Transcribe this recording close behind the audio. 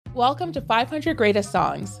Welcome to 500 Greatest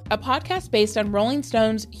Songs, a podcast based on Rolling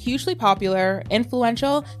Stone's hugely popular,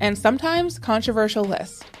 influential, and sometimes controversial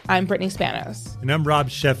list. I'm Brittany Spanos. And I'm Rob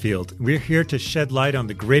Sheffield. We're here to shed light on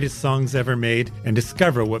the greatest songs ever made and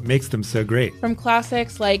discover what makes them so great. From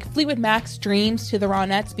classics like Fleetwood Mac's Dreams to the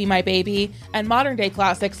Ronettes' Be My Baby, and modern-day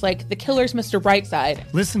classics like The Killer's Mr.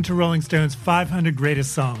 Brightside. Listen to Rolling Stone's 500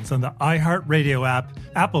 Greatest Songs on the iHeartRadio app,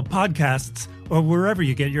 Apple Podcasts, or wherever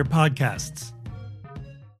you get your podcasts.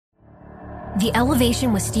 The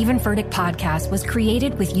Elevation with Stephen Furtick podcast was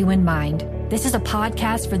created with you in mind. This is a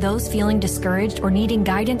podcast for those feeling discouraged or needing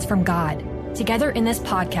guidance from God. Together in this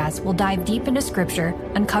podcast, we'll dive deep into Scripture,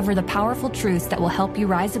 uncover the powerful truths that will help you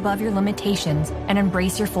rise above your limitations and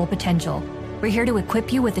embrace your full potential. We're here to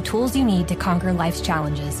equip you with the tools you need to conquer life's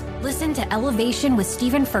challenges. Listen to Elevation with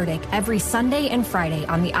Stephen Furtick every Sunday and Friday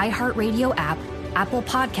on the iHeartRadio app, Apple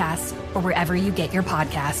Podcasts, or wherever you get your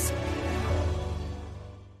podcasts.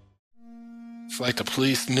 It's like the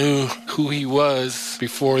police knew who he was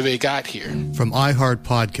before they got here. From iHeart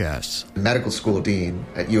Podcasts. The medical school dean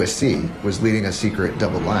at USC was leading a secret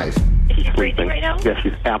double life. She's breathing right now? Yes,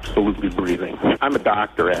 she's absolutely breathing. I'm a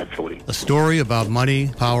doctor, actually. A story about money,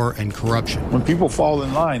 power, and corruption. When people fall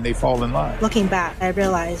in line, they fall in line. Looking back, I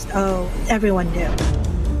realized, everyone knew.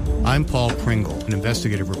 I'm Paul Pringle, an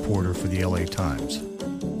investigative reporter for the LA Times.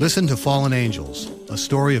 Listen to Fallen Angels, a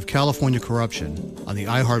story of California corruption on the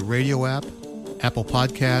iHeartRadio app, Apple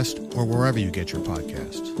Podcast, or wherever you get your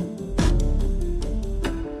podcasts. Here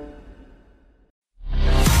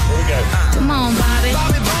we go. Come on, Bobby.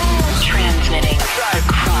 Transmitting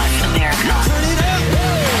across America.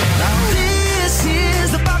 This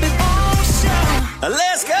is the Bobby Bones Show.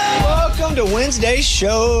 Let's go. Welcome to Wednesday's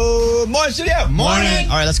show. Morning, studio. Morning.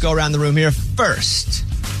 All right, let's go around the room here. First,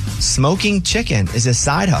 smoking chicken is his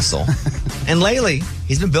side hustle. And lately,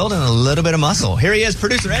 he's been building a little bit of muscle. Here he is,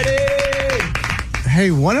 producer Eddie. Hey,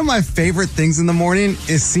 one of my favorite things in the morning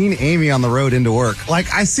is seeing Amy on the road into work.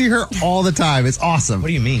 Like, I see her all the time. It's awesome. What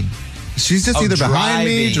do you mean? She's just either behind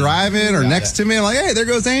me, driving, or next to me. I'm like, hey, there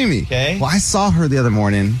goes Amy. Okay. Well, I saw her the other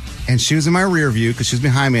morning, and she was in my rear view because she was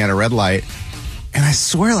behind me at a red light. And I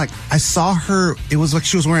swear, like, I saw her, it was like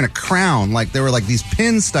she was wearing a crown. Like, there were, like, these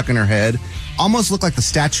pins stuck in her head. Almost looked like the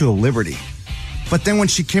Statue of Liberty. But then when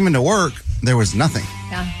she came into work, there was nothing.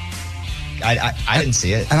 Yeah. I didn't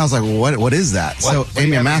see it. And I was like, what is that? What? So,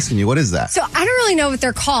 Amy, I'm asking you, what is that? So I don't really know what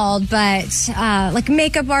they're called, but like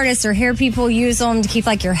makeup artists or hair people use them to keep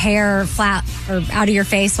like your hair flat or out of your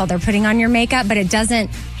face while they're putting on your makeup, but it doesn't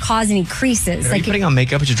cause any creases. Are you putting on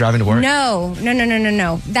makeup as you're driving to work? No.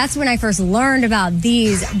 That's when I first learned about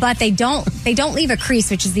these, but they don't leave a crease,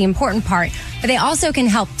 which is the important part. But they also can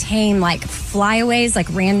help tame like flyaways, like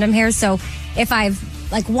random hairs. So if I've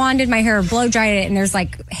like wanded my hair or blow dried it and there's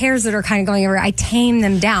like hairs that are kind of going everywhere, I tame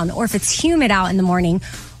them down. Or if it's humid out in the morning,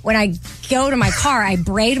 when I go to my car, I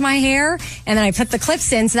braid my hair and then I put the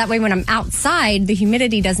clips in so that way when I'm outside, the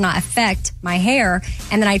humidity does not affect my hair.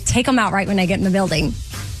 And then I take them out right when I get in the building.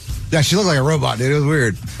 Yeah, she looked like a robot, dude. It was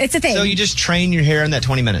weird. It's a thing. So you just train your hair in that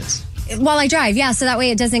 20 minutes? While I drive, yeah. So that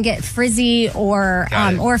way it doesn't get frizzy or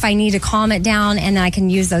if I need to calm it down and then I can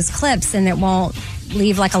use those clips and it won't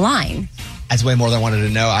leave like a line. That's way more than I wanted to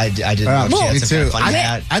know. I didn't know she had some kind of funny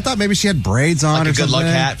hat. I thought maybe she had braids on like or a good something.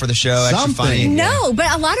 luck hat for the show. Extra funny. No,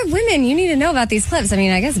 but a lot of women, you need to know about these clips. I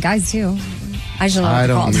mean, I guess guys too. I just don't know what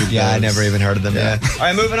they're called. Yeah, I never even heard of them. Yeah. All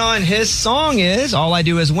right, moving on. His song is All I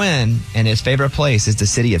Do Is Win, and his favorite place is the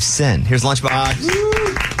city of sin. Here's Lunchbox.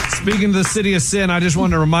 Speaking of the city of sin, I just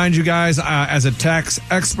wanted to remind you guys, as a tax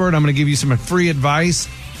expert, I'm going to give you some free advice.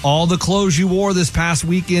 All the clothes you wore this past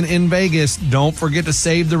weekend in Vegas, don't forget to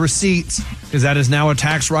save the receipts because that is now a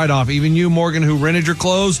tax write-off. Even you, Morgan, who rented your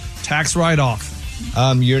clothes, tax write-off.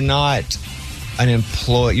 You're not an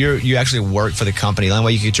employee. You actually work for the company. The only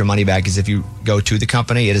way you get your money back is if you go to the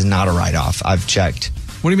company. It is not a write-off. I've checked.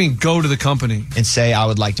 What do you mean go to the company? And say I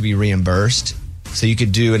would like to be reimbursed. So you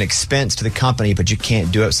could do an expense to the company, but you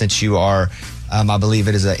can't do it since you are, I believe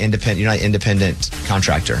it is an independent. You're not an independent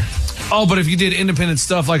contractor. Oh, but if you did independent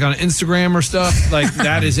stuff like on Instagram or stuff, like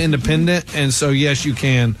that is independent. And so, yes, you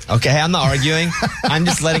can. Okay, I'm not arguing. I'm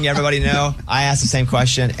just letting everybody know. I asked the same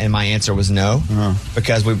question, and my answer was no.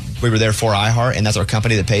 Because we were there for iHeart, and that's our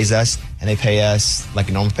company that pays us. And they pay us like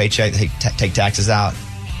a normal paycheck. They take taxes out.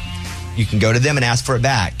 You can go to them and ask for it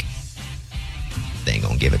back. They ain't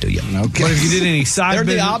going to give it to you. Okay. But if you did any side They're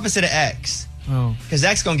business? the opposite of X. Oh. Because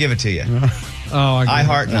X going to give it to you. I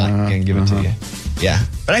iHeart not going to give it to you. Yeah.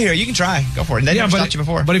 But I hear you can try. Go for it. They never stopped you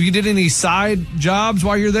before. But if you did any side jobs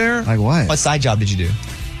while you're there? Like what? What side job did you do?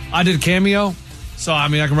 I did Cameo. So, I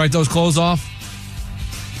mean, I can write those clothes off.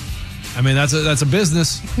 I mean, that's a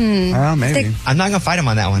business. Well, maybe. I'm not going to fight him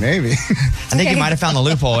on that one. Maybe. I think you might have found the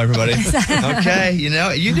loophole, everybody. Okay,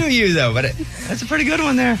 you do you, though, but that's a pretty good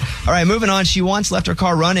one there. All right, moving on. She once left her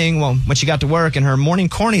car running when she got to work, and her morning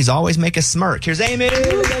cornies always make us smirk. Here's Amy.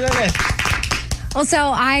 Well, so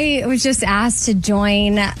I was just asked to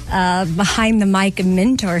join Behind the Mic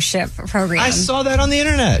mentorship program. I saw that on the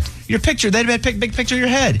internet. Your picture, they had a big picture of your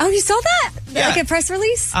head. Oh, you saw that? Yeah. Like a press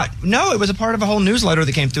release? No, it was a part of a whole newsletter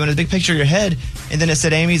that came through, and a big picture of your head, and then it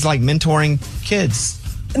said Amy's like mentoring kids.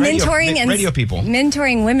 Radio people.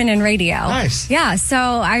 Mentoring women in radio. Nice. Yeah, so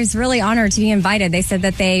I was really honored to be invited. They said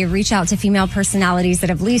that they reach out to female personalities that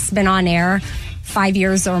have at least been on air 5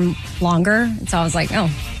 years or longer. And so I was like, oh,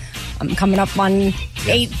 I'm coming up on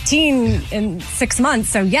 18 in 6 months.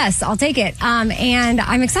 So yes, I'll take it. And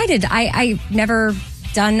I'm excited. I've never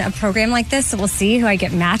done a program like this. So we'll see who I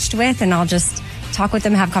get matched with, and I'll just talk with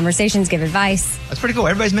them, have conversations, give advice. That's pretty cool.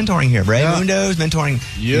 Everybody's mentoring here. Ray Mundo's mentoring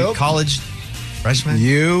college freshmen.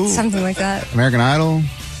 Something like that. American Idol.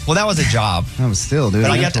 Well, that was a job. That was still, dude.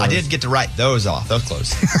 But I did get to write those off, those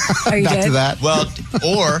clothes. Oh, you Back did? to that. Well,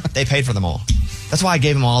 or they paid for them all. That's why I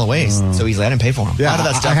gave them all away so easily. I didn't pay for them. Yeah, a lot of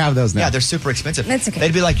that stuff, I have those now. Yeah, they're super expensive. That's okay.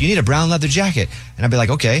 They'd be like, you need a brown leather jacket. And I'd be like,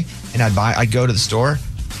 okay. And I'd go to the store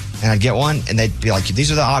and I'd get one, and they'd be like,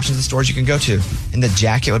 these are the options of stores you can go to. And the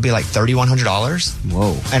jacket would be like $3,100.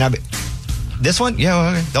 Whoa. And I'd be, this one?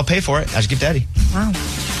 Yeah, okay. They'll pay for it. I just give Daddy. Wow.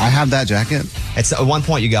 I have that jacket. It's at one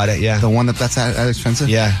point you got it, yeah. The one that's that expensive?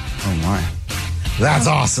 Yeah. Oh, my. That's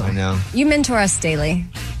awesome. I know. You mentor us daily.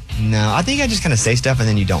 No, I think I just kind of say stuff and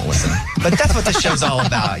then you don't listen. But that's what this show's all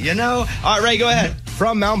about, you know? All right, Ray, go ahead.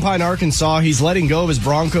 From Mountain Pine, Arkansas, he's letting go of his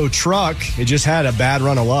Bronco truck. It just had a bad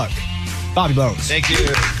run of luck. Bobby Bones. Thank you.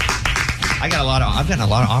 I've gotten a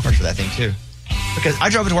lot of offers for that thing, too. Because I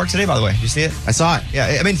drove it to work today, by the way. Did you see it? I saw it.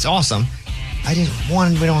 Yeah, I mean, it's awesome.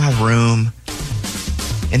 One, we don't have room.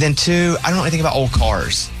 And then two, I don't know anything about old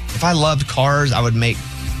cars. If I loved cars, I would make...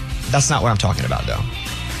 That's not what I'm talking about, though.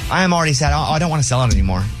 I am already sad. I don't want to sell it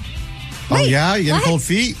anymore. Wait, oh, yeah? You getting cold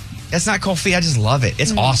feet? It's not cold feet. I just love it.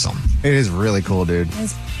 It's awesome. It is really cool, dude.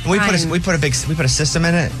 We put a system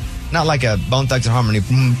in it. Not like a Bone Thugs and Harmony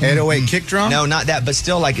 808 kick drum? No, not that, but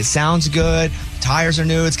still, like, it sounds good. Tires are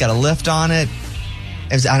new. It's got a lift on it.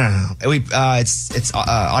 I don't know. It's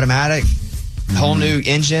automatic. Whole new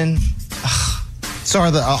engine. So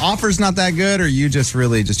are the offers not that good, or are you just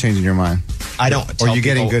really just changing your mind? I don't. Or are you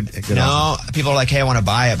getting good No, offers? people are like, hey, I want to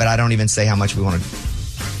buy it, but I don't even say how much we want to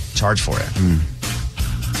charge for it.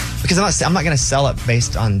 Because I'm not going to sell it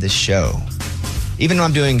based on this show. Even when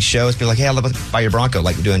I'm doing shows, people are like, hey, I'll buy your Bronco,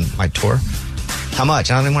 like doing my tour. How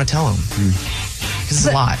much? I don't even want to tell them. Because it's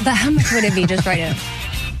a lot. But how much would it be just right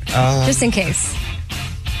now? Just in case.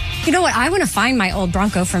 You know what? I want to find my old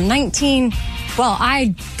Bronco from Well,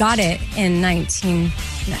 I got it in 19...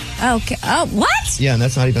 Okay. Oh, what? Yeah, and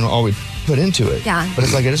that's not even all we put into it. Yeah. But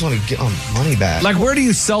it's like, I just want to get money back. Like, where do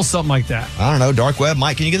you sell something like that? I don't know. Dark web.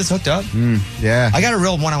 Mike, can you get this hooked up? Yeah. I got a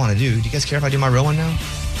real one I want to do. Do you guys care if I do my real one now?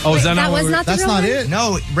 Oh, is Wait, that was not the That's real not one? it.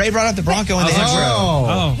 No, Ray brought up the Bronco in the intro.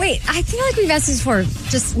 Oh. Wait, I feel like we've asked this before.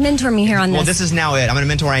 Just mentor me here on this. Well, this is now it. I'm going to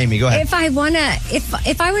mentor Amy. Go ahead. If I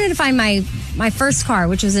wanted to find my first car,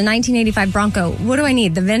 which was a 1985 Bronco, what do I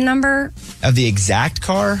need? The VIN number? Of the exact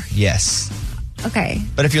car, yes. Okay.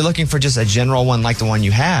 But if you're looking for just a general one like the one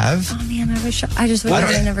you have, Oh man, I just wish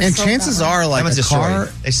I never. And sold chances that one. are, like that one's a car.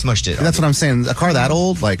 destroyed. They smushed it. That's what I'm saying. A car that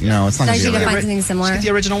old, like, no, it's not So I going should to be find right. something similar. Just get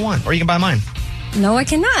the original one, or you can buy mine. No, I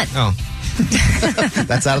cannot. Oh,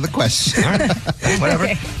 That's out of the question. all right. Whatever.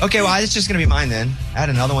 Okay, well, it's just going to be mine then. Add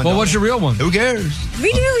another one. Well, what's your real one? Who cares?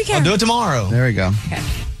 We can. I'll do it tomorrow. There we go.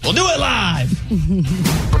 We'll do it live.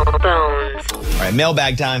 All right,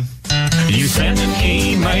 mailbag time. You send an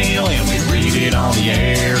email and we read it on the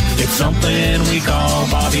air. It's something we call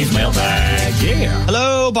Bobby's mailbag. Yeah.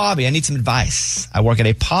 Hello, Bobby. I need some advice. I work at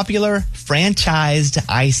a popular franchised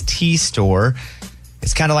iced tea store.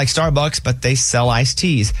 It's kind of like Starbucks, but they sell iced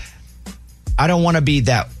teas. I don't want to be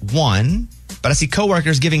that one, but I see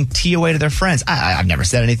coworkers giving tea away to their friends. I've never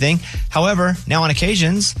said anything. However, now on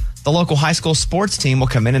occasions, the local high school sports team will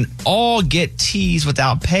come in and all get teas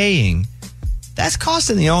without paying. That's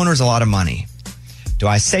costing the owners a lot of money. Do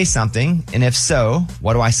I say something? And if so,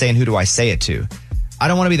 what do I say and who do I say it to? I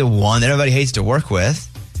don't want to be the one that everybody hates to work with.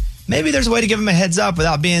 Maybe there's a way to give them a heads up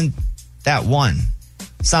without being that one.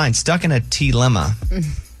 Signed, stuck in a tea-lemma.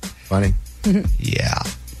 Funny. Yeah.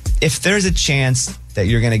 If there's a chance that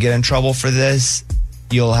you're going to get in trouble for this,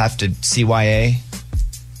 you'll have to CYA,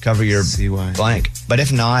 cover your blank. But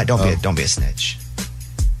if not, don't be a snitch.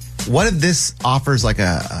 What if this offers like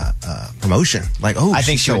a promotion? Like, oh, I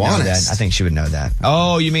think she would know honest. that. I think she would know that.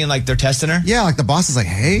 Oh, you mean like they're testing her? Yeah, like the boss is like,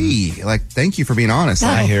 hey, like, thank you for being honest.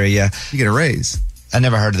 I hear you. You get a raise. I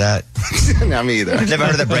never heard of that. Not me either. Never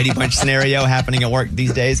heard of the Brady Bunch scenario happening at work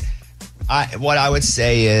these days. What I would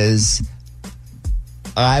say is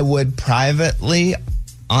I would privately,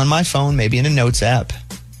 on my phone, maybe in a notes app,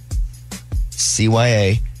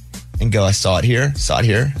 CYA, and go, I saw it here.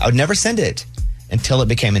 I would never send it until it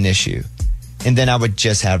became an issue. And then I would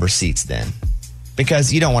just have receipts then.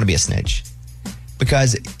 Because you don't want to be a snitch.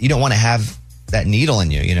 Because you don't want to have that needle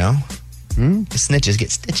in you, you know? The snitches get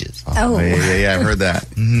stitches. Oh. Yeah, I've heard that.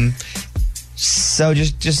 So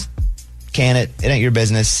just can it. It ain't your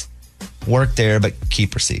business. Work there, but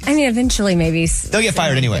keep receipts. I mean, eventually maybe they'll get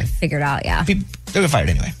fired anyway. Figured out, yeah. They'll get fired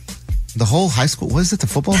anyway. The whole high school, what is it, the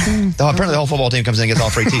football team? Apparently the whole football team comes in and gets all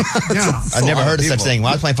free tea. Yeah. I've never heard of such thing.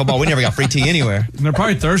 When I was playing football, we never got free tea anywhere. And they're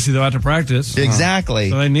probably thirsty, though, after practice.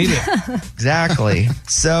 Exactly. So they need it. Exactly.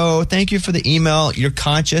 So thank you for the email. Your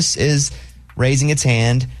conscience is raising its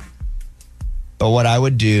hand. But what I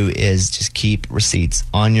would do is just keep receipts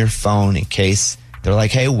on your phone in case they're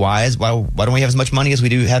like, hey, why don't we have as much money as we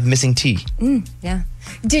do have missing tea? Yeah.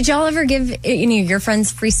 Did y'all ever give any of your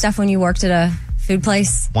friends free stuff when you worked at a food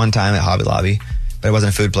place? One time at Hobby Lobby, but it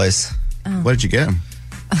wasn't a food place. Oh. What did you get him?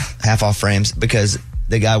 Half off frames because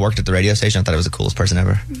the guy worked at the radio station. I thought he was the coolest person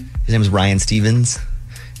ever. His name was Ryan Stevens.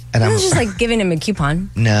 And I was just like giving him a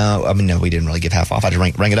coupon. No, we didn't really give half off. I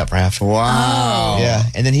just rang it up for half. Wow. Yeah,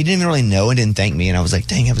 and then he didn't even really know and didn't thank me, and I was like,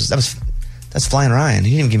 dang, that's Flying Ryan.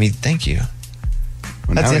 He didn't even give me thank you.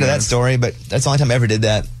 Well, that's the end of that story, but that's the only time I ever did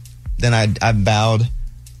that. Then I vowed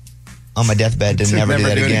on my deathbed to never do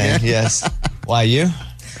that again. Yes. Why, you?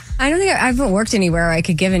 I don't think I haven't worked anywhere I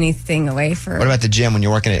could give anything away for. What about the gym when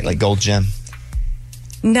you're working at like Gold Gym?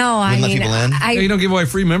 No, I Wouldn't let mean, people in? You don't give away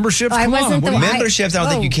free memberships? I Come wasn't on. the- Memberships, I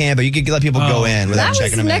don't think you can, but you could let people go in without that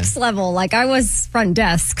checking was them next level. Like I was front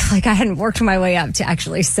desk. Like I hadn't worked my way up to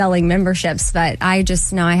actually selling memberships, but I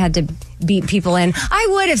just know I had to beat people in. I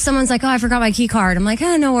would if someone's like, oh, I forgot my key card. I'm like,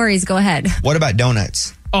 oh, no worries, go ahead. What about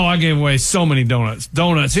donuts? Oh, I gave away so many donuts.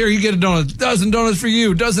 Donuts. Here, you get a donut. Dozen donuts for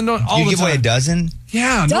you. Dozen donuts. All You the give time. away a dozen?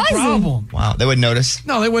 Yeah, no problem. Wow, they wouldn't notice.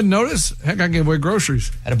 No, they wouldn't notice. Heck, I gave away groceries.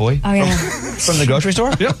 Had a boy? Oh, yeah. From the grocery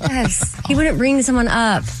store? Yep. Yes. He wouldn't bring someone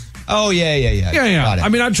up. Oh, yeah. Yeah. Got it. I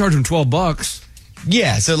mean, I'd charge them $12.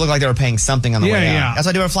 Yeah, so it looked like they were paying something on the way out. Yeah. That's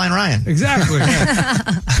what I do with Flying Ryan. Exactly. All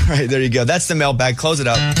right, there you go. That's the mailbag. Close it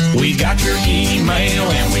up. We got your email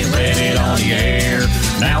and we read it on the air.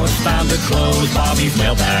 Now it's time to close Bobby's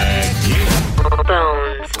mailbag.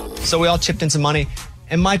 So we all chipped in some money.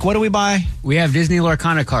 And Mike, what do we buy? We have Disney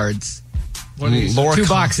Lorcana cards. What is Lorcana. 2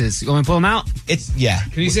 boxes. You want me to pull them out?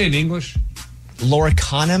 Can you say it in English?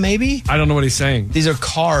 Lorcana, maybe? I don't know what he's saying. These are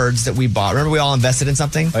cards that we bought. Remember we all invested in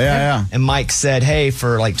something? Oh, yeah. And Mike said, hey,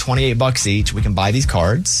 for like $28 each, we can buy these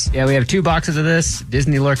cards. Yeah, we have 2 boxes of this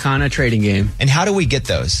Disney Lorcana trading game. And how do we get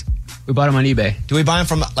those? We bought them on eBay. Do we buy them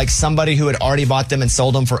from like somebody who had already bought them and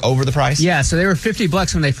sold them for over the price? Yeah, so they were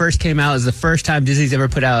 $50 when they first came out. It was the first time Disney's ever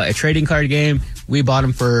put out a trading card game. We bought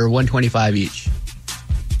them for $125 each.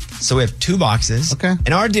 So we have 2 boxes. Okay.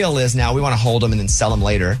 And our deal is now we want to hold them and then sell them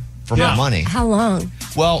later for more money. How long?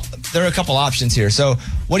 Well, there are a couple options here. So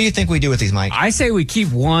what do you think we do with these, Mike? I say we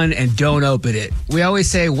keep one and don't open it. We always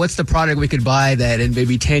say, what's the product we could buy that in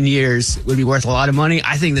maybe 10 years would be worth a lot of money?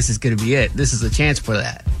 I think this is going to be it. This is a chance for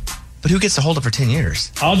that. But who gets to hold it for 10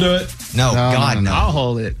 years? I'll do it. No, God, no. I'll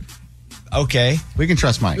hold it. Okay. We can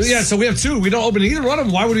trust Mike. Yeah, so we have 2. We don't open either one of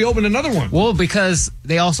them. Why would we open another one? Well, because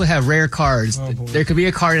they also have rare cards. There could be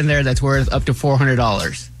a card in there that's worth up to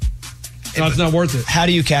 $400. No, it's not worth it. How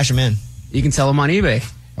do you cash them in? You can sell them on eBay.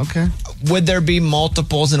 Okay. Would there be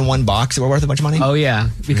multiples in one box that were worth a bunch of money? Oh, yeah.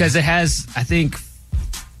 Because it has, I think,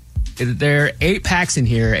 there are 8 packs in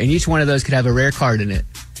here, and each one of those could have a rare card in it.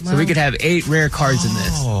 So we could have 8 rare cards in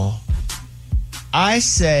this. I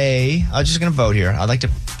say, I'm just going to vote here. I'd like to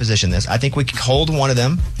position this. I think we could hold one of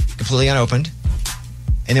them completely unopened,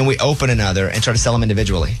 and then we open another and try to sell them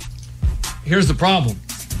individually. Here's the problem.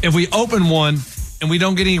 If we open one and we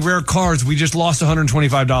don't get any rare cards, we just lost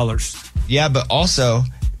 $125. Yeah, but also,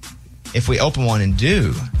 if we open one and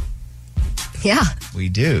do, Yeah. we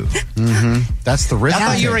do. That's the risk. I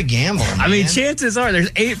thought you were a gambler, man. I mean, chances are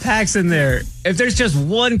there's 8 packs in there. If there's just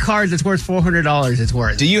one card that's worth $400, it's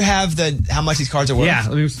worth it. Do you have how much these cards are worth?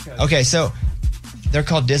 Yeah. Okay, so They're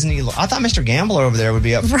called Disney. I thought Mr. Gambler over there would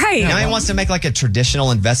be up. Right. Now he wants to make like a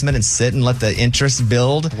traditional investment and sit and let the interest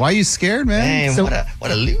build. Why are you scared, man? Dang,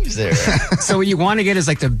 what a loser. So what you want to get is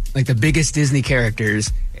like the biggest Disney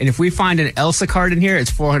characters. And if we find an Elsa card in here, it's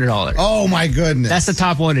 $400. Oh my goodness. That's the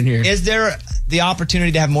top one in here. Is there the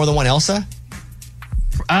opportunity to have more than one Elsa?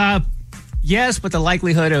 Yes, but the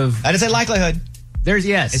likelihood of... I didn't say likelihood. There's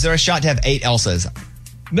yes. Is there a shot to have 8 Elsas?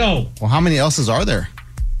 No. Well, how many Elsas are there?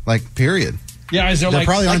 Like, period. Yeah, is there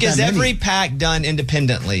probably aren't is that many. every pack done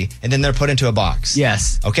independently and then they're put into a box?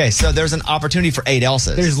 Yes. Okay, so there's an opportunity for 8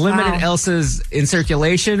 Elsas. There's limited Elsas in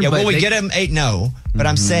circulation. Yeah, but will we get them 8? No. But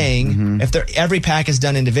I'm saying if every pack is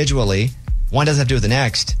done individually, one doesn't have to do with the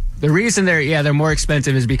next. The reason they're more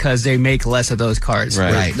expensive is because they make less of those cards.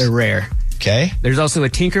 Right. They're rare. Okay. There's also a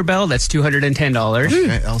Tinkerbell that's $210.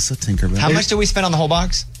 Okay, Elsa, Tinkerbell. How much do we spend on the whole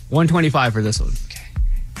box? $125 for this one. Okay.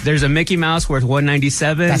 There's a Mickey Mouse worth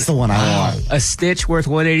 $197. That's the one I want. A Stitch worth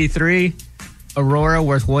 $183. Aurora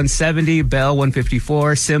worth $170. Belle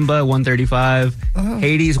 $154. Simba $135.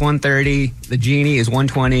 Hades $130. The Genie is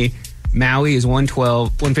 $120. Maui is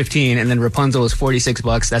 $115, and then Rapunzel is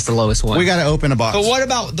 $46. That's the lowest one. We got to open a box. But what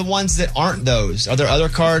about the ones that aren't those? Are there other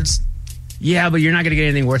cards? Yeah, but you're not going to get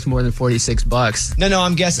anything worth more than $46. No,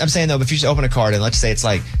 I'm saying though, if you just open a card and let's say it's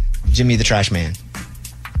like Jimmy the Trash Man.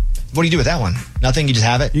 What do you do with that one? Nothing. You just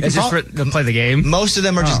have it. It's just to play the game. Most of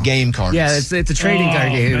them are just game cards. Yeah, it's a trading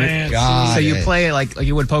card game. Man. So you play it like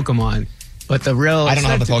you would Pokemon, but the real. I don't know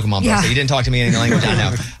how the Pokemon plays. So you didn't talk to me in any language I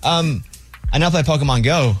know. I know play Pokemon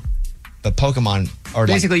Go, but Pokemon are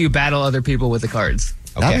basically you battle other people with the cards.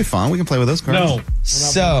 Okay. That'd be fun. We can play with those cards. No.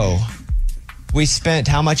 So we spent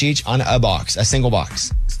how much each on a box, a single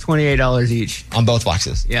box? It's $28 each on both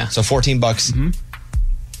boxes. Yeah. So $14. Mm-hmm.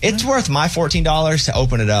 It's worth my $14 to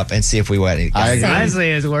open it up and see if we win. Honestly,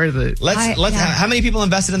 it's worth it. Let's. How many people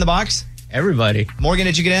invested in the box? Everybody. Morgan,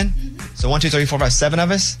 did you get in? So 1, 2, 3, 4, 5, 7 of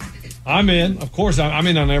us. I'm in. Of course, I'm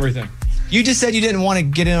in on everything. You just said you didn't want to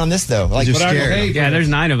get in on this though. Like you're scared. Yeah, there's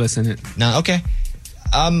 9 of us in it. No, okay.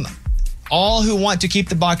 All who want to keep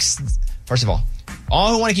the box. First of all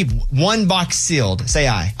who want to keep one box sealed, say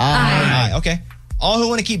aye. Aye. Aye. Okay. All who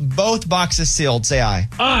want to keep both boxes sealed, say aye.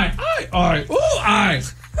 Aye. Ooh, aye.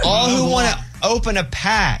 All who want to open a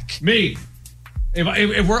pack. Me.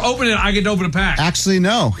 If we're opening it, I get to open a pack. Actually,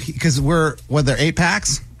 no, because we're, there 8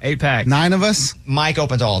 packs? 8 packs. 9 of us? Mike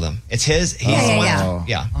opens all of them. It's his. He's the one.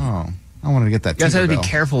 Yeah. Oh, I wanted to get that. You guys have to be Tinkerbell.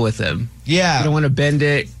 careful with them. Yeah. You don't want to bend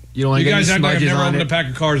it. You don't want to get any guys act like I've smudges never on opened it. a pack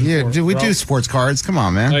of cards Yeah, before. we do sports cards. Come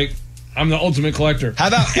on, man. Like, I'm the ultimate collector. How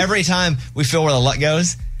about every time we feel where the luck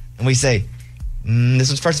goes and we say, this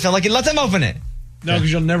one's first to feel like it, let them open it. No,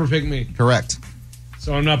 because you'll never pick me. Correct.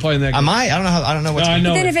 So I'm not playing that game. I might. I don't know what's No, I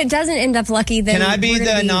know. Then if it doesn't end up lucky, then Can I be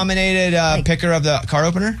the nominated picker of the card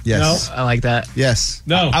opener? Yes. I like that. Yes.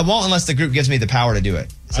 No. I won't unless the group gives me the power to do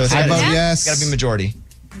it. So I vote yes. It's got to be majority.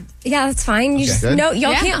 Yeah, that's fine. You just Good.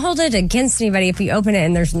 y'all can't hold it against anybody if you open it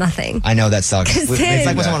and there's nothing. I know that sucks. 'Cause It's then-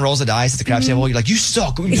 like when someone rolls the dice at the craps table. You're like, you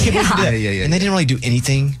suck. You can't believe you did that. Yeah. And they didn't really do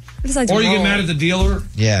anything. Besides Or you roll. get mad at the dealer.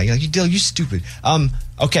 Yeah, you're like, you stupid.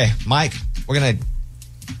 Okay, Mike, we're gonna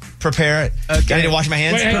prepare it. Okay. I need to wash my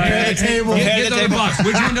hands. Wait, hey, Prepare the table. Get Prepare the the other table. box.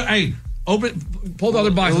 Which one? Hey, pull the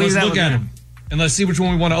other box. We'll Let's leave that look one at there. them. And let's see which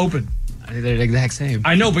one we want to open. I think they're the exact same.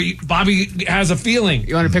 I know, but Bobby has a feeling.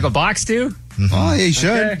 You want to pick a box too? Oh, yeah, you should.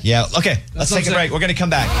 Okay. Yeah, okay. Let's what take I'm a break. We're gonna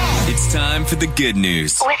come back. It's time for the good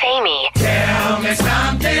news. With Amy. Tell me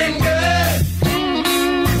something good.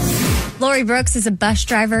 Lori Brooks is a bus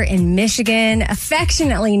driver in Michigan,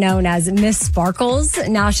 affectionately known as Miss Sparkles.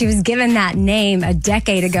 Now, she was given that name a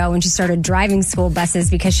decade ago when she started driving school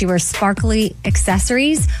buses because she wears sparkly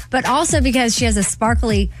accessories, but also because she has a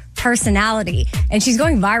sparkly personality. And she's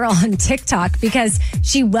going viral on TikTok because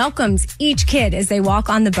she welcomes each kid as they walk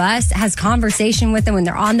on the bus, has conversation with them when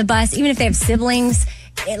they're on the bus, even if they have siblings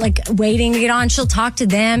like waiting to get on, she'll talk to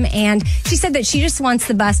them. And she said that she just wants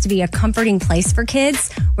the bus to be a comforting place for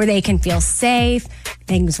kids where they can feel safe,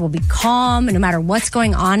 things will be calm, and no matter what's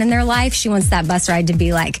going on in their life, she wants that bus ride to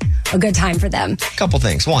be like a good time for them. Couple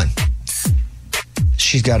things. One,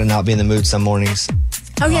 she's got to not be in the mood some mornings.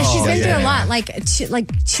 Oh yeah, she's been through a lot. Like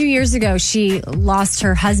 2 years ago, she lost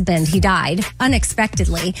her husband. He died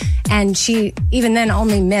unexpectedly, and she even then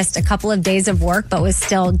only missed a couple of days of work, but was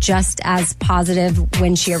still just as positive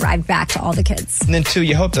when she arrived back to all the kids. And then two,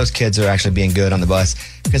 you hope those kids are actually being good on the bus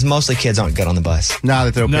because mostly kids aren't good on the bus. No,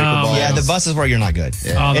 they throw paper balls. Yeah, the bus is where you're not good.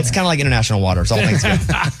 Yeah. It's kind of like international waters. All things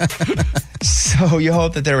good. So you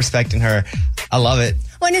hope that they're respecting her. I love it.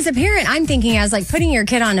 Well, and as a parent, I'm thinking as like putting your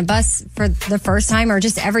kid on a bus for the first time or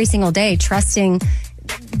just every single day, trusting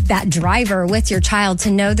that driver with your child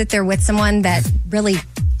to know that they're with someone that really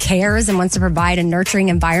cares and wants to provide a nurturing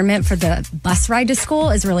environment for the bus ride to school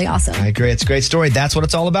is really awesome. I agree. It's a great story. That's what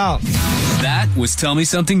it's all about. That was Tell Me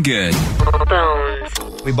Something Good.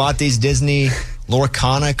 We bought these Disney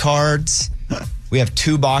Lorcana cards. We have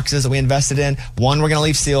 2 boxes that we invested in. One we're going to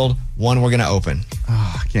leave sealed. One we're going to open.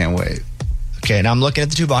 Oh, I can't wait. Okay, now I'm looking at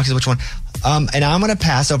the 2 boxes. Which one? And I'm going to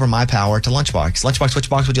pass over my power to Lunchbox. Lunchbox, which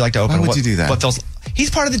box would you like to open? Why would you do that? He's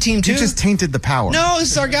part of the team, too. You just tainted the power. No,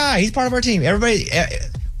 this is our guy. He's part of our team. Everybody...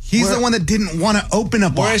 He's the one that didn't want to open a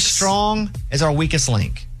box. We're as strong as our weakest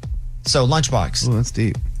link. So, Lunchbox. Oh, that's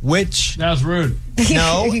deep. That was rude.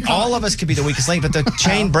 No, all of us could be the weakest link, but the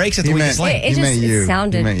chain breaks at the weakest link. It just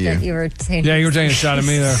sounded that you were saying. Yeah, you were taking a shot at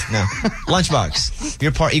me there. No. Lunchbox,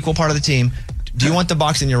 you're equal part of the team. Do you want the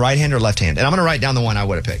box in your right hand or left hand? And I'm going to write down the one I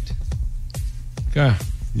would have picked. Okay.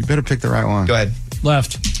 You better pick the right one. Go ahead.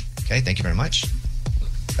 Left. Okay, thank you very much.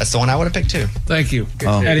 That's the one I would have picked, too. Thank you.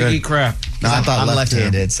 Had to eat crap. No, I thought I'm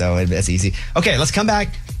left-handed, too. so that's easy. Okay, let's come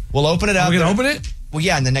back. We'll open it up. Are we going to open it? Well,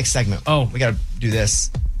 yeah, in the next segment. Oh. We got to do this.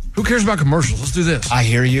 Who cares about commercials? Let's do this. I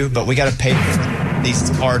hear you, but we got to pay for these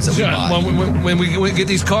cards that we bought. When we get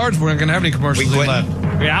these cards, we're not going to have any commercials left.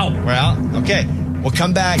 We're out. We're out? Okay. We'll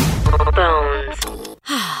come back.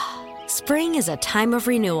 Spring is a time of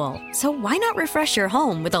renewal, so why not refresh your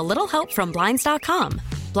home with a little help from Blinds.com?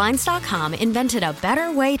 Blinds.com invented a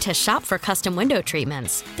better way to shop for custom window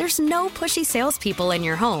treatments. There's no pushy salespeople in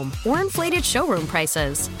your home or inflated showroom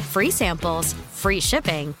prices. Free samples, free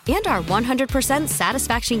shipping, and our 100%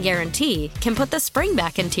 satisfaction guarantee can put the spring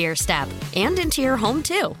back into your step and into your home,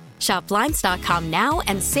 too. Shop Blinds.com now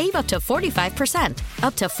and save up to 45%.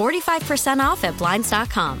 Up to 45% off at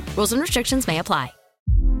Blinds.com. Rules and restrictions may apply.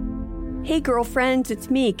 Hey, girlfriends, it's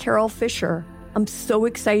me, Carol Fisher. I'm so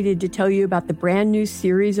excited to tell you about the brand new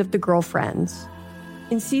series of The Girlfriends.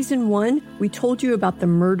 In season 1, we told you about the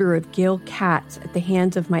murder of Gail Katz at the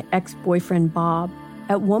hands of my ex-boyfriend, Bob.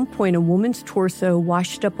 At one point, a woman's torso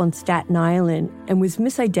washed up on Staten Island and was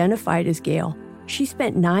misidentified as Gail. She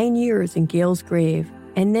spent 9 years in Gail's grave,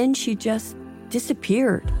 and then she just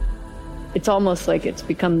disappeared. It's almost like it's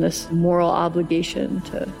become this moral obligation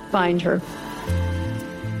to find her.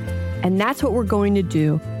 And that's what we're going to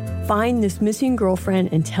do. Find this missing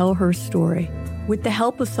girlfriend and tell her story. With the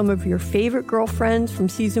help of some of your favorite girlfriends from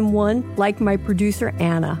season 1, like my producer,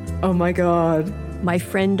 Anna. Oh my God. My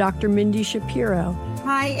friend, Dr. Mindy Shapiro.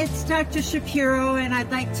 Hi, it's Dr. Shapiro, and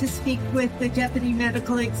I'd like to speak with the deputy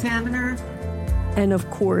medical examiner. And of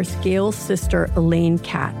course, Gail's sister, Elaine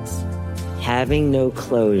Katz. Having no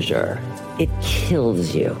closure, it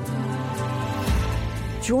kills you.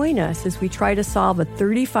 Join us as we try to solve a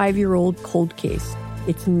 35-year-old cold case.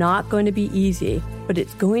 It's not going to be easy, but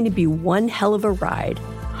it's going to be one hell of a ride.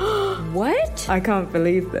 What? I can't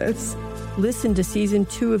believe this. Listen to season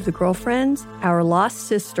 2 of The Girlfriends, Our Lost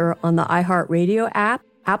Sister on the iHeartRadio app,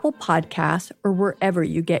 Apple Podcasts, or wherever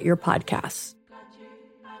you get your podcasts.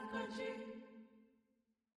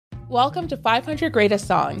 Welcome to 500 Greatest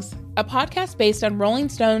Songs, a podcast based on Rolling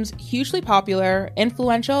Stone's hugely popular,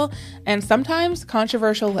 influential, and sometimes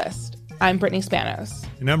controversial list. I'm Brittany Spanos.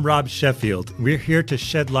 And I'm Rob Sheffield. We're here to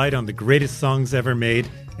shed light on the greatest songs ever made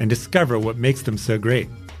and discover what makes them so great.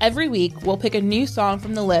 Every week, we'll pick a new song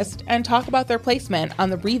from the list and talk about their placement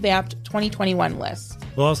on the revamped 2021 list.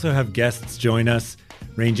 We'll also have guests join us,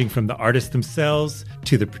 ranging from the artists themselves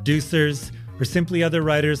to the producers, or simply other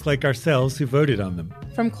writers like ourselves who voted on them.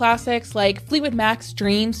 From classics like Fleetwood Mac's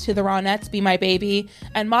Dreams to the Ronettes' Be My Baby,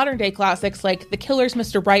 and modern-day classics like The Killer's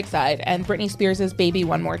Mr. Brightside and Britney Spears' Baby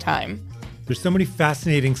One More Time. There's so many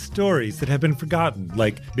fascinating stories that have been forgotten,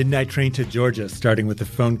 like Midnight Train to Georgia, starting with a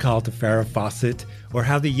phone call to Farrah Fawcett, or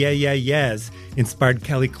how the Yeah Yeah Yeahs inspired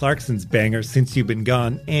Kelly Clarkson's banger Since You've Been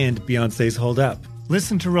Gone and Beyoncé's Hold Up.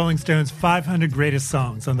 Listen to Rolling Stone's 500 Greatest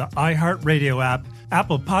Songs on the iHeartRadio app,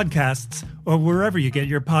 Apple Podcasts, or wherever you get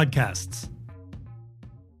your podcasts.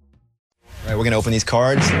 All right, we're going to open these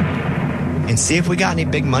cards and see if we got any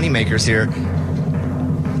big money makers here.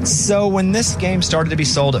 So when this game started to be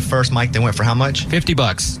sold at first, Mike, they went for how much?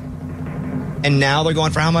 $50. And now they're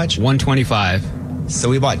going for how much? $125. So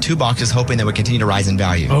we bought 2 boxes hoping they would continue to rise in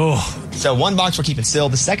value. Oh. So 1 box we're keeping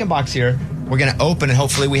sealed. The second box here, we're going to open, and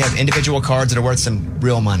hopefully we have individual cards that are worth some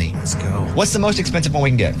real money. Let's go. What's the most expensive one we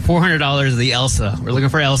can get? $400, the Elsa. We're looking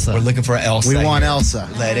for Elsa. We're looking for Elsa. We want Elsa.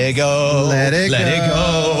 Let it go. Let it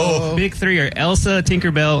go. Big 3 are Elsa,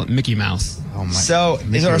 Tinkerbell, Mickey Mouse. Oh my. So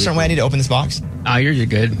is there a certain way I need to open this box? You're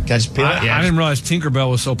good. Can I just peel it? I didn't realize Tinkerbell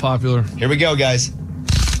was so popular. Here we go, guys.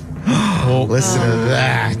 Listen to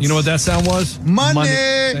that. You know what that sound was?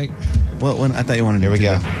 Money. What one? I thought you wanted Here we to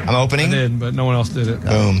go. do. I'm opening. I did, but no one else did it.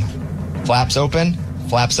 Boom. Flaps open.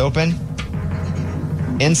 Flaps open.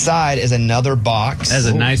 Inside is another box. That's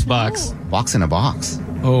a nice box. Box in a box.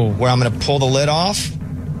 Oh. Where I'm going to pull the lid off.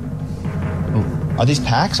 Are these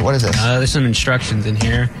packs? What is this? There's some instructions in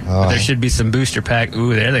here. But there should be some booster pack.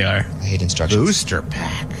 Ooh, there they are. I hate instructions. Booster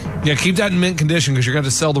pack. Yeah, keep that in mint condition because you're going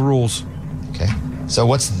to sell the rules. Okay. So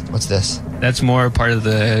what's this? That's more part of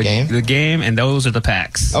the game. The game, and those are the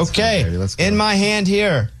packs. Okay. Let's go. In my hand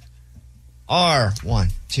here are 1,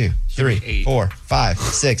 2, 3, 4, 5,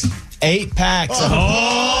 6, 8 packs.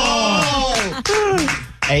 Oh!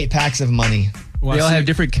 8 packs of money. They all have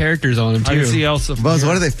different characters on them too. I can see Elsa. Buzz,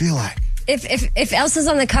 what do they feel like? If Elsa's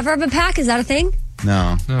on the cover of a pack, is that a thing?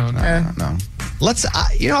 No. No. Let's.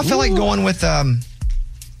 I feel like going with.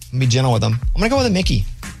 Be gentle with them. I'm gonna go with a Mickey.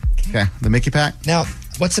 Okay, the Mickey pack. Now,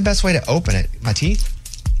 what's the best way to open it? My teeth?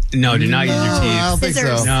 No, do not use your teeth. I don't think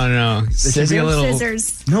so. No. There should be a little.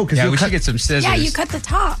 Scissors. No, because we should get some scissors. Yeah, you cut the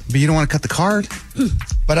top. But you don't want to cut the card.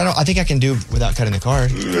 But I think I can do without cutting the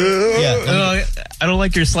card. Yeah. I don't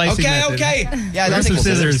like your slicing Okay. method. Okay. Yeah. I Grab think some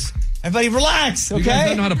scissors. Everybody, relax. You guys Okay.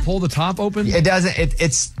 don't know how to pull the top open? It doesn't.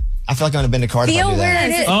 It's. I feel like I'm gonna bend a card if I Feel do where that.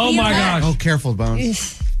 it is. Oh Feel my that. gosh. Oh, careful,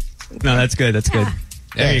 Bones. No, that's good. That's good.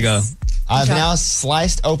 There you go. I've now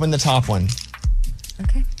sliced open the top one.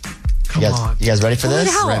 Okay. Come on. You guys ready for Pull it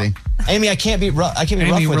this? out. Ready. Amy, I can't be rough. I can't be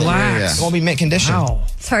Amy, rough with relax. it. It won't be mint condition. Wow.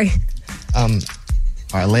 Sorry. All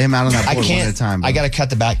right, lay them out on that I board one can't. at a time. I got to cut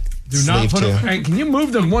the back Do not sleeve put too. them. Hey, can you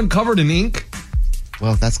move the one covered in ink?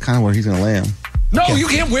 Well, that's kind of where he's going to lay them. No, you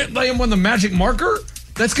can't lay them on the magic marker.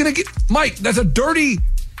 That's going to get... Mike, that's a dirty...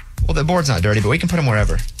 Well, the board's not dirty, but we can put them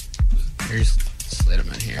wherever. Here's slid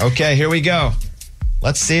them in here. Okay, here we go.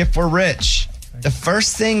 Let's see if we're rich. The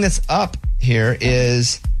first thing that's up here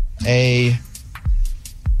is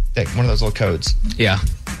one of those little codes. Yeah.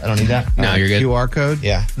 I don't need that. No, you're good. QR code?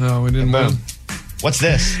 Yeah. No, we didn't Boom. win. What's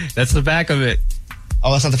this? That's the back of it.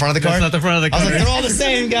 Oh, that's not the front of the card? That's not the front of the I was card. like, they're all the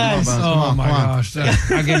same, guys. Come Oh on, my come on. gosh.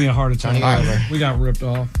 That gave me a heart attack. Turning it over. We got ripped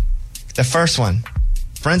off. The first one.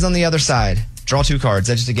 Friends on the other side. Draw 2 cards. Is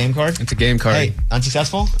that just a game card? It's a game card. Hey,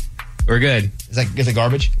 unsuccessful? We're good. Is it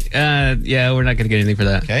garbage? Yeah, we're not going to get anything for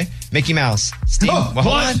that. Okay. Mickey Mouse. Hold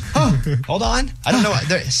on. Hold on. I don't know.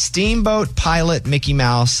 Steamboat Pilot Mickey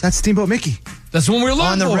Mouse. That's Steamboat Mickey. That's the one we were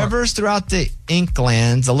looking On the for. rivers throughout the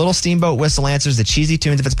Inklands, the little steamboat whistle answers the cheesy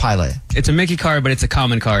tunes of its pilot. It's a Mickey card, but it's a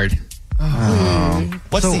common card.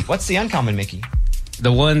 What's the uncommon Mickey?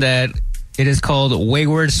 The one that it is called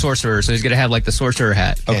Wayward Sorcerer, so he's going to have like the sorcerer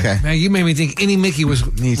hat. Okay. Man, you made me think any Mickey was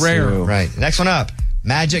rare. too. Right. Next one up.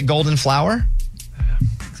 Magic Golden Flower.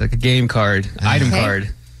 It's like a game card, item Okay. card.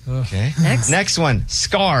 Okay. Next. Next one.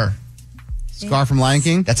 Scar. Scar from Lion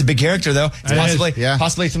King. That's a big character, though. It's It is.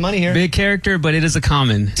 possibly some money here. Big character, but it is a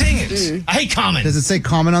common. Dang it. I hate common. Does it say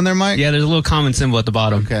common on there, Mike? Yeah, there's a little common symbol at the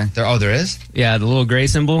bottom. Okay. There is? Yeah, the little gray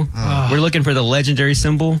symbol. We're looking for the legendary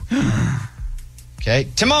symbol. Okay.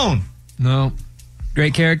 Timon. No.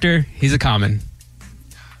 Great character. He's a common.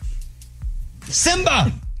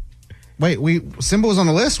 Simba. Wait, Simba was on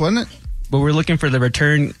the list, wasn't it? But we're looking for the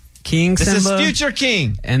return king This Simba. is Future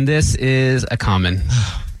King. And this is a common.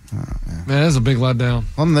 Man, that's a big letdown.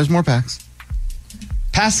 Well, there's more packs.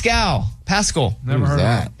 Pascal. Never heard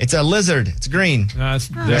of it. It's a lizard. It's green. That's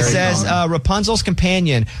It very says common. Rapunzel's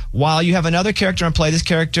companion. While you have another character in play, this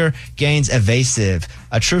character gains evasive.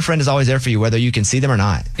 A true friend is always there for you, whether you can see them or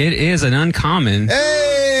not. It is an uncommon.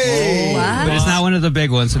 Hey! But it's not one of the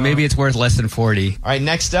big ones, so maybe it's worth less than 40. All right,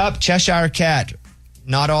 next up, Cheshire Cat.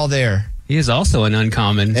 Not all there. He is also an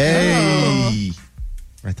uncommon. Hey!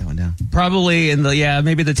 Write that one down. Probably in the,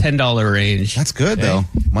 maybe the $10 range. That's good, though.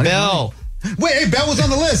 Money. Belle. Wait, hey, Belle was on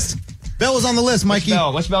the list. Belle was on the list, Mikey.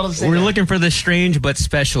 Which Belle does it say? We're there? looking for the strange but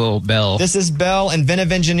special Belle. This is Belle,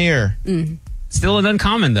 Inventive Engineer. Still an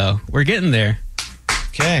uncommon, though. We're getting there.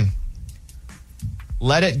 Okay.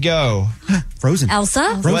 Let It Go. Frozen.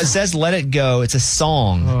 Elsa? Well, it says Let It Go. It's a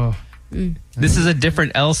song. This is a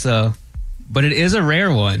different Elsa, but it is a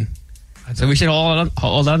rare one. So we should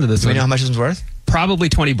hold on to this Do we one. know how much this one's worth? Probably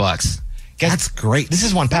 $20. Guys, That's great. this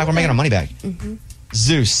is one pack. We're making our money back.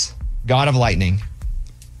 Zeus, God of Lightning.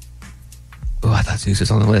 Oh, I thought Zeus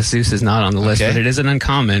was on the list. Zeus is not on the list, Okay. but it is an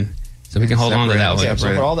uncommon. So we can hold on to that one. Okay,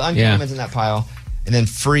 so for all the uncommons in that pile. And then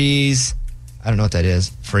Freeze. I don't know what that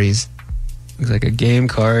is. Freeze. Looks like a game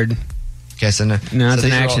card. Okay, so no, it's so an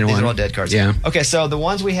these action are all, one. These are all dead cards. Yeah. Okay, so the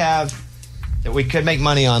ones we have that we could make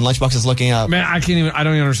money on, Lunchbox is looking up. Man, I don't even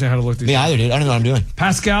understand how to look these. Me either, dude. I don't know what I'm doing.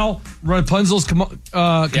 Pascal, Rapunzel's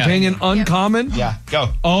companion, uncommon. Yeah, go.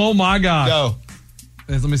 Oh my God. Go.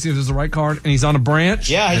 Let me see if this is the right card. And he's on a branch.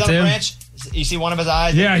 Yeah, he's That's on a him. branch. You see one of his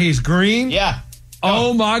eyes? Yeah, he's green. Yeah.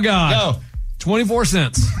 Oh my God. Go. 24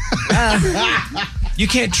 cents. You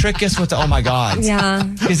can't trick us with the oh my God. Yeah.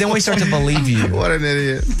 Because then we start to believe you. What an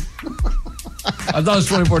idiot. I thought it was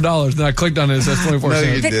 $24. Then I clicked on it. It says 24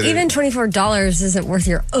 cents. But even $24 isn't worth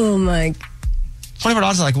your oh my.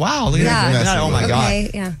 $24 is like, wow. Look at that. Not, oh my God.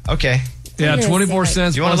 Okay, yeah. Okay. Yeah, 24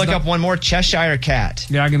 cents. You want to look up one more? Cheshire Cat.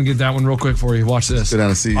 Yeah, I'm going to get that one real quick for you. Watch this. Go down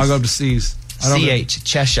to C's. I'll go up to C's. CH,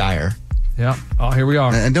 Cheshire. Yeah. Oh, here we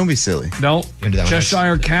are. And don't be silly. No. Do that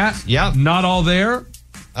Cheshire Cat. Yep. Not all there.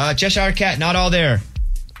 Cheshire Cat, not all there.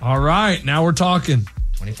 All right. Now we're talking.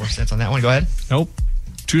 24 cents on that one. Go ahead. Nope.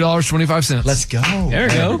 $2.25. Let's go. There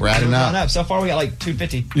we go. We're adding up. So far, we got like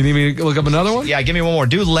 $2.50. You need me to look up another one? Yeah, give me one more.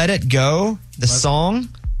 Do Let It Go, the song.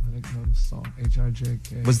 Let It Go, the song.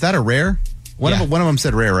 H-I-J-K. Was that a rare? One of them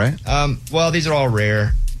said rare, right? Well, these are all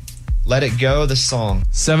rare. Let It Go, the song.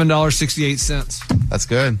 $7.68. That's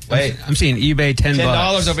good. Wait, I'm seeing eBay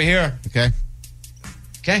 $10 over here. Okay.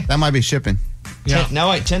 Okay. That might be shipping. Yeah. No,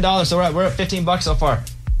 wait, $10. So we're at $15 so far.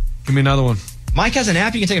 Give me another one. Mike has an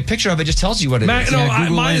app. You can take a picture of it. It just tells you what it is. No,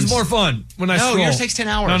 mine is more fun when I scroll. No, yours takes 10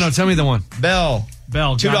 hours. No, tell me the one. Bell.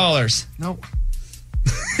 $2. No.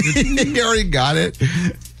 You already got it.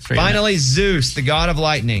 Finally, Zeus, the god of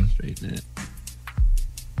lightning.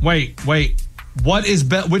 Wait. What is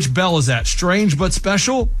which bell is that? Strange but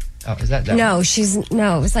special? Oh, is that No,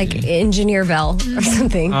 it's like Engineer Bell or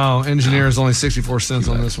something. Oh, Engineer is only 64 cents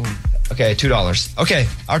on this one. Okay, $2. Okay,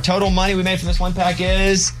 our total money we made from this one pack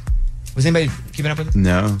is... Was anybody keeping up with it?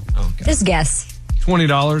 No. Oh, okay. Just guess.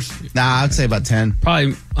 $20. Nah, I'd say about 10.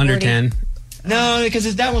 Probably under 40. 10. No,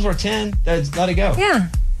 because that one's worth 10. Let it go. Yeah.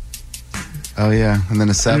 Oh, yeah. And then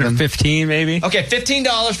a 7. Under 15, maybe. Okay,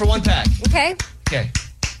 $15 for one pack. Okay. Okay.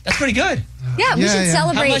 That's pretty good. Yeah, we should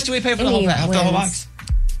celebrate. How much do we pay for the whole pack? The whole box?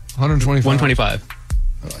 $125.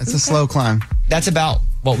 It's a slow climb. That's about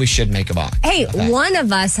what we should make a box. Hey, one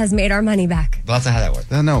of us has made our money back. Well, that's not how that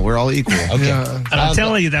works. No, we're all equal. Okay. And I'm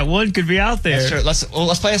telling you, that one could be out there. Sure. Let's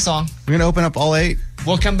play a song. We're going to open up all 8.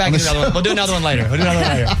 We'll come back and do another one. We'll do another one later.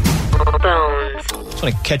 I just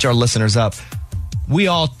want to catch our listeners up. We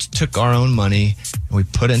all took our own money and we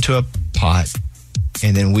put it into a pot,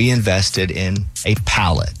 and then we invested in a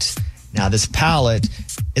pallet. Now, this pallet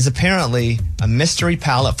is apparently a mystery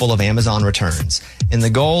pallet full of Amazon returns. And the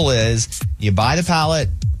goal is you buy the pallet,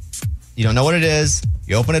 you don't know what it is,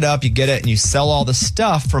 you open it up, you get it, and you sell all the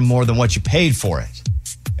stuff for more than what you paid for it.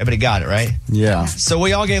 Everybody got it, right? Yeah. So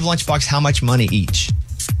we all gave Lunchbox how much money each?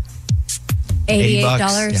 $88.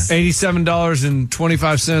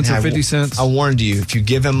 $87.25 or 50 cents. I warned you, if you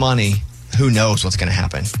give him money, who knows what's going to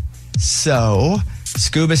happen. So,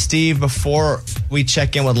 Scuba Steve, before we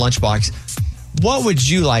check in with Lunchbox, what would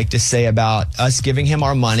you like to say about us giving him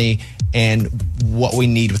our money and what we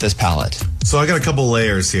need with this pallet? So I got a couple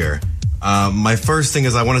layers here. My first thing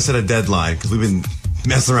is I want to set a deadline because we've been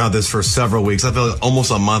messing around this for several weeks. I feel like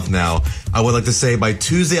almost a month now. I would like to say by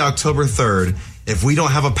Tuesday, October 3rd, if we don't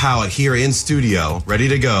have a pallet here in studio ready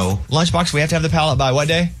to go. Lunchbox, we have to have the pallet by what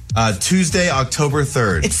day? Tuesday, October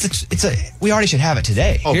 3rd. We already should have it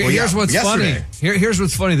today. Oh, Here's what's funny. Here's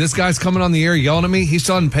what's funny. This guy's coming on the air yelling at me. He's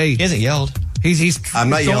still hasn't paid. He hasn't yelled. I'm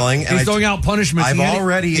not yelling. He's throwing out punishments. I've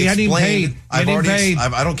already explained. I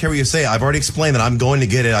don't care what you say. I've already explained that I'm going to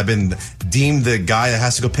get it. I've been deemed the guy that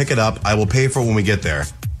has to go pick it up. I will pay for it when we get there.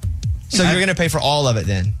 So you're going to pay for all of it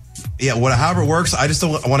then? Yeah, however it works. I just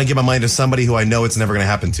don't want to give my money to somebody who I know it's never going to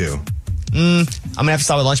happen to. I'm going to have to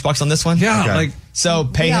start with Lunchbox on this one? Yeah. Okay. So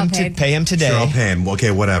pay him today. Sure, I'll pay him.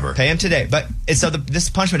 Okay, whatever. Pay him today. But this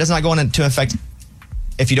punishment does not go into effect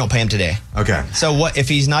if you don't pay him today. Okay. So what if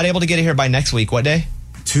he's not able to get it here by next week? What day?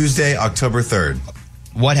 Tuesday, October 3rd.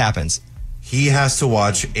 What happens? He has to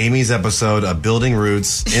watch Amy's episode of Building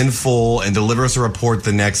Roots in full and deliver us a report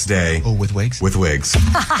the next day. Oh, with wigs? With wigs.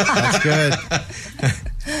 That's good.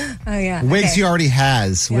 Oh, yeah. Wigs okay. he already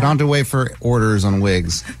has. Yeah. We don't have to wait for orders on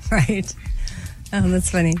wigs. Right. Oh, that's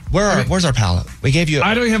funny. Where's our pallet? We gave you.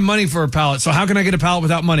 I don't have money for a pallet, so how can I get a pallet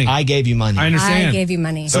without money? I gave you money. I understand. I gave you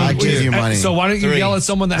money. So I gave you money. So why don't you yell at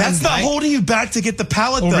someone That's not holding you back to get the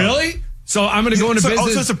pallet, though. Really? So I'm going to go into business. Oh,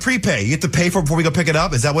 so it's a prepay. You have to pay for it before we go pick it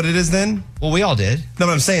up? Is that what it is then? Well, we all did. No, but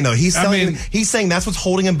I'm saying, though, he's saying that's what's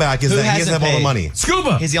holding him back is that he doesn't have all the money.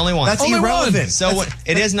 Scuba. He's the only one. That's irrelevant. So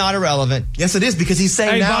it is not irrelevant. Yes, it is because he's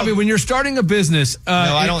saying hey, Bobby, when you're starting a business. No,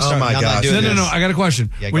 I don't start. Oh, my gosh. No. I got a question.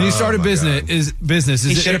 Yeah, when you start a business,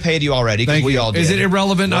 he should have paid you already because we all did. Is it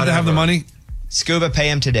irrelevant not to have the money? Scuba, pay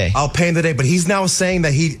him today. I'll pay him today, but he's now saying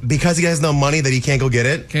that because he has no money that he can't go get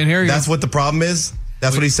it. Can't hear you. That's what the problem is?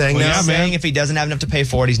 That's what he's saying now? He's saying if he doesn't have enough to pay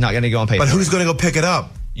for it, he's not going to go and pay for it. But who's going to go pick it up?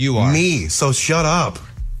 You are. Me. So shut up.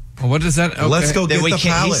 Well, what does that? Okay. Let's go get the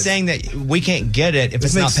pallet. He's saying that we can't get it if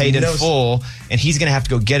it's not paid in full, and he's going to have to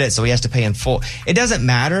go get it, so he has to pay in full. It doesn't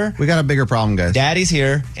matter. We got a bigger problem, guys. Daddy's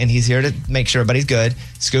here, and he's here to make sure everybody's good.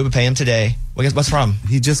 Scuba, pay him today. What's the problem?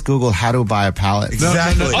 He just Googled how to buy a pallet.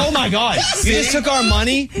 Exactly. Oh my God! You just took our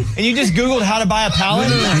money and you just Googled how to buy a pallet.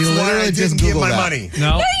 He literally just give Googled my that. money.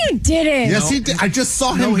 No, you didn't. Yes, he did. I just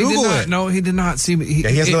saw him Google it. No, he did not see me. He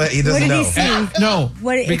doesn't know. What did he see? No,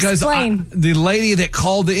 because explain. the lady that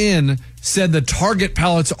called in said the Target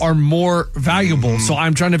pallets are more valuable. So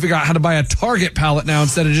I'm trying to figure out how to buy a Target pallet now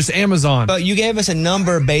instead of just Amazon. But you gave us a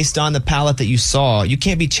number based on the pallet that you saw. You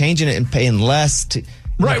can't be changing it and paying less to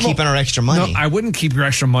keeping our extra money. No, I wouldn't keep your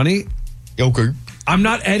extra money. Okay. I'm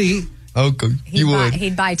not Eddie. Okay.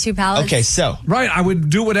 He'd buy 2 pallets. Okay, so. Right, I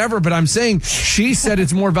would do whatever, but I'm saying she said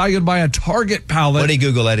it's more valuable to buy a Target pallet. What did he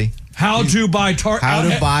Google, Eddie? How to buy a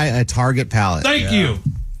Target pallet. Thank you.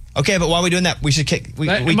 Okay, but while are we doing that? We should we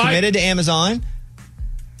committed to Amazon.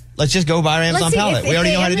 Let's just go buy our Amazon pallet. We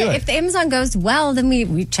already know how to do it. If the Amazon goes well, then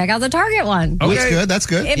we check out the Target one. Okay. That's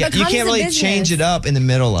good. It you becomes can't really a business. change it up in the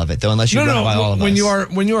middle of it, though, unless you run it by all of us.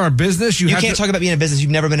 When you are a business, you can't talk about being a business.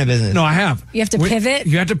 You've never been a business. No, I have. You have to pivot.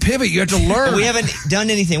 You have to pivot. You have to learn. But we haven't done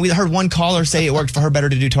anything. We heard one caller say it worked for her better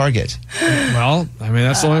to do Target. Well, I mean,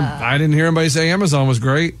 that's the only. I didn't hear anybody say Amazon was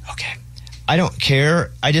great. Okay. I don't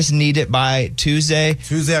care. I just need it by Tuesday.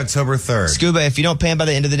 Tuesday, October 3rd. Scuba, if you don't pay him by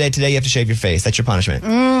the end of the day today, you have to shave your face. That's your punishment.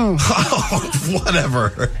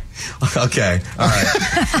 Whatever. Okay. All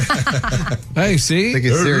right. Hey, see? Think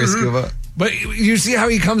it's serious, Scuba. But you see how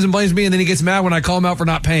he comes and blames me, and then he gets mad when I call him out for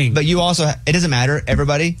not paying. But you also, it doesn't matter.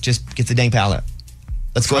 Everybody just gets the dang pallet.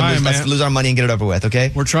 Let's go ahead and let's lose our money and get it over with,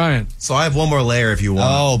 okay? We're trying. So I have one more layer if you want.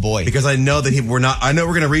 Oh, boy. Because I know that I know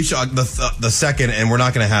we're going to reach the second and we're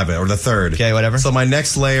not going to have it, or the third. Okay, whatever. So my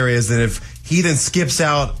next layer is that if he then skips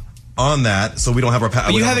out on that, so we don't have our pallet.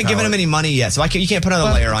 But you haven't given him any money yet, so you can't put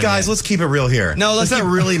another layer on Guys, let's keep it real here. No, does that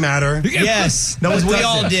really matter? Yes. No, we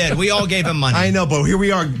all did. We all gave him money. I know, but here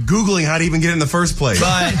we are Googling how to even get it in the first place.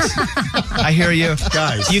 But I hear you.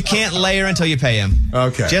 Guys. You can't layer until you pay him.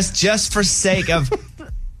 Okay. Just for sake of...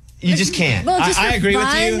 You just can't. Well, just I agree with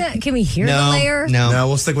fun, you. Can we hear the layer? No,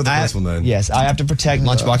 we'll stick with the first one then. Yes, I have to protect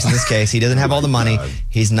Lunchbox in this case. He doesn't have all the money.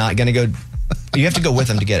 He's not going to go. You have to go with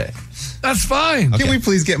him to get it. That's fine. Can we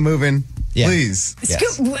please get moving? Yeah. Please.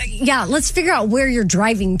 Yes. Yeah, let's figure out where you're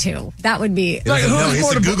driving to. That would be. Like, he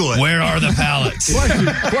has to Google it. Where are the pallets?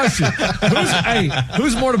 Question.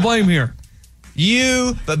 Who's more to blame here?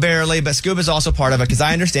 You, but barely. But Scuba's also part of it because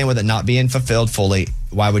I understand with it not being fulfilled fully.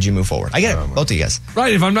 Why would you move forward? I get it. Both of you guys.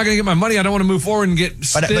 Right. If I'm not going to get my money, I don't want to move forward and get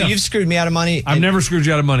stiff. But you've screwed me out of money. I've never screwed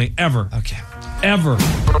you out of money. Ever. Okay. Ever.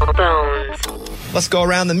 Let's go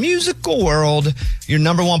around the musical world. Your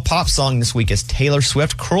number one pop song this week is Taylor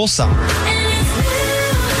Swift, Cruel Summer.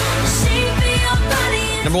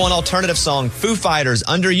 Number one alternative song, Foo Fighters,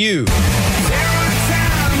 Under You.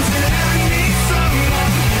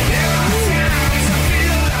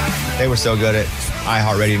 They were so good at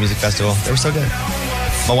iHeartRadio Music Festival. They were so good.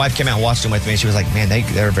 My wife came out and watched them with me, and she was like, man,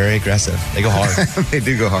 they're very aggressive. They go hard. They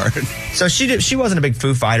do go hard. So she wasn't a big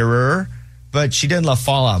Foo Fighterer, but she did love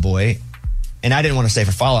Fall Out Boy. And I didn't want to stay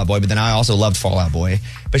for Fall Out Boy, but then I also loved Fall Out Boy.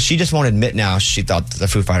 But she just won't admit now she thought the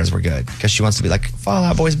Foo Fighters were good because she wants to be like, Fall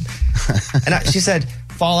Out Boy's. And she said,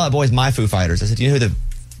 Fall Out Boy's my Foo Fighters. I said, do you know who the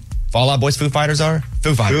Fall Out Boy's Foo Fighters are?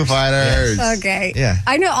 Foo Fighters. Foo Fighters. Yes. Okay. Yeah.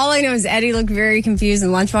 All I know is Eddie looked very confused in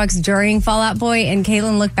Lunchbox during Fall Out Boy, and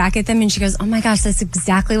Caitlin looked back at them and she goes, oh my gosh, that's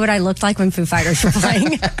exactly what I looked like when Foo Fighters were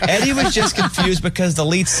playing. Eddie was just confused because the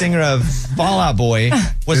lead singer of Fall Out Boy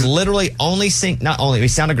was literally he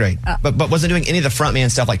sounded great, but wasn't doing any of the frontman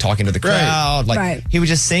stuff like talking to the crowd. Like he would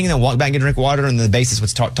just sing and then walk back and get a drink of water, and the bassist would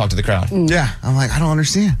talk to the crowd. Yeah. I'm like, I don't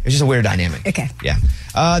understand. It's just a weird dynamic. Okay. Yeah.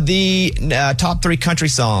 The top 3 country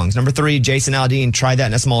songs. Number 3, Jason Aldean, Try That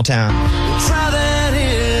in a Small Town.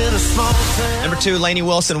 Number 2, Lainey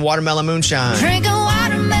Wilson, Watermelon Moonshine. Drinking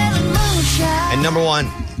watermelon moonshine. And number 1,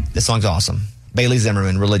 this song's awesome, Bailey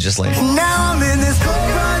Zimmerman, Religiously. Now I'm in this cold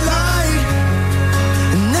bright light,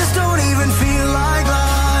 and this don't even feel like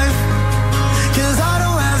life, 'cause I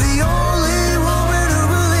don't have the only woman who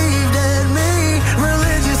believed in me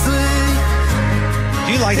religiously.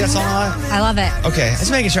 Do you like that song a lot? I love it. Okay, just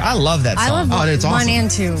making sure. I love that song. I love it's 1 awesome. and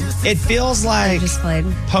 2. It feels like just played.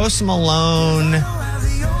 Post Malone,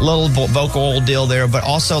 little vocal deal there, but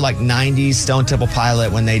also like 90s Stone Temple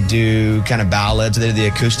Pilot when they do kind of ballads, they do the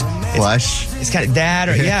acoustic. Flush. It's kind of that,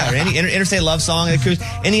 or any Interstate Love Song, acoustic,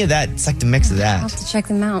 any of that. It's like the mix of I'll have that. to check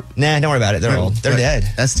them out. Nah, don't worry about it. They're old. They're dead.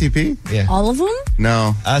 STP? Yeah. All of them?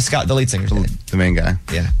 No. Scott, the lead singer's dead. The main guy.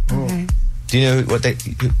 Yeah. Okay. Do you know what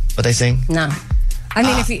they sing? No. I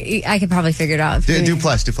mean, if you, I could probably figure it out. Do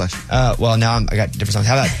plush. Well, now I got different songs.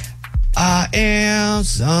 How about I am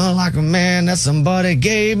so like a man that somebody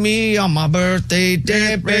gave me on my birthday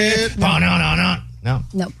day. No.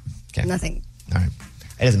 Nope. Okay. Nothing. All right.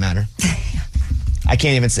 It doesn't matter. I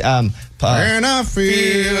can't even say. And I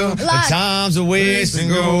feel the times are wasting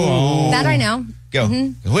go on. That I know. Go.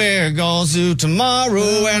 We're going to tomorrow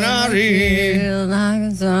and I feel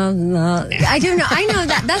I do know. I know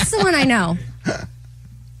that. That's the one I know.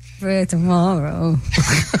 For tomorrow.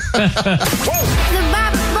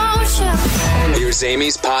 Here's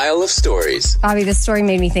Amy's pile of stories. Bobby, this story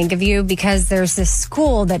made me think of you because there's this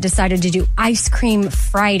school that decided to do Ice Cream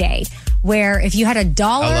Friday, where if you had $1...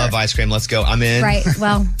 I love ice cream. Let's go. I'm in. Right.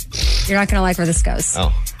 Well, you're not going to like where this goes.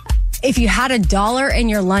 Oh. If you had $1 in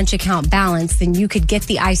your lunch account balance, then you could get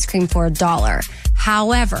the ice cream for $1.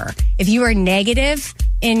 However, if you were negative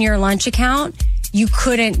in your lunch account, you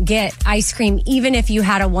couldn't get ice cream even if you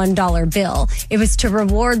had a $1 bill. It was to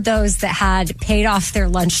reward those that had paid off their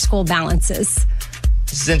lunch school balances.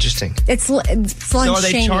 This is interesting. It's lunch So are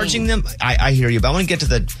they shaming. charging them? I hear you, but I want to get to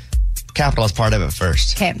the capitalist part of it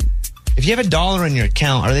first. Okay. If you have $1 in your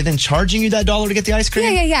account, are they then charging you that $1 to get the ice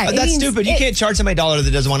cream? Yeah. Oh, that's stupid. You can't charge somebody $1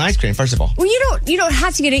 that doesn't want ice cream, first of all. Well, you don't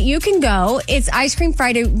have to get it. You can go. It's Ice Cream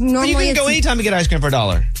Friday. Normally, But you can go anytime to get ice cream for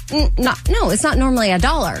 $1. No, it's not normally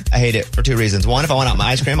 $1. I hate it for two reasons. One, if I want out my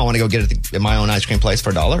ice cream, I want to go get it at my own ice cream place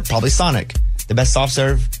for $1. Probably Sonic, the best soft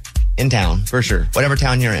serve in town. For sure. Whatever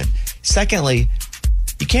town you're in. Secondly,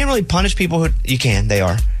 you can't really punish people who, you can, they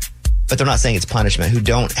are. But they're not saying it's punishment, who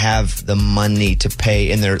don't have the money to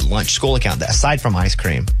pay in their lunch school account, aside from ice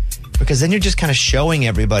cream. Because then you're just kind of showing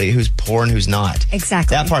everybody who's poor and who's not.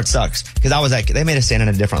 Exactly. That part sucks. Because I was like, they made us stand in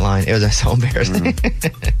a different line. It was so embarrassing.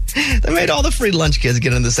 They made all the free lunch kids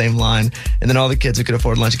get in the same line. And then all the kids who could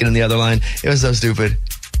afford lunch get in the other line. It was so stupid.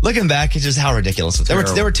 Looking back, it's just how ridiculous it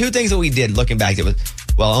was. There were two things that we did looking back that was,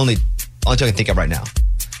 well, only two I can think of right now.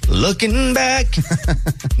 Looking back.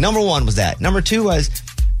 Number one was that. Number two was,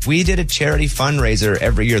 we did a charity fundraiser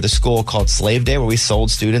every year, the school called Slave Day, where we sold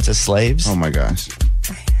students as slaves. Oh my gosh.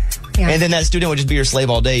 Yeah. And then that student would just be your slave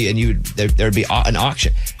all day, and there'd be an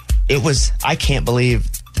auction. It was, I can't believe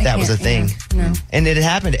that was a thing. Yeah, no. And it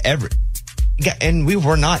happened and we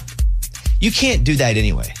were not, you can't do that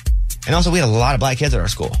anyway. And also, we had a lot of black kids at our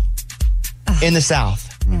school in the South.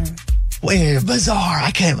 We're bizarre.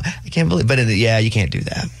 I can't believe, but you can't do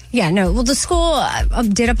that. Yeah, no. Well, the school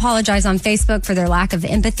did apologize on Facebook for their lack of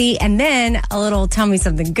empathy, and then a little tell me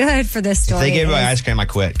something good for this story. If they gave away ice cream, I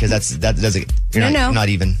quit, because that doesn't. You're not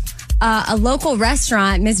even. A local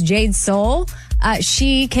restaurant, Miss Jade Soul,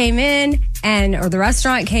 she came in or the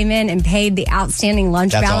restaurant came in and paid the outstanding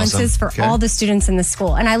lunch balances for all the students in the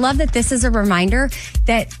school. And I love that this is a reminder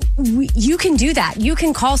that you can do that. You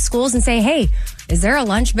can call schools and say, hey, is there a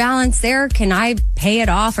lunch balance there? Can I pay it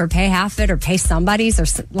off or pay half it or pay somebody's or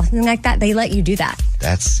something like that? They let you do that.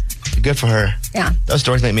 That's good for her. Yeah. Those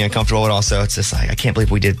stories make me uncomfortable, but also it's just like, I can't believe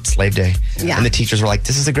we did Slave Day. Yeah. And the teachers were like,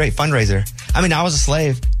 this is a great fundraiser. I mean, I was a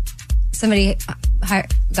slave. Somebody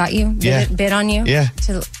got you? Bid on you? Yeah.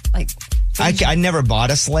 To I never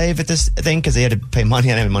bought a slave at this thing because they had to pay money.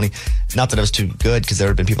 I didn't have money. Not that it was too good, because there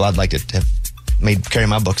have been people I'd like to have made carry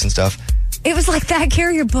my books and stuff. It was like that,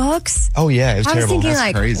 carry your books? Oh, yeah. It was I terrible. was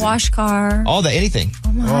thinking That's wash car. All that, anything.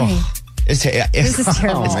 Oh, my. This is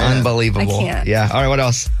terrible. It's unbelievable. I can't. Yeah. All right, what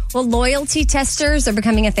else? Well, loyalty testers are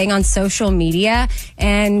becoming a thing on social media.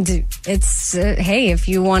 And it's, hey, if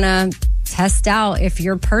you want to test out if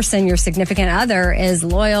your significant other, is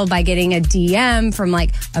loyal by getting a DM from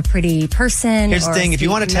like a pretty person. Here's the thing. If you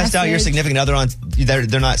want to test out your significant other on,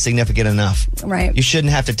 they're not significant enough. Right. You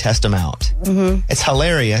shouldn't have to test them out. Mm-hmm. It's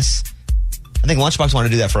hilarious. I think Lunchbox wanted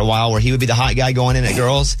to do that for a while, where he would be the hot guy going in at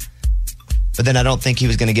girls. But then I don't think he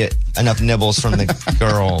was going to get enough nibbles from the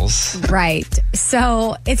girls. Right.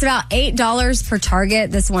 So it's about $8 per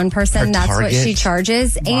target, this one person. That's what she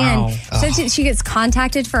charges. Wow. And so she gets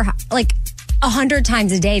contacted for like 100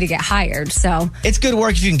 times a day to get hired. So it's good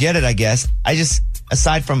work if you can get it, I guess.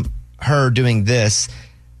 Aside from her doing this,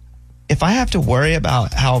 if I have to worry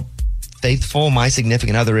about how faithful my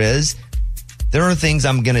significant other is, there are things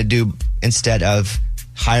I'm going to do instead of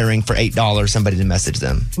hiring for $8 somebody to message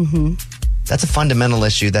them. Mm-hmm. That's a fundamental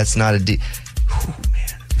issue. That's not man.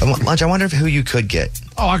 Lunch, I wonder who you could get.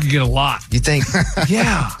 Oh, I could get a lot. You think?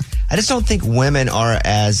 Yeah. I just don't think women are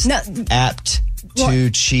as apt to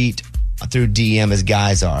cheat through DM as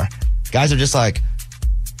guys are. Guys are just like,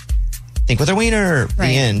 think with their wiener, the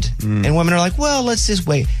end. And women are like, well, let's just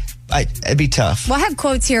wait. It'd be tough. Well, I have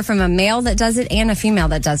quotes here from a male that does it and a female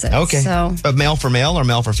that does it. Okay. So, But male for male or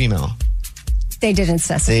male for female? They didn't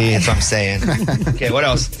specify. See, that's what I'm saying. Okay, what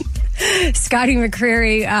else? Scotty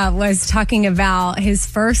McCreery was talking about his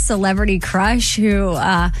first celebrity crush who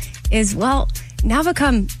is, well, now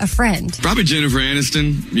become a friend. Probably Jennifer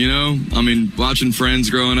Aniston, you know? I mean, watching Friends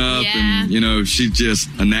growing up and, you know, she's just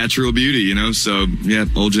a natural beauty, you know? So, yeah,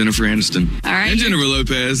 old Jennifer Aniston. All right. And Jennifer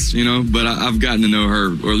Lopez, you know, but I've gotten to know her,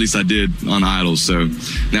 or at least I did on Idol. So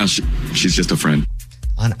now she's just a friend.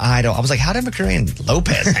 On Idol. I was like, how did McCreery and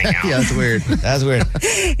Lopez hang out? Yeah, that's weird. That's weird.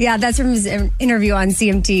 Yeah, that's from his interview on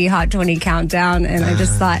CMT Hot 20 Countdown. And I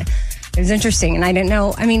just thought it was interesting. And I didn't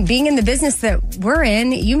know. I mean, being in the business that we're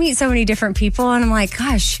in, you meet so many different people. And I'm like,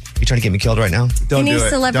 gosh. You trying to get me killed right now? Don't do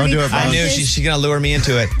it. Don't do it, I knew she's going to lure me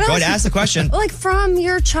into it. Go ahead, ask the question. Like from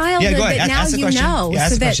your childhood, Yeah, go ahead. but now Ask the you question. know. Yeah,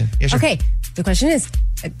 ask the question. Yeah, sure. Okay, the question is,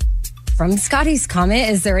 from Scotty's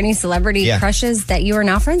comment, is there any celebrity crushes that you are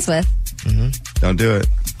now friends with? Don't do it.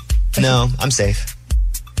 No, I'm safe.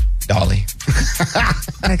 Dolly.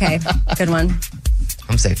 Okay, good one.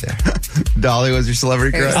 I'm safe there. Dolly was your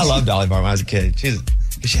celebrity crush? I love Dolly Parton when I was a kid. She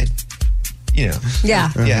had, you know.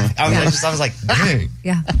 Yeah. Yeah. I was like, dang.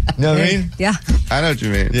 Yeah. You know what I mean? Yeah. I know what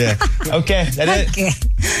you mean. Yeah. Okay, that Okay.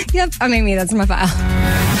 Yep, I'm Amy. That's my file.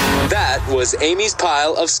 That was Amy's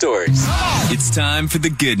pile of stories. It's time for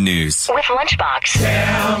the good news. With Lunchbox.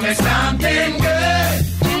 Tell me something good.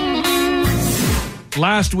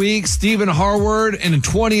 Last week, Stephen Harward and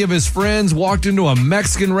 20 of his friends walked into a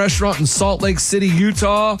Mexican restaurant in Salt Lake City,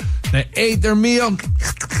 Utah. They ate their meal.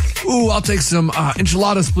 Ooh, I'll take some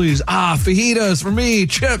enchiladas, please. Fajitas for me,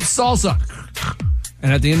 chips, salsa.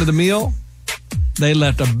 And at the end of the meal, they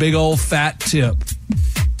left a big old fat tip.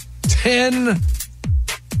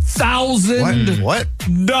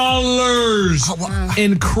 $10,000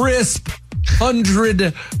 in crisp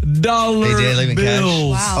 $100 They did leave in cash?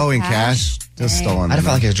 bills. Wow, Oh, in cash? Just stolen. I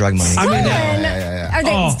felt like it was drug money. I mean, Are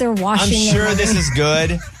they? They're washing. I'm their sure this is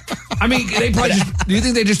good. I mean, they probably just. Do you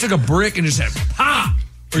think they just took a brick and just said "pop"?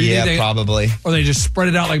 Or you Yeah, think probably. Or they just spread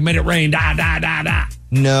it out like made it rain. Da da da da.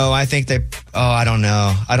 No, I think they. Oh, I don't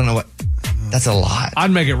know. I don't know what. That's a lot.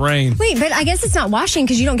 I'd make it rain. Wait, but I guess it's not washing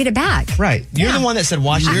because you don't get it back. Right. You're the one that said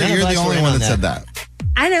washing. You're the only one that said that.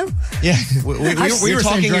 I know. Yeah. We You're were saying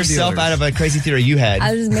talking drug yourself dealers. out of a crazy theory you had.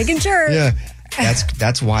 I was just making sure. Yeah.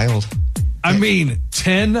 That's wild. I mean,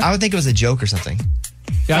 10. I would think it was a joke or something.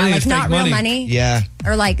 Yeah, I think like it's not fake real money. Yeah.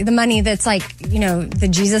 Or like the money that's like, you know, the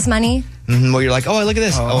Jesus money. Where you're like, oh, look at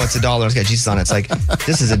this. Oh, it's $1. It's got Jesus on it. It's like,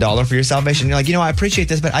 this is $1 for your salvation. You're like, you know, I appreciate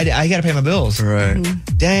this, but I got to pay my bills. Right.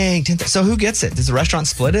 Dang. So who gets it? Does the restaurant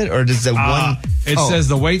split it, or does the one? It says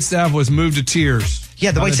the wait staff was moved to tiers. Yeah,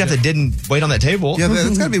 the wait staff that didn't wait on that table. Yeah,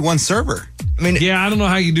 it's got to be one server. I mean, Yeah, I don't know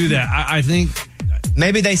how you do that. I think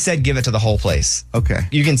maybe they said give it to the whole place. Okay.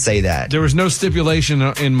 You can say that. there was no stipulation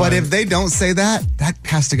in my. But if they don't say that, that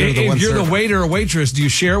has to go to the one if you're server. the waiter or waitress, do you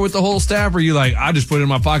share with the whole staff, or you like, I just put it in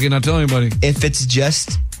my pocket and not tell anybody? If it's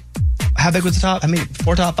just, how big was the top? I mean,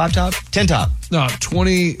 4 top, 5 top, 10 top. No,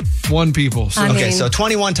 21 people. So. Okay, so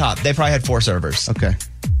 21 top. They probably had 4 servers. Okay.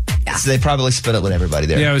 So they probably split it with everybody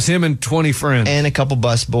there. Yeah, it was him and 20 friends. And a couple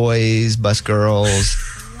bus boys, bus girls.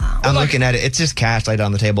 I'm looking at it. It's just cash laid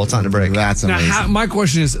on the table. It's not in a break. That's Now, amazing. my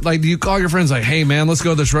question is, like, do you call your friends like, hey, man, let's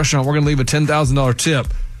go to this restaurant. We're going to leave a $10,000 tip.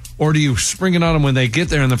 Or do you spring it on them when they get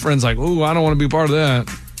there and the friend's like, ooh, I don't want to be part of that?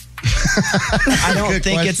 I don't Good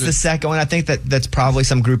think it's question. the second one. I think that's probably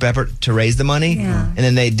some group effort to raise the money. Yeah. And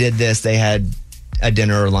then they did this. They had a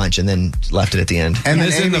dinner or lunch and then left it at the end. And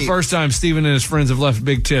This isn't the Amy- first time Steven and his friends have left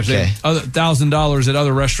big tips. Okay. $1,000 at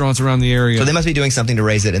other restaurants around the area. So they must be doing something to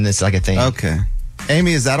raise it, and it's like a thing. Okay.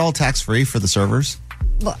 Amy, is that all tax-free for the servers?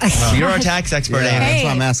 You're our tax expert, Yeah, Amy. that's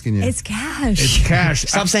why I'm asking you. It's cash. It's cash.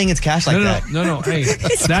 Stop saying it's cash like that. No. Hey,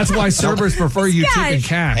 that's why servers prefer you tip in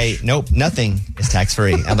cash. Hey, nope, nothing is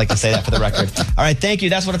tax-free. I'd like to say that for the record. All right, thank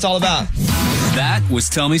you. That's what it's all about. That was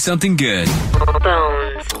Tell Me Something Good.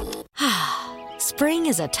 Spring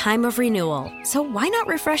is a time of renewal, so why not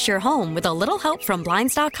refresh your home with a little help from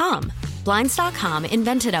Blinds.com? Blinds.com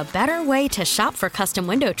invented a better way to shop for custom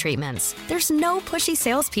window treatments. There's no pushy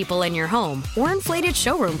salespeople in your home or inflated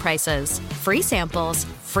showroom prices. Free samples,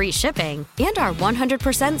 free shipping, and our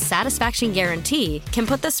 100% satisfaction guarantee can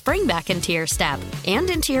put the spring back into your step and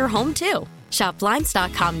into your home, too. Shop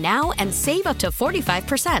Blinds.com now and save up to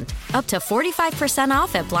 45%. Up to 45%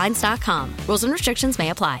 off at Blinds.com. Rules and restrictions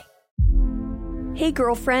may apply. Hey,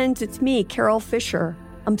 girlfriends, it's me, Carol Fisher.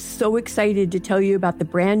 I'm so excited to tell you about the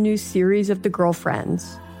brand new series of The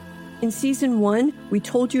Girlfriends. In season 1, we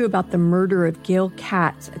told you about the murder of Gail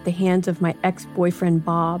Katz at the hands of my ex-boyfriend,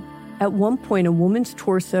 Bob. At one point, a woman's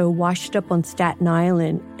torso washed up on Staten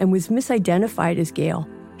Island and was misidentified as Gail.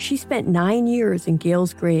 She spent 9 years in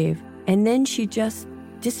Gail's grave, And then she just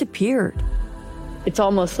disappeared. It's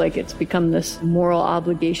almost like it's become this moral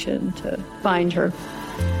obligation to find her.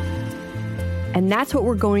 And that's what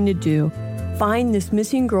we're going to do. Find this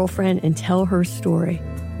missing girlfriend and tell her story.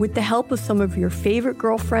 With the help of some of your favorite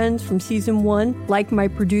girlfriends from season 1, like my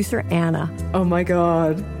producer, Anna. Oh my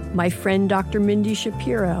God. My friend, Dr. Mindy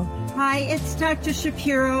Shapiro. Hi, it's Dr.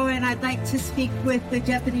 Shapiro, and I'd like to speak with the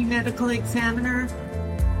deputy medical examiner.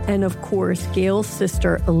 And of course, Gail's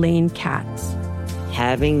sister, Elaine Katz.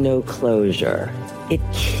 Having no closure, it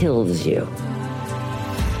kills you.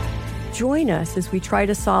 Join us as we try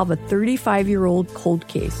to solve a 35-year-old cold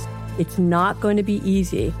case. It's not going to be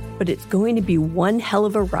easy, but it's going to be one hell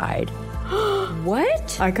of a ride.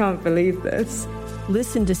 What? I can't believe this.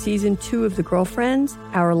 Listen to season 2 of The Girlfriends,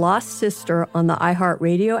 Our Lost Sister on the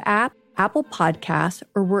iHeartRadio app, Apple Podcasts,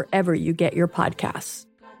 or wherever you get your podcasts.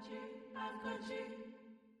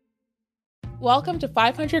 Welcome to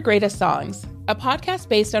 500 Greatest Songs, a podcast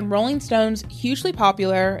based on Rolling Stone's hugely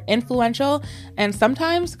popular, influential, and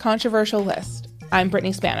sometimes controversial list. I'm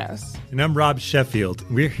Brittany Spanos. And I'm Rob Sheffield.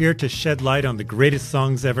 We're here to shed light on the greatest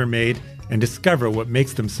songs ever made and discover what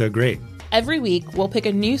makes them so great. Every week, we'll pick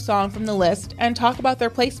a new song from the list and talk about their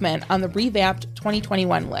placement on the revamped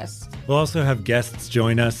 2021 list. We'll also have guests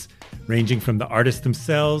join us, ranging from the artists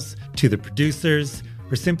themselves to the producers,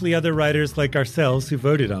 or simply other writers like ourselves who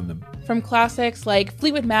voted on them. From classics like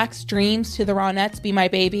Fleetwood Mac's Dreams to the Ronettes' Be My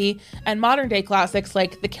Baby, and modern-day classics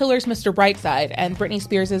like The Killer's Mr. Brightside and Britney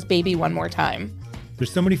Spears' Baby One More Time.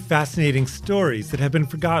 There's so many fascinating stories that have been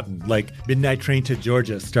forgotten, like Midnight Train to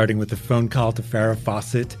Georgia starting with a phone call to Farrah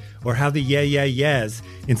Fawcett, or how the Yeah Yeah Yeahs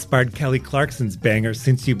inspired Kelly Clarkson's banger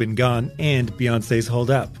Since You've Been Gone and Beyoncé's Hold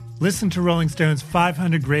Up. Listen to Rolling Stone's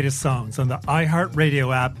 500 Greatest Songs on the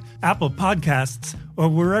iHeartRadio app, Apple Podcasts, or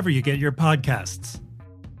wherever you get your podcasts.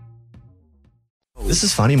 This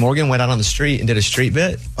is funny. Morgan went out on the street and did a street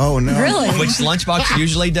bit. Oh, no. Really? Which Lunchbox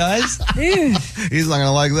usually does. He's not going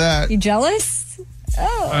to like that. You jealous?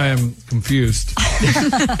 Oh. I am confused.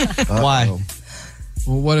 Why?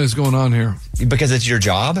 Well, what is going on here? Because it's your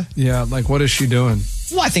job? Yeah, like what is she doing?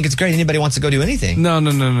 Well, I think it's great. Anybody wants to go do anything. No.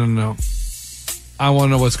 I want to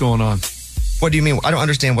know what's going on. What do you mean? I don't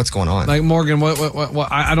understand what's going on. Like, Morgan, what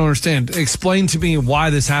I don't understand. Explain to me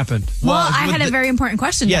why this happened. Well, I had a very important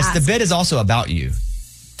question to Yes, ask. the bit is also about you.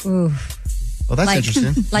 Ooh. Well, that's Like-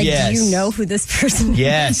 interesting. Like, Yes. do you know who this person is?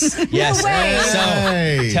 Yes. Yes. No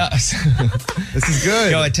way. So, This is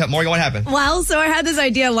good. Go ahead, Morgan, what happened? Well, so I had this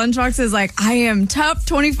idea. Lunchbox is like, I am top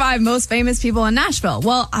 25 most famous people in Nashville.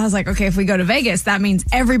 Well, I was like, okay, if we go to Vegas, that means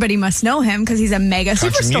everybody must know him because he's a mega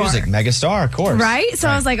Country superstar. music, mega star, of course. Right? So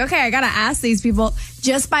I was like, okay, I got to ask these people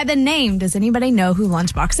just by the name. Does anybody know who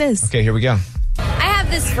Lunchbox is? Okay, here we go. I have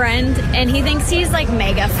this friend, and he thinks he's like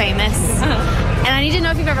mega famous. And I need to know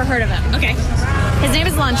if you've ever heard of him. Okay. His name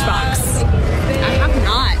is Lunchbox. I have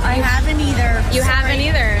not. I haven't either. You haven't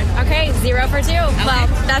either. Okay, 0 for 2. Well,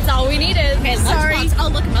 that's all we needed. Okay, sorry. I'll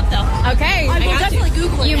look him up though. Okay. I will definitely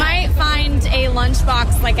Google it. You might find a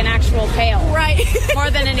lunchbox like an actual pail. Right. More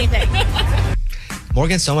than anything.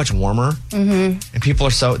 Morgan's so much warmer, and people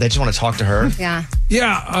are they just want to talk to her. Yeah.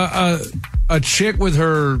 Yeah, a chick with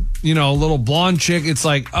her, little blonde chick, it's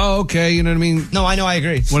like, oh, okay, you know what I mean? No, I know, I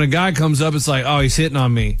agree. When a guy comes up, it's like, oh, he's hitting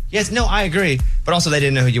on me. Yes, no, I agree. But also, they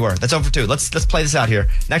didn't know who you were. That's over 2. Let's play this out here.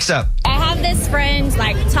 Next up. I have this friend,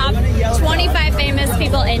 like top 25 famous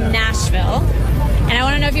people in Nashville. And I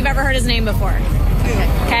want to know if you've ever heard his name before.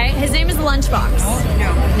 Okay. His name is Lunchbox.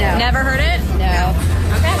 No. Never heard it?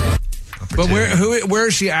 No. Okay. But where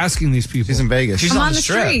is she asking these people? She's in Vegas. She's I'm on on the the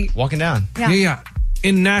strip, street. walking down. Yeah.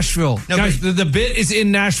 In Nashville. No, Guys, but- the bit is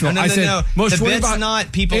in Nashville. No, I said most the 25 bit's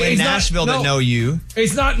not people in It's not- Nashville that no. know you.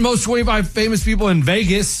 It's not most 25 famous people in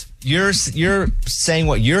Vegas. You're saying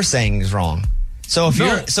what you're saying is wrong. So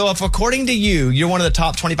if according to you, you're one of the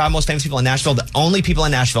top 25 most famous people in Nashville, the only people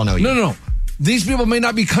in Nashville know you. No. These people may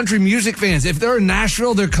not be country music fans. If they're in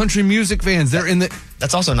Nashville, they're country music fans. They're in the.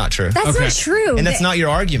 That's also not true. That's not true. And that's not your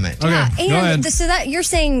argument. Yeah, Okay, go ahead. and so that you're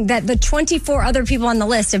saying that the 24 other people on the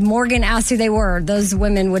list, if Morgan asked who they were, those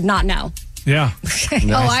women would not know. Yeah.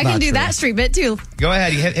 Oh, I can do that street bit too. Go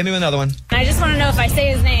ahead. Hit me with another one. I just want to know if I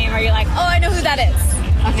say his name, are you like, oh, I know who that is?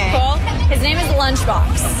 Okay. Cool. His name is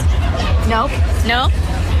Lunchbox. Nope. No?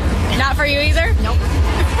 Not for you either? Nope.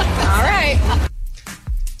 All right.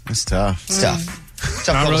 It's tough. It's tough.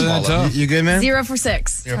 Not really that tough. You good, man? 0 for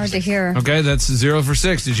 6. Hard to hear. Okay, that's 0 for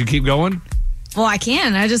 6. Did you keep going? Well, I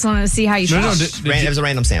can. I just wanted to see how you felt. It was a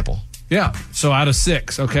random sample. Yeah. So out of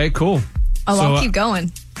 6. Okay, cool. Oh, So, I'll keep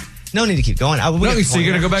going. No need to keep going. So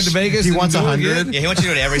you're going to go back to Vegas? He and wants do it 100. again? Yeah, he wants you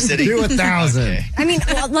to go to every city. Do 1,000. Okay. I mean,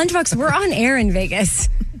 Lunchbox, we're on air in Vegas.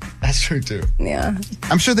 That's true, too. Yeah.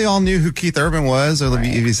 I'm sure they all knew who Keith Urban was, or if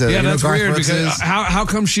he said, Yeah, that's Garth weird Brooks because is. how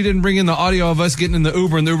come she didn't bring in the audio of us getting in the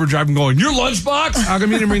Uber and the Uber driver going, "Your lunchbox"? How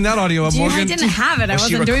come you didn't bring that audio up, Gee, Morgan? I didn't have it. I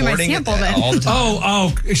wasn't doing my sample then.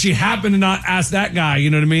 Oh, she happened to not ask that guy.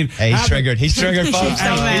 You know what I mean? Hey, he's triggered. He's triggered, folks.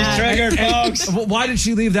 He's triggered, folks. Why did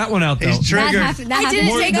she leave that one out, though? He's triggered. I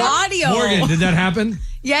didn't take audio. Morgan, did that happen?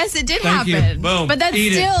 Yes, it did Thank you. happen. Boom. But that's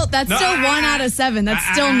Eat it. still No. still 1 out of 7. That's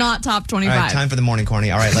still not top 25. All right, time for the morning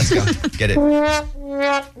corny. All right, let's go. Get it.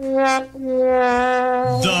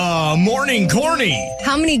 The morning corny.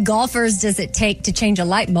 How many golfers does it take to change a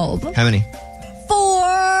light bulb? How many?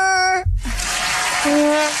 4.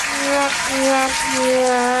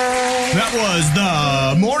 That was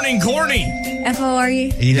the morning corny.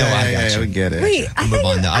 F-O-R-E? You know I got you. we get it. Wait, We'll move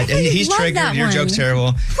on, though. He's love triggered. that Your one. joke's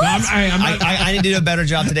terrible. No, I need to do a better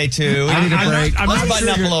job today, too. I need a break. Let's button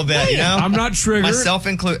up a little bit, you know? I'm not triggered. Myself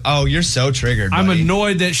included. Oh, you're so triggered, I'm buddy.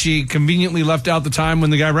 annoyed that she conveniently left out the time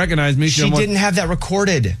when the guy recognized me. She didn't have that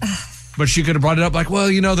recorded. But she could have brought it up like,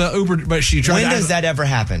 well, you know, the Uber, but she tried When to does that ever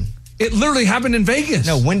happen? It literally happened in Vegas.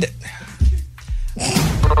 No, when did...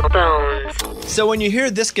 So when you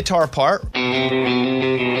hear this guitar part, what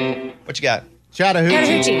you got?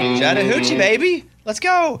 Chattahoochee. Chattahoochee, baby. Let's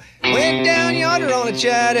go. Went down yonder on a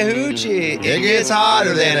Chattahoochee. It gets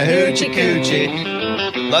hotter than a hoochie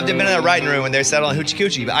coochie. Loved to have been in that writing room when they settled on hoochie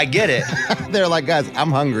coochie, but I get it. They're like, guys,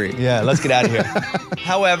 I'm hungry. Yeah, let's get out of here.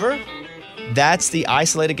 However, that's the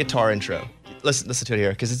isolated guitar intro. Listen to it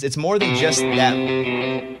here, because it's more than just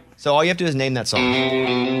that. So all you have to do is name that song.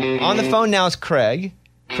 On the phone now is Craig.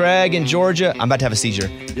 Craig in Georgia. I'm about to have a seizure.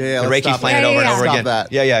 Yeah, the let's Reiki stop playing that. it over and Yeah, over stop again.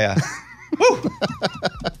 that. Yeah. Woo!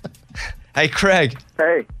 Hey, Craig.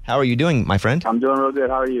 Hey. How are you doing, my friend? I'm doing real good.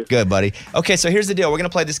 How are you? Good, buddy. Okay, so here's the deal. We're going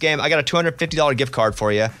to play this game. I got a $250 gift card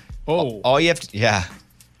for you. Oh. All you have to,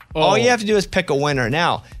 All you have to do is pick a winner.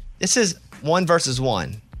 Now, this is 1 versus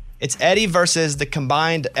 1. It's Eddie versus the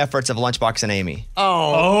combined efforts of Lunchbox and Amy.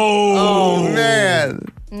 Oh, man.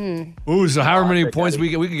 Ooh, so however many points we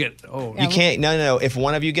could get. Oh, You can't, no. If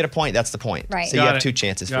one of you get a point, that's the point. Right. So you Got have it. 2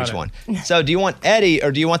 chances for Got each it. one. So do you want Eddie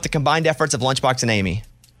or do you want the combined efforts of Lunchbox and Amy?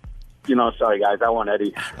 Sorry, guys. I want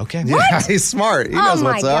Eddie. Okay. Yeah, he's smart. He knows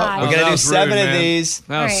what's up. We're going to do 7 of these.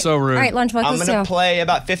 That was so rude. All right, Lunchbox, I'm let's going to go. play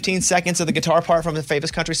about 15 seconds of the guitar part from the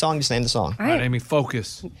famous country song. Just name the song. All right. Amy,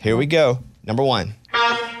 focus. Here we go. Number 1.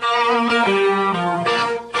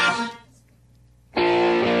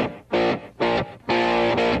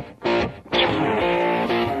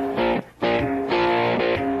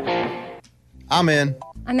 I'm in.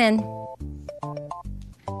 I'm in.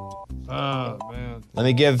 Oh, man. Let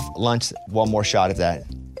me give Lunch one more shot at that.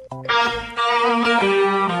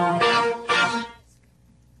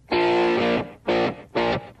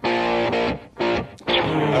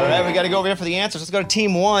 All right, we got to go over here for the answers. Let's go to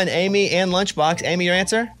Team 1, Amy and Lunchbox. Amy, your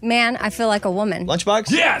answer? Man, I feel like a woman.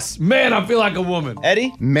 Lunchbox? Yes! Man, I feel like a woman.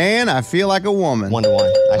 Eddie? Man, I feel like a woman. 1 to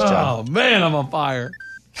 1. Nice job. Oh, man, I'm on fire.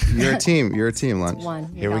 You're a team. You're a team, Lunch.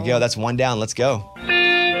 One. Here we go. That's 1 down. Let's go.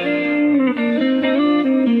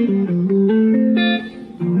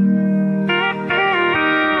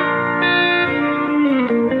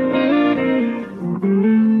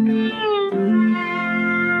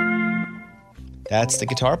 That's the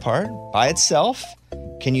guitar part by itself.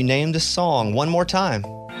 Can you name the song one more time?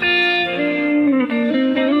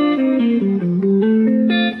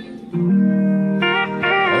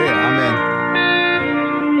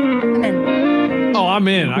 I'm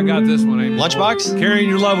in. I got this one, Amy. Lunchbox? Carrying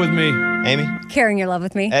your love with me. Amy? Carrying your love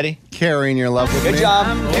with me. Eddie? Carrying your love with me. Good job.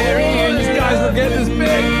 Carrying these guys were getting this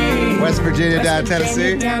big. West Virginia down to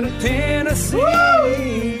Tennessee.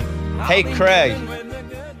 Hey, Craig.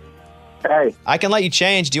 Hey. I can let you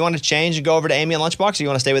change. Do you want to change and go over to Amy and Lunchbox, or you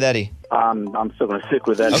want to stay with Eddie? I'm still going to stick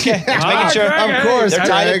with Eddie. Okay, just making sure. Craig, Of course, They're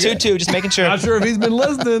tied at Craig. 2-2, just making sure. Not sure if he's been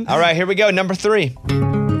listening. All right, here we go. Number 3.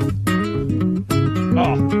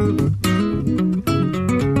 Oh.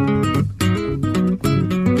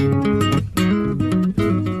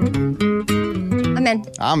 I'm in.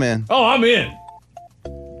 I'm in. Oh, I'm in.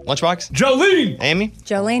 Lunchbox? Jolene. Amy?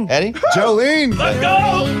 Jolene. Eddie? Jolene. Let's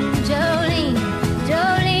go. Jolene,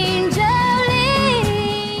 Jolene,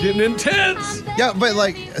 Jolene. Getting intense. Yeah, but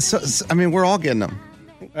like, I mean, we're all getting them.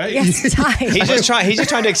 Hey. Yes, tied. He's just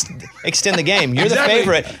trying to extend the game. You're Exactly. the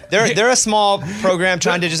favorite. They're a small program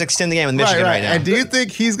trying to just extend the game with Michigan right now. And do you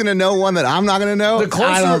think he's going to know one that I'm not going to know? The closer,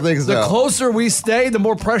 I don't think so. The closer we stay, the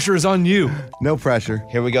more pressure is on you. No pressure.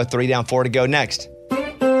 Here we go. 3 down, 4 to go. Next.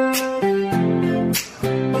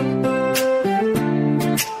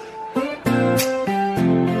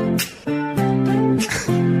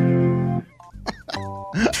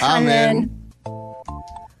 I'm in.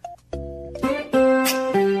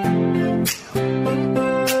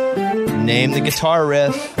 Name the guitar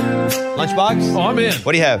riff. Lunchbox? Oh, I'm in.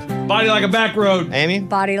 What do you have? Body like a back road. Amy?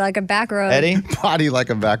 Body like a back road. Eddie? Body like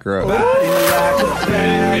a back road.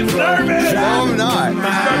 It's nervous. No, I'm not.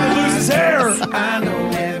 He's starting to lose his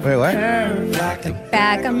hair. Wait, what?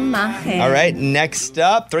 Back of my head. All right, next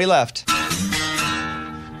up, 3 left.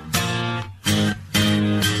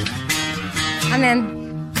 I'm in.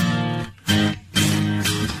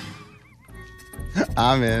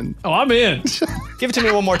 I'm in. Oh, I'm in. Give it to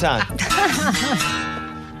me one more time.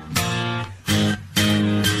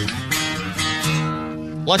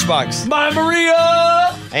 Lunchbox. My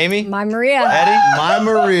Maria. Amy? My Maria. Eddie? My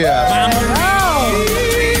Maria.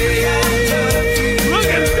 Look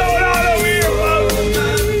at what's going on over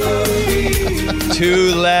here,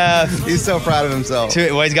 2 left. He's so proud of himself.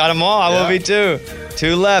 2. Well, he's got them all. I will be too.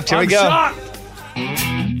 2 left. Here we go. Shocked.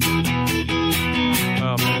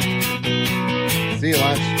 Oh, man. See you,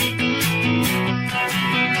 Lunch.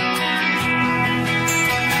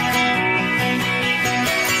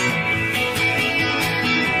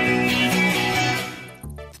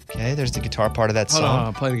 Okay, there's the guitar part of that Hold song.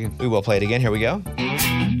 on, play it again. We will play it again. Here we go.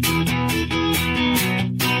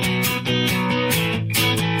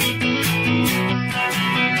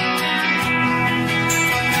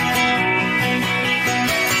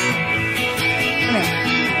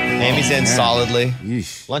 Amy's in solidly.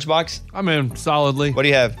 Lunchbox? I'm in solidly. What do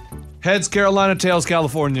you have? Heads Carolina, tails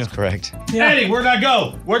California. Correct. Yeah. Eddie, where'd I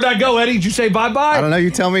go? Where'd I go, Eddie? Did you say bye-bye? I don't know. You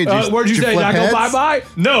tell me. Where'd you say? Did I go bye-bye?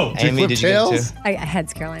 No. Amy, did you get it too?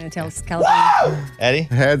 Heads Carolina, tails California. Eddie?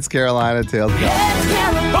 Heads Carolina, tails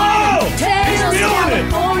California. Oh! Tails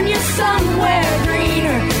California, somewhere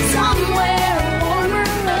greener, somewhere warmer.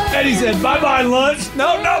 Eddie said, bye-bye, lunch.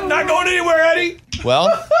 No, not going anywhere, Eddie. Well,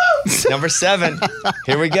 number 7.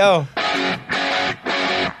 Here we go.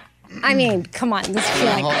 I mean, come on. This feel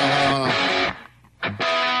like... Hold on.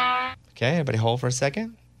 Okay, everybody hold for a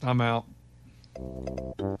second. I'm out.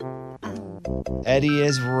 Eddie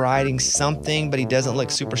is writing something, but he doesn't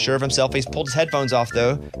look super sure of himself. He's pulled his headphones off,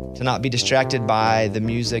 though, to not be distracted by the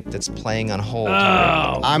music that's playing on hold.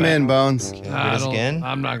 Oh, I'm in, Bones. Okay, hear this again.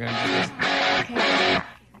 I'm not going to do this.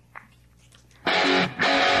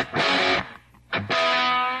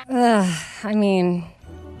 I mean,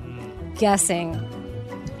 guessing.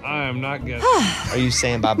 I am not guessing. Are you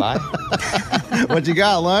saying bye-bye? What you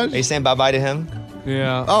got, Lunch? Are you saying bye-bye to him?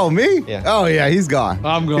 Yeah. Oh, me? Yeah. Oh, yeah, he's gone.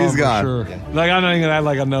 I'm going He's for gone. sure. Yeah. Like, I'm not even going to act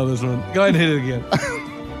like I know this one. Go ahead and hit it again.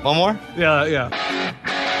 One more? Yeah.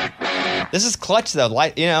 This is clutch, though.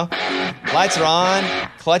 Lights are on.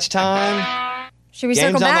 Clutch time. Should we Game's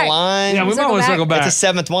circle back? on the line. Yeah, we might want to circle back. It's the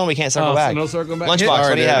 7th one. We can't circle back. So no circle back. Lunchbox,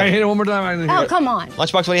 what do you have? Hey, hit it one more time. I didn't hear Oh, it. come on.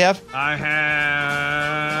 Lunchbox, what do you have? I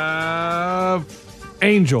have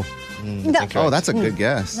Angel. No. Oh, that's a good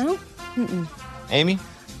guess. No? Mm-mm. Amy?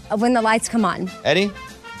 When the lights come on. Eddie?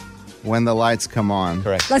 When the lights come on.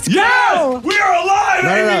 Correct. Let's Yes! go! We are alive, No.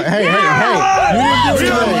 Amy! Hey. You didn't do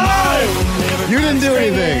anything. You didn't do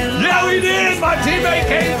anything. Yeah, we did. My teammate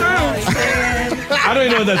came through. I don't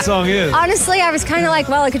even know what that song is. Honestly, I was kind of like,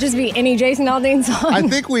 well, it could just be any Jason Aldean song. I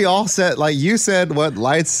think we all said, like, you said what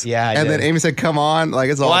lights. Yeah, I and did. then Amy said, come on. Like,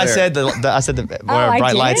 it's all Well, I there. said the I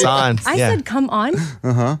bright did? lights on. I Yeah. said, come on.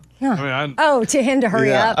 Uh-huh. No. I mean, Oh, to him to hurry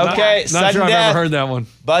Yeah. up. Okay, not sudden sure I've death. ever heard that one.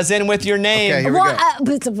 Buzz in with your name. Okay, here we Well,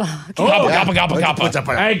 go. okay.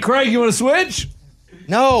 Hey, Craig, you want to switch?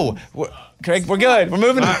 No, Craig, we're good. We're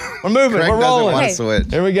moving. We're moving. Craig We're doesn't rolling. want Hey. to switch.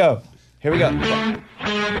 Here we go.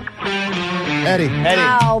 Eddie.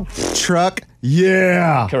 Oh, Truck.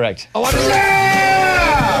 Yeah. Correct. Oh, I did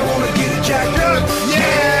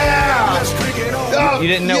You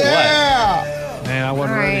didn't know what? Man, I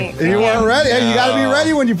wasn't all ready. right. You weren't ready. Hey, you got to be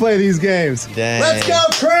ready when you play these games. Dang. Let's go,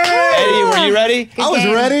 Craig. Eddie, were you ready? I was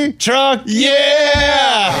game. ready. Truck.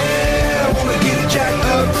 Yeah.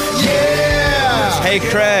 Hey,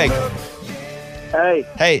 Craig.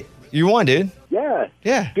 Hey, you won, dude. Yeah.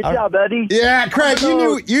 Yeah. Good job, buddy. Yeah, Craig,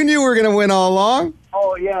 you knew we were gonna win all along.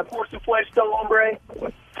 Oh, yeah. Por supuesto, hombre.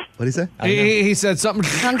 What'd he say? He said something.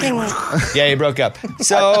 Yeah, he broke up.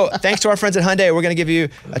 So, thanks to our friends at Hyundai, we're going to give you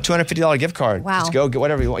a $250 gift card. Wow. Just go get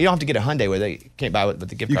whatever you want. You don't have to get a Hyundai with it. You can't buy it with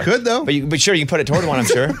the gift You card. could, though. But sure, you can put it toward one, I'm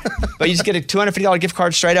sure. But you just get a $250 gift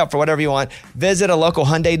card straight up for whatever you want. Visit a local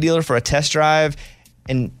Hyundai dealer for a test drive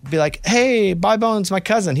and be like, hey, Bye Bones, my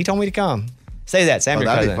cousin. He told me to come. Say that. Say I'm your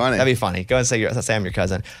that'd cousin. be funny. That'd be funny. Go and say I'm your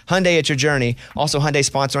cousin. Hyundai, it's your journey. Also, Hyundai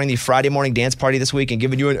sponsoring the Friday morning dance party this week and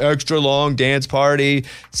giving you an extra long dance party.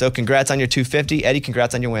 So congrats on your $250. Eddie,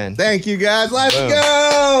 congrats on your win. Thank you, guys. Let's Boom.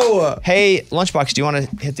 go. Hey, Lunchbox, do you want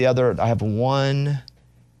to hit the other? I have 1,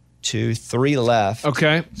 2, 3 left.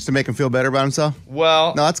 Okay. Just to make him feel better about himself?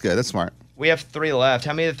 Well, No, that's good. That's smart. We have 3 left.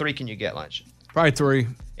 How many of the 3 can you get, Lunch? Probably 3.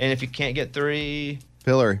 And if you can't get 3...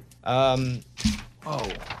 Hillary.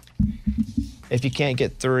 If you can't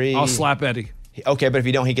get 3... I'll slap Eddie. Okay, but if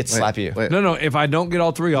you don't, he gets to slap you. No. If I don't get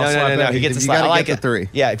all 3, I'll slap Eddie. No. He gets to slap. I like it. 3.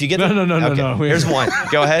 Yeah, if you get No. Here's 1.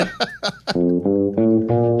 Go ahead.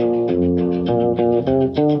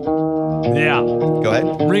 Yeah. Go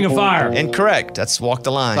ahead. Ring of Fire. Incorrect. That's Walk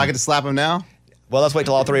the Line. So I get to slap him now? Well, let's wait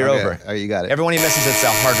till all 3 are over. Oh, you got it. Everyone he misses, it's a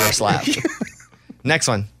harder slap. Next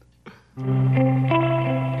one.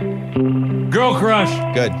 Girl Crush.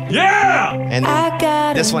 Good. Yeah! And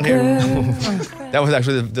this one here. That was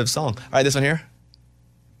actually the song. All right, this one here.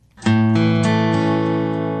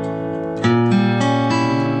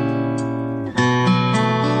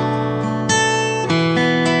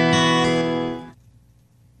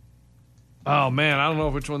 Oh, man. I don't know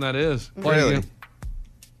which one that is. Play it again.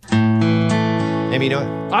 Amy, you know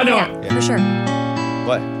it? I know it. For sure.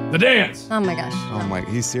 What? The dance. Oh my gosh. Oh my,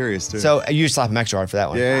 he's serious too. So you slap him extra hard for that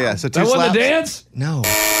one. Yeah. So 2 That slaps. wasn't the dance? No.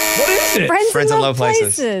 What is it? Friends in Low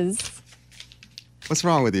Places. What's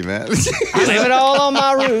wrong with you, man? Blame it all on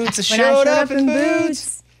my roots. I showed up in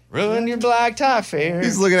boots. Ruined your black tie affair.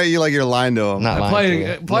 He's looking at you like you're lying to him. Not lying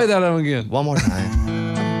to you. Play that one again. One more time.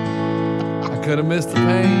 I could have missed the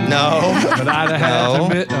pain. No. But I'd have had to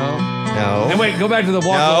admit. No. No. And wait, go back to the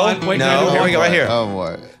walk the line. Wait, no. Here we go, right here. Oh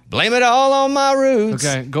boy. Blame it all on my roots.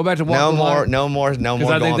 Okay, go back to walk the line. No more.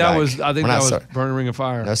 Because I think that was Burning Ring of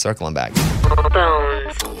Fire. No circling back.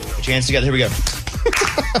 Put your hands together. Here we go.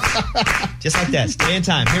 Just like that. Stay in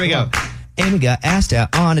time. Here we go. Amy got asked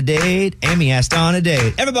out on a date. Amy asked on a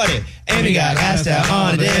date. Everybody. Amy got asked out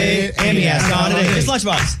on a date. Amy asked on a date. It's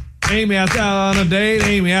Lunchbox. Amy asked out on a date.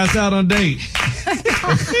 Amy asked out on a date.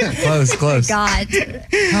 Close. God.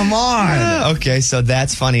 Come on. Okay, so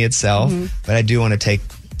that's funny itself. But I do want to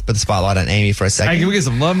put the spotlight on Amy for a second. Hey, can we get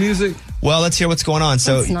some love music? Well, let's hear what's going on.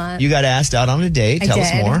 So you got asked out on a date. Tell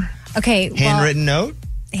us more. Okay. Handwritten note?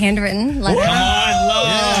 Handwritten letter. Come on, love.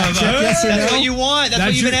 Yes or That's no? what you want. That's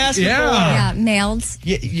what you've been asking for. Yeah, mailed.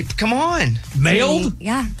 Come on. Mailed?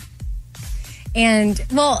 Yeah. And,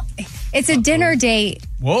 well, it's a dinner date.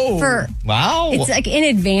 Whoa. Wow. It's like in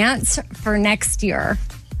advance for next year.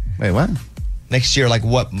 Wait, what? Next year, like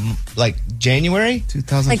what? Like January?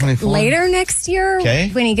 2024? Like later next year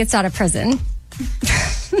when he gets out of prison.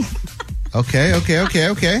 Okay.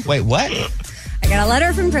 Wait, what? I got a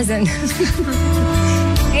letter from prison.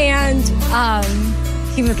 And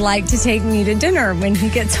he would like to take me to dinner when he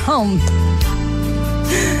gets home.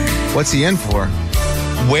 What's he in for?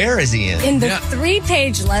 Where is he in? In the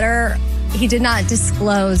 3-page letter, he did not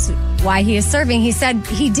disclose why he is serving. He said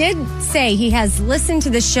he did say he has listened to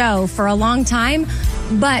the show for a long time,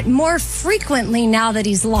 but more frequently now that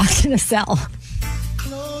he's locked in a cell.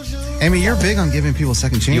 Amy, you're big on giving people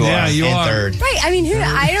second chances. Yeah, you are. Third. Right. I mean,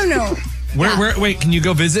 I don't know. Where? Wait, can you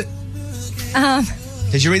go visit?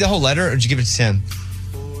 Did you read the whole letter or did you give it to Tim?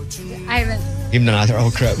 I haven't. Even though neither.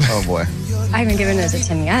 Oh, crap. Oh, boy. I haven't given it to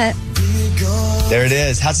Tim yet. There it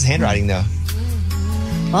is. How's his handwriting, though?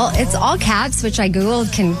 Well, it's all caps, which I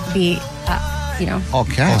Googled can be, all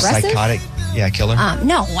caps. aggressive? Psychotic. Yeah, killer.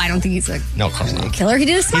 No, I don't think he's a No, of course not. killer. He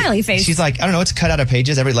did a smiley face. She's like, I don't know, it's cut out of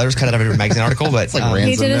pages. Every letter's cut out of every magazine article, but It's like ransom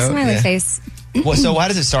he did a note. smiley Yeah. face. Well, so why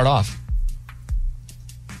does it start off?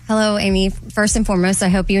 Hello, Amy. First and foremost, I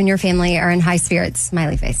hope you and your family are in high spirits.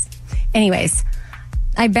 Smiley face. Anyways,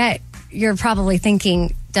 I bet you're probably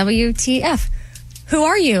thinking, WTF? Who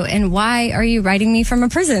are you and why are you writing me from a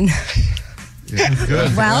prison? Yeah,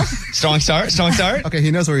 good. Well, Strong start. Okay,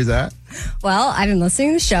 he knows where he's at. well, I've been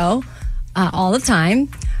listening to the show all the time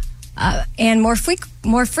and more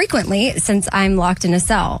frequently since I'm locked in a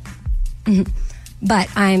cell. But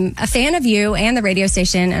I'm a fan of you and the radio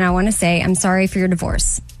station, and I want to say I'm sorry for your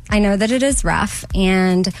divorce. I know that it is rough,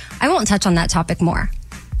 and I won't touch on that topic more.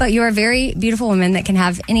 But you're a very beautiful woman that can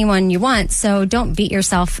have anyone you want, so don't beat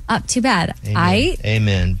yourself up too bad.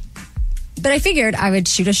 Amen. But I figured I would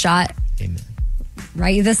shoot a shot,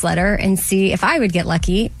 write you this letter, and see if I would get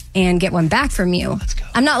lucky and get one back from you. Let's go.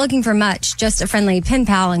 I'm not looking for much, just a friendly pen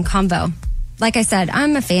pal and convo. Like I said,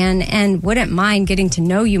 I'm a fan and wouldn't mind getting to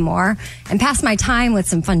know you more and pass my time with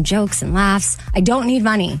some fun jokes and laughs. I don't need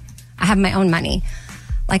money. I have my own money.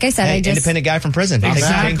 Like I said, Hey, I just... independent guy from prison. He's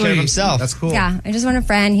taking care of himself. That's cool. Yeah, I just want a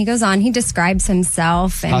friend. He goes on, he describes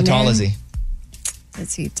himself. And How tall is he?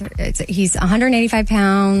 He's 185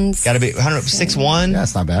 pounds. Got to be 6'1". Yeah,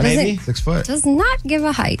 that's not bad. Maybe. 6 foot. Does not give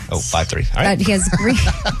a height. Oh, 5'3". All right. But he has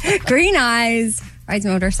green eyes, rides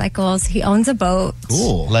motorcycles. He owns a boat.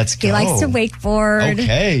 Cool. Let's go. He likes to wakeboard.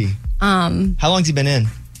 Okay. How long's he been in?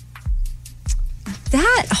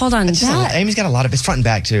 hold on. Amy's got a lot of, it's front and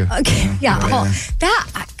back too. Okay, yeah.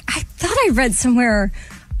 I thought I read somewhere,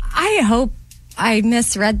 I hope I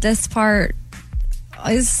misread this part.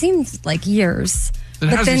 It seems like years.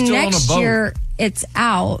 But then next year it's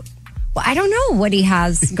out. Well, I don't know what he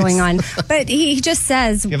has going on, but he just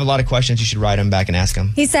says... If you have a lot of questions, you should write them back and ask them.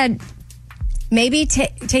 He said, maybe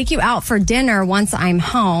take you out for dinner once I'm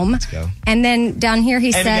home. Let's go. And then down here he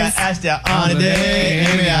Amy says... got asked out on a day.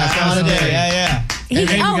 Amy got asked on a day. Yeah.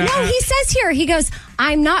 He says here, he goes,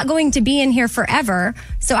 I'm not going to be in here forever,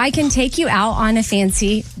 so I can take you out on a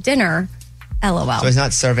fancy dinner. LOL. So he's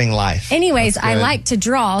not serving life. Anyways, I like to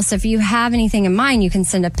draw, so if you have anything in mind, you can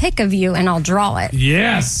send a pic of you and I'll draw it.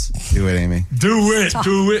 Yes. Do it, Amy. Do it.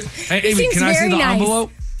 Hey, Amy, can I see the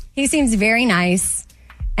envelope? He seems very nice.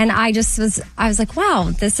 And I was like,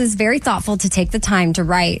 wow, this is very thoughtful to take the time to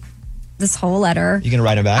write this whole letter. You gonna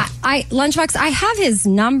write him back? Lunchbox, I have his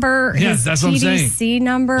number, his that's what I'm saying. TDC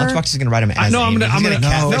number. Lunchbox is gonna write him as I'm Amy.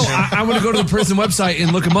 gonna go to the prison website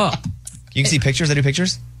and look him up. You can see pictures. They do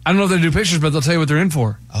pictures? I don't know if they do pictures, but they'll tell you what they're in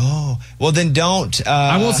for. Oh, well then don't.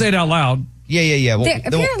 I won't say it out loud. Yeah.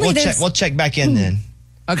 We'll check back in then.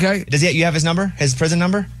 Okay. Does he? You have his number? His prison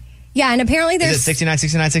number? Yeah, and apparently there's... Is it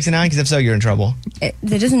 696969? Because if so, you're in trouble. It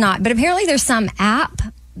is not. But apparently there's some app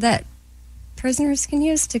that prisoners can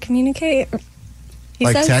use to communicate. He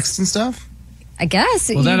like says, text and stuff? I guess.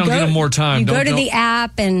 Well, that'll give them more time. You go to the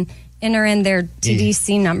app and enter in their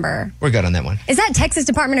TDC number. We're good on that one. Is that Texas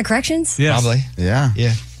Department of Corrections? Yes. Probably. Yeah.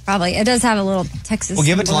 Probably. It does have a little Texas. We'll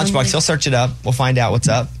give it to Lunchbox. He'll search it up. We'll find out what's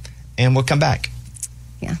up, and we'll come back.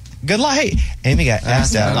 Yeah. Good luck. Hey, Amy got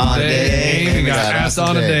asked out on a day. Amy got asked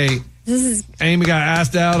on a date. Amy got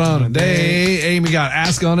asked out on a day. Amy got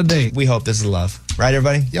asked on a date. We hope this is love. Right,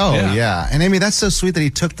 everybody? Oh, yeah. And Amy, that's so sweet that he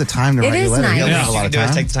took the time to write your letter. Nice. He Yeah. a lot of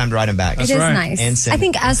time. Take the time to write him back. It is nice. And send I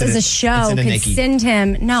think us as a show could send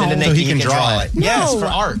him. No. Send so he can draw it. Yes, for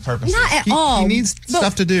art purposes. Not at all. He needs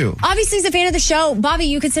stuff to do. Obviously, he's a fan of the show. Bobby,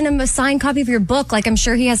 you could send him a signed copy of your book. Like, I'm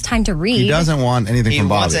sure he has time to read. He doesn't want anything from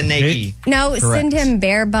Bobby. He wants a naked. No, Correct. send him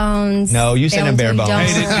bare bones. No, you send him bare bones.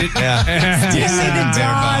 Yeah. You send him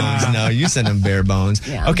bare bones. No, you send him bare bones.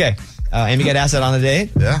 Yeah. Okay. Amy got asked out on a date?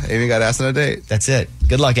 Yeah, Amy got asked on a date. That's it.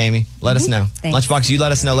 Good luck, Amy. Let us know. Thanks. Lunchbox, you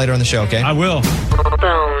let us know later on the show, okay? I will.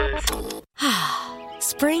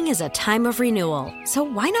 Spring is a time of renewal, so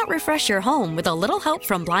why not refresh your home with a little help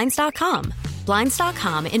from Blinds.com?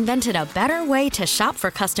 Blinds.com invented a better way to shop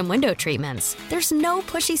for custom window treatments. There's no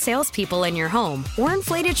pushy salespeople in your home or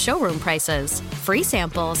inflated showroom prices. Free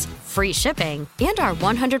samples, free shipping, and our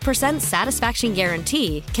 100% satisfaction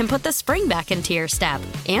guarantee can put the spring back into your step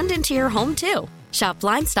and into your home, too. Shop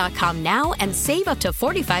Blinds.com now and save up to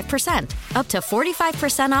 45%. Up to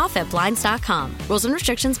 45% off at Blinds.com. Rules and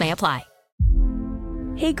restrictions may apply.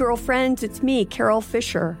 Hey, girlfriends, it's me, Carol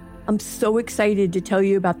Fisher. I'm so excited to tell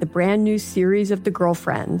you about the brand new series of The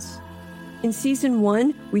Girlfriends. In season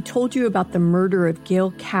 1, we told you about the murder of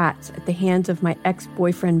Gail Katz at the hands of my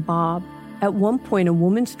ex-boyfriend, Bob. At one point, a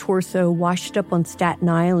woman's torso washed up on Staten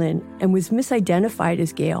Island and was misidentified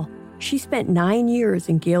as Gail. She spent 9 years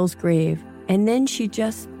in Gail's grave, and then she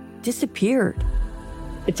just disappeared.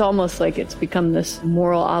 It's almost like it's become this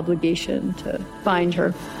moral obligation to find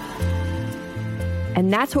her.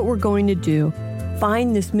 And that's what we're going to do.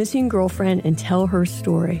 Find this missing girlfriend and tell her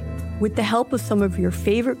story. With the help of some of your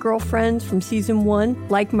favorite girlfriends from season 1,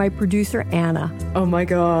 like my producer, Anna. Oh my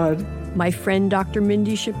God. My friend, Dr.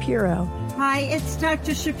 Mindy Shapiro. Hi, it's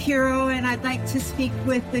Dr. Shapiro, and I'd like to speak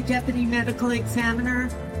with the deputy medical examiner.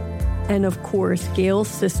 And of course, Gail's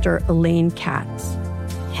sister, Elaine Katz.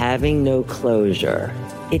 Having no closure,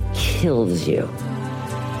 it kills you.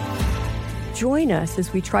 Join us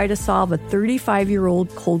as we try to solve a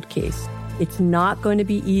 35-year-old cold case. It's not going to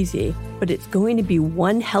be easy, but it's going to be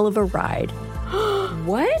one hell of a ride.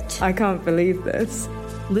 What? I can't believe this.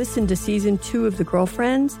 Listen to season 2 of The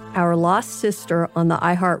Girlfriends, Our Lost Sister on the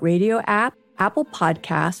iHeartRadio app, Apple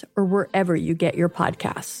Podcasts, or wherever you get your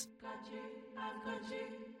podcasts.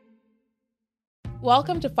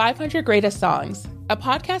 Welcome to 500 Greatest Songs, a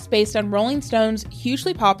podcast based on Rolling Stone's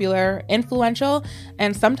hugely popular, influential,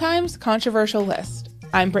 and sometimes controversial list.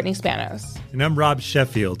 I'm Brittany Spanos. And I'm Rob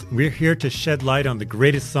Sheffield. We're here to shed light on the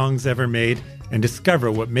greatest songs ever made and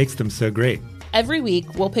discover what makes them so great. Every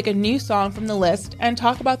week, we'll pick a new song from the list and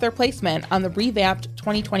talk about their placement on the revamped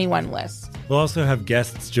 2021 list. We'll also have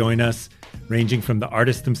guests join us, ranging from the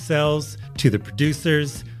artists themselves to the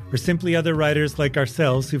producers, or simply other writers like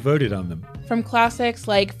ourselves who voted on them. From classics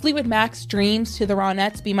like Fleetwood Mac's Dreams to the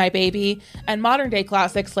Ronettes' Be My Baby, and modern-day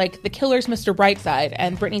classics like The Killers' Mr. Brightside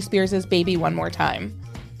and Britney Spears' Baby One More Time.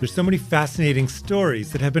 There's so many fascinating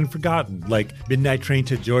stories that have been forgotten, like Midnight Train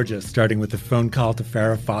to Georgia, starting with a phone call to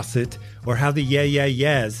Farrah Fawcett, or how the Yeah Yeah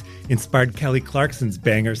Yeahs inspired Kelly Clarkson's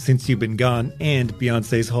banger Since You've Been Gone and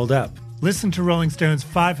Beyonce's Hold Up. Listen to Rolling Stone's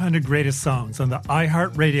 500 Greatest Songs on the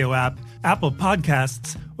iHeartRadio app, Apple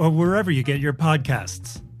Podcasts, or wherever you get your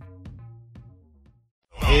podcasts.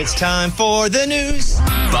 It's time for the news.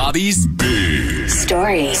 Bobby's Big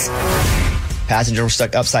Stories. Passenger was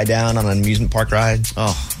stuck upside down on an amusement park ride.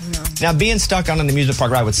 Oh. No. Now, being stuck on an amusement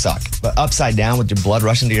park ride would suck. But upside down with your blood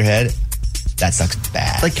rushing to your head, that sucks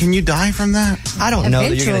bad. Like, can you die from that? I don't know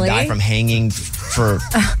that you're going to die from hanging for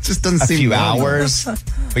just doesn't a seem few normal. hours.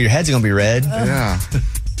 But your head's going to be red. Yeah.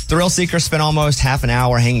 Thrill seeker spent almost half an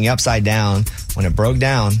hour hanging upside down when it broke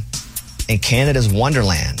down in Canada's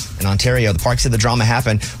Wonderland. In Ontario, the park said the drama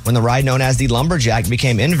happened when the ride known as the Lumberjack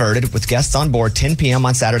became inverted with guests on board 10 p.m.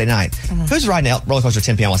 on Saturday night. Who's riding a roller coaster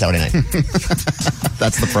 10 p.m. on Saturday night?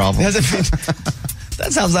 That's the problem.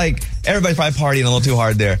 That sounds like everybody's probably partying a little too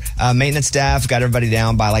hard there. Maintenance staff got everybody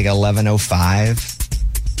down by like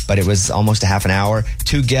 11:05, but it was almost a half an hour.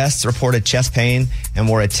 2 guests reported chest pain and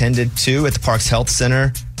were attended to at the park's health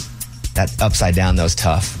center. That upside down, though, is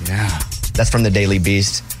tough. Yeah. That's from the Daily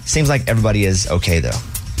Beast. Seems like everybody is okay, though.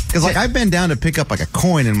 Because like I bend down to pick up like a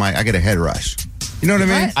coin and I get a head rush. You know what I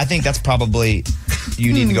mean? I think that's probably,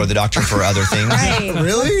 you need to go to the doctor for other things. Right.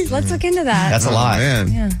 Really? Let's look into that. That's a lot.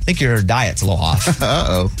 Man. Yeah. I think your diet's a little off.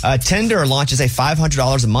 Uh-oh. Tinder launches a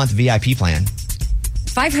 $500 a month VIP plan.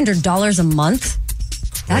 $500 a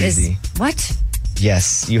month? That Crazy. is, what?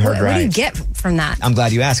 Yes, you heard What right. do you get from that? I'm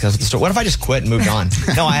glad you asked. What if I just quit and moved on?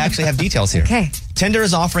 No, I actually have details here. Okay. Tinder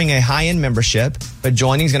is offering a high-end membership, but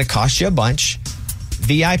joining is going to cost you a bunch.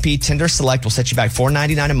 VIP Tinder Select will set you back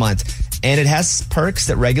 $4.99 a month, and it has perks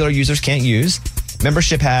that regular users can't use.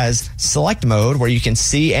 Membership has Select Mode, where you can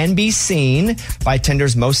see and be seen by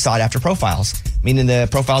Tinder's most sought-after profiles, meaning the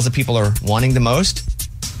profiles that people are wanting the most.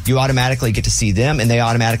 You automatically get to see them, and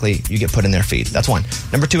you get put in their feed. That's one.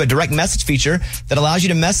 Number 2, a direct message feature that allows you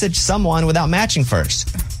to message someone without matching first.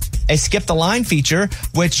 A skip the line feature,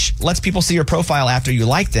 which lets people see your profile after you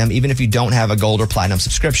like them, even if you don't have a gold or platinum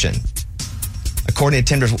subscription. According to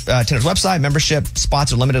Tinder's website, membership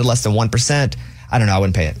spots are limited to less than 1%. I don't know. I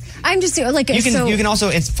wouldn't pay it. I'm just like You can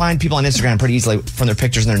also find people on Instagram pretty easily from their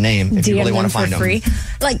pictures and their name if you really want to find them. Free.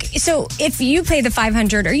 Like, so if you pay the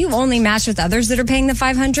 $500, are you only matched with others that are paying the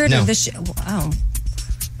 $500? No. Oh,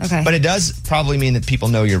 okay. But it does probably mean that people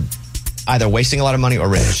know you're either wasting a lot of money or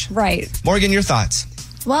rich. Right. Morgan, your thoughts?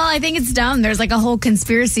 Well, I think it's dumb. There's like a whole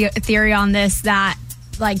conspiracy theory on this that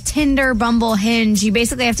like Tinder, Bumble, Hinge, you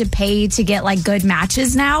basically have to pay to get like good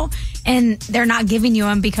matches now. And they're not giving you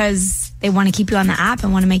them because they want to keep you on the app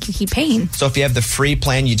and want to make you keep paying. So if you have the free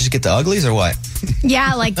plan, you just get the uglies or what?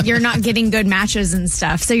 Yeah, like you're not getting good matches and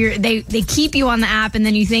stuff. So they keep you on the app and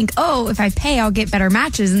then you think, oh, if I pay, I'll get better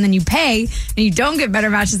matches. And then you pay and you don't get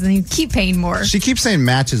better matches and you keep paying more. She keeps saying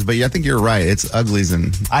matches, but I think you're right. It's uglies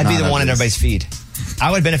and I'd be the one in everybody's feed.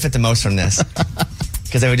 I would benefit the most from this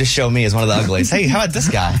because they would just show me as one of the uglies. Hey, how about this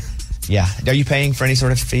guy? Yeah. Are you paying for any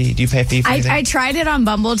sort of fee? Do you pay a fee for anything? I tried it on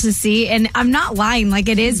Bumble to see, and I'm not lying. Like,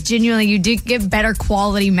 it is genuinely, you do get better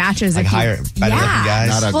quality matches. Like better looking guys?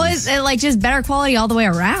 Not ugly. Well, it's like just better quality all the way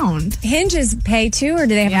around. Hinges pay too, or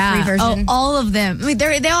do they have a free version? Oh, all of them. I mean,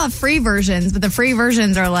 they all have free versions, but the free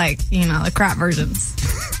versions are like, the crap versions.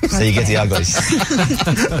 So you get the uglies.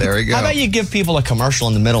 There we go. How about you give people a commercial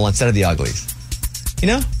in the middle instead of the uglies? You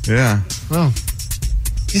know? Yeah. Well,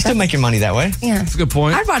 you still make your money that way. Yeah. That's a good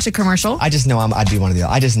point. I'd watch a commercial. I just know I'd be one of the.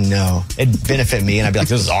 I just know it'd benefit me, and I'd be like,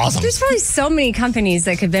 "This is awesome." There's probably so many companies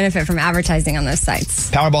that could benefit from advertising on those sites.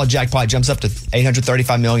 Powerball jackpot jumps up to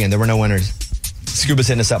 $835 million. There were no winners. Scuba's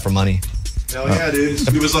hitting us up for money. Hell yeah, dude!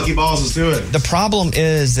 Scuba's lucky balls. Let's do it. The problem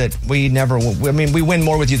is that we never. I mean, we win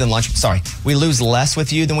more with you than Lunch. Sorry, we lose less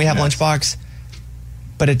with you than we have Lunchbox.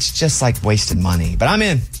 But it's just like wasted money. But I'm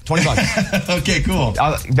in. $20. Okay, cool.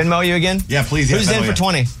 I'll Venmo you again? Yeah, please. Yeah, Who's in for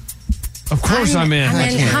 20? Of course I'm in.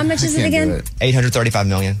 How much is it again? $835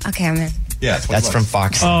 million. Okay, I'm in. Yeah, that's from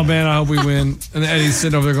Fox. Oh man, I hope we win. And Eddie's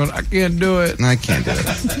sitting over there going, I can't do it. I can't do it.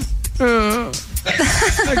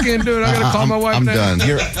 I can't do it. I gotta call my wife. I'm now.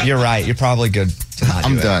 done. You're right. You're probably good to not do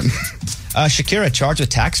I'm it. done. Shakira charged with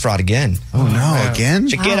tax fraud again. Oh no, again?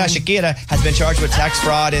 Shakira has been charged with tax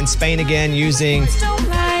fraud in Spain again using,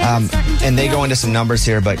 and they go into some numbers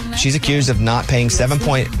here, but she's accused of not paying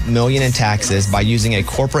 $7 million in taxes by using a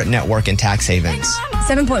corporate network in tax havens.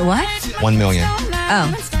 7 point what? $1 million.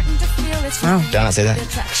 Oh. Did I not say that?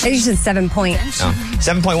 You said 7 point. No.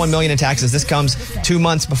 $7.1 million in taxes. This comes 2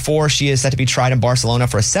 months before she is set to be tried in Barcelona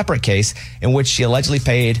for a separate case in which she allegedly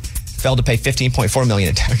paid failed to pay $15.4 million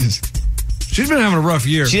in taxes. She's been having a rough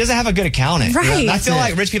year. She doesn't have a good accountant. Right. I feel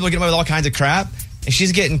like rich people are getting away with all kinds of crap, and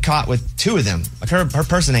she's getting caught with 2 of them. Like her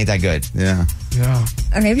person ain't that good. Yeah. Yeah.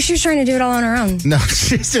 Or maybe she was trying to do it all on her own. No,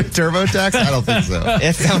 she's a TurboTax? I don't think so.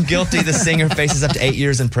 If found guilty, the singer faces up to 8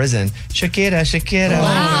 years in prison. Shakira.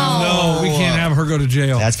 Wow. No, we can't have her go to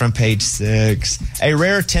jail. That's from page 6. A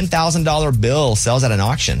rare $10,000 bill sells at an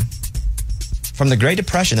auction. From the Great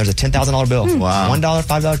Depression, there's a $10,000 bill. Wow. $1, $5,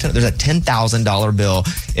 $10. There's a $10,000 bill.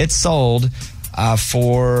 It's sold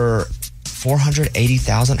for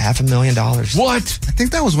 $480,000, $500,000. What? I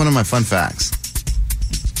think that was one of my fun facts.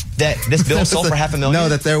 That this bill sold for $500,000? No,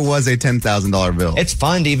 that there was a $10,000 bill. It's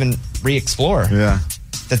fun to even re-explore. Yeah.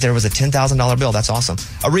 That there was a $10,000 bill. That's awesome.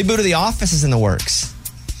 A reboot of The Office is in the works.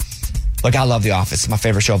 Look, I love The Office. It's my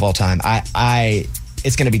favorite show of all time.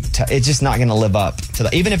 It's going to be, it's just not going to live up to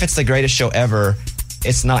even if it's the greatest show ever,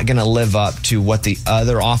 it's not going to live up to what the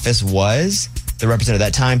other Office was, that represented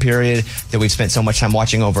that time period that we've spent so much time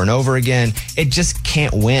watching over and over again. It just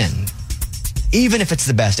can't win. Even if it's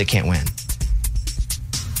the best, it can't win.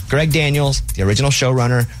 Greg Daniels, the original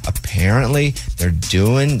showrunner, apparently they're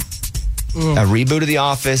doing a reboot of The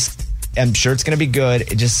Office. I'm sure it's going to be good.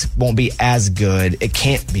 It just won't be as good. It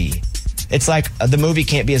can't be. It's like the movie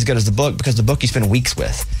can't be as good as the book because the book you spend weeks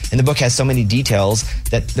with. And the book has so many details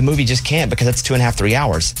that the movie just can't because it's 2.5, 3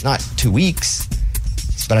 hours, not 2 weeks.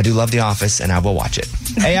 But I do love The Office and I will watch it.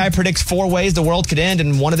 AI predicts 4 ways the world could end,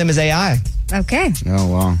 and one of them is AI. Okay. Oh,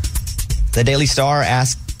 wow. The Daily Star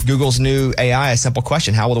asked Google's new AI a simple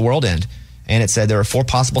question: how will the world end? And it said there are 4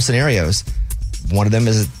 possible scenarios. One of them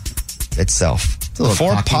is itself. The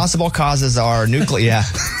 4 possible causes are nuclear. Yeah.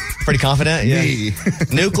 Pretty confident? Yeah.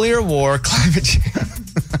 Nuclear war,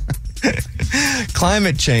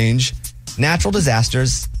 climate change, natural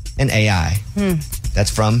disasters, and AI.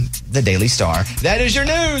 That's from the Daily Star. That is your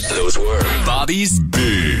news. Those were Bobby's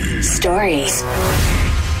Big Stories.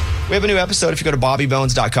 We have a new episode, if you go to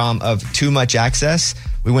bobbybones.com, of Too Much Access.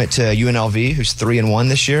 We went to UNLV, who's 3-1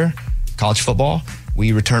 this year, college football.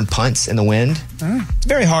 We returned punts in the wind. It's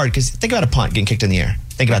very hard because think about a punt getting kicked in the air.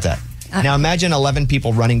 Think about that. Now imagine 11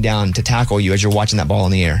 people running down to tackle you as you're watching that ball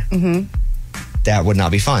in the air. That would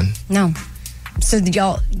not be fun. No. So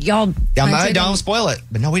y'all. Don't spoil it.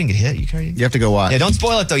 But no, we didn't get hit. You have to go watch. Yeah, don't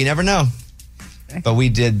spoil it though. You never know. But we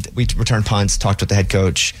returned punts, talked with the head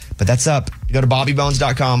coach. But that's up. You go to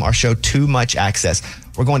bobbybones.com, our show Too Much Access.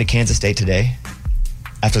 We're going to Kansas State today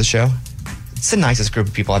after the show. It's the nicest group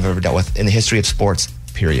of people I've ever dealt with in the history of sports,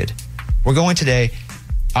 period. We're going today.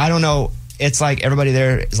 I don't know. It's like everybody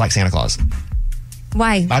there is like Santa Claus.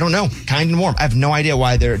 Why? I don't know. Kind and warm. I have no idea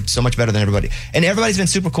why they're so much better than everybody. And everybody's been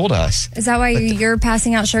super cool to us. Is that why you're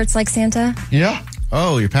passing out shirts like Santa? Yeah.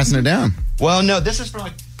 Oh, you're passing it down. Well, no, this is from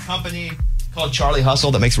a company called Charlie Hustle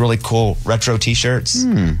that makes really cool retro t-shirts.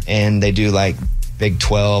 And they do like Big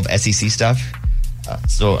 12 SEC stuff.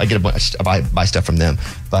 So I get I buy stuff from them.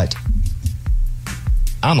 But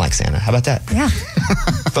I'm like Santa. How about that? Yeah.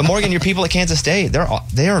 But Morgan, your people at Kansas State,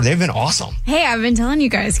 they've been awesome. Hey, I've been telling you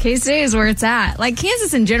guys, K-State is where it's at. Like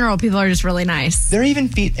Kansas in general, people are just really nice. They're even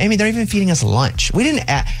feeding us lunch. We didn't.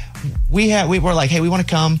 We were like, hey, we want to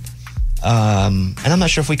come, and I'm not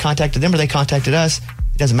sure if we contacted them or they contacted us.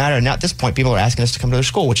 It doesn't matter. Now at this point, people are asking us to come to their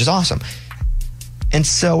school, which is awesome. And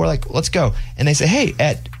so we're like, let's go. And they say, hey,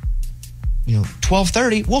 at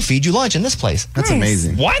 12:30, we'll feed you lunch in this place. That's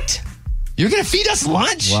amazing. What? You're going to feed us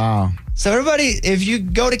lunch? Wow. So everybody, if you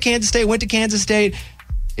go to Kansas State, went to Kansas State,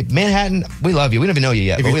 Manhattan, we love you. We don't even know you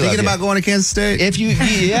yet. If but you're we thinking love about going to Kansas State,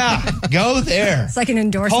 go there. It's like an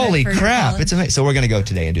endorsement. Holy for crap. college. It's amazing. So we're going to go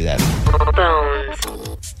today and do that.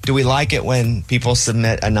 Do we like it when people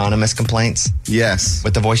submit anonymous complaints? Yes.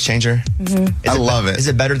 With the voice changer? I love it. Is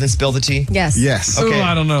it better than Spill the Tea? Yes. Yes. Okay. Ooh,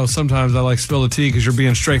 I don't know. Sometimes I like Spill the Tea because you're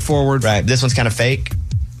being straightforward. Right. This one's kind of fake?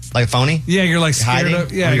 Like phony? Yeah, you're like scared hiding?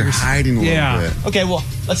 of. Yeah, you're hiding a little bit. Okay, well,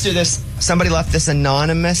 let's do this. Somebody left this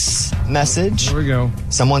anonymous message. Here we go.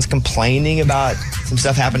 Someone's complaining about some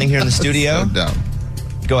stuff happening here in the studio. So dumb.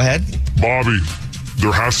 Go ahead. Bobby,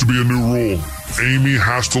 there has to be a new rule. Amy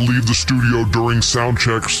has to leave the studio during sound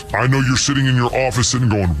checks. I know you're sitting in your office sitting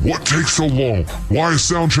going, what takes so long? Why is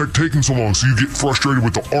sound check taking so long? So you get frustrated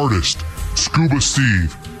with the artist, Scuba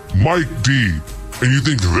Steve, Mike D, and you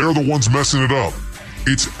think they're the ones messing it up.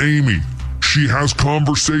 It's Amy. She has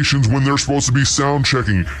conversations when they're supposed to be sound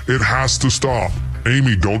checking. It has to stop.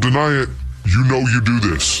 Amy, don't deny it. You know you do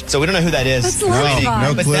this. So we don't know who that is. That's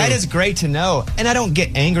Lunchbox. But clue. that is great to know. And I don't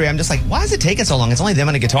get angry. I'm just like, why is it taking so long? It's only them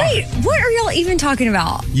on a guitar. Wait, what are y'all even talking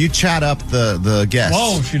about? You chat up the guests.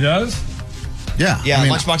 Whoa, she does? Yeah. Yeah,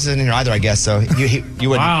 Lunchbox isn't in here either, I guess. So you wouldn't.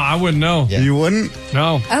 Wow, I wouldn't know. Yeah. You wouldn't?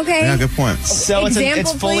 No. Okay. Yeah, good point. So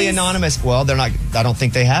it's fully anonymous. Well, they're not. I don't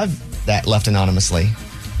think they have that left anonymously.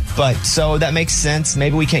 But so that makes sense.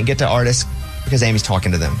 Maybe we can't get to artists because Amy's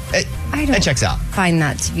talking to them. It checks out. Find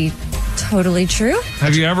that to be totally true.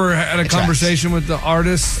 Have you ever had a conversation with the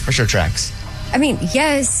artist? For sure tracks. I mean,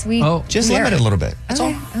 yes, we. Just limit it a little bit. That's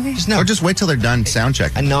all. Okay. Just no. Or just wait till they're done sound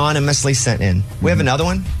check. Anonymously sent in. We have another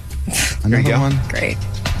one. Another Here you go. one. Great.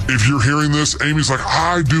 If you're hearing this, Amy's like,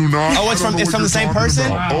 I do not. Oh, it's from the same person?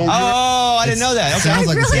 About. Oh, I didn't know that. Okay. Sounds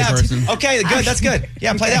like the same person. Okay, good. That's good.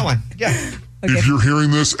 Yeah, play that one. Yeah. If you're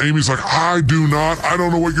hearing this, Amy's like, I do not. I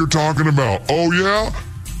don't know what you're talking about. Oh, yeah?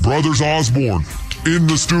 Brothers Osborne in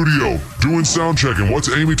the studio doing sound checking. What's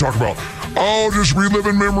Amy talking about? Oh, just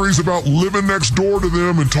reliving memories about living next door to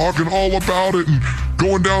them and talking all about it and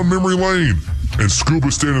going down memory lane. And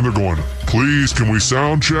Scuba's standing there going, please, can we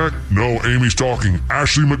sound check? No, Amy's talking.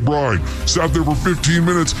 Ashley McBride sat there for 15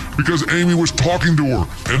 minutes because Amy was talking to her.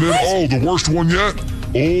 And then, the worst one yet?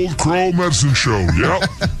 Old Crow Medicine Show. Yep.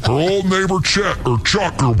 Her old neighbor Chet or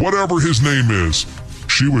Chuck or whatever his name is.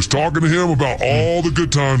 She was talking to him about all the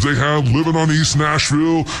good times they had living on East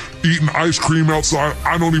Nashville, eating ice cream outside.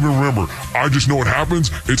 I don't even remember. I just know what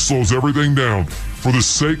happens. It slows everything down. For the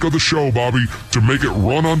sake of the show, Bobby, to make it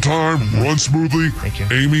run on time, run smoothly, Thank you.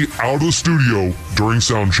 Amy out of the studio during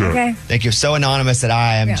sound check. Okay. Thank you. So anonymous that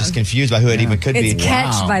I am just confused by who it even could be. It's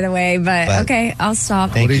Catch, by the way, but okay, I'll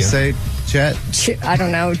stop. Thank What do you you. say, Chet? I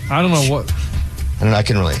don't know. I don't know what. I don't know. I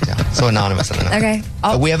couldn't really tell. So anonymous. I don't know. Okay.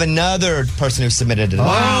 But we have another person who submitted it.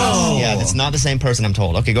 Wow. Yeah, it's not the same person, I'm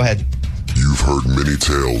told. Okay, go ahead. You've heard many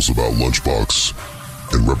tales about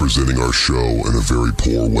Lunchbox and representing our show in a very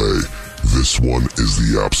poor way. This one is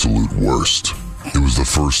the absolute worst. It was the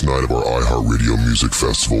first night of our iHeartRadio Music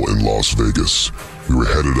Festival in Las Vegas. We were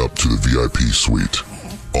headed up to the VIP suite.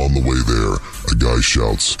 On the way there, a guy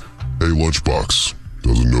shouts, "Hey, Lunchbox,"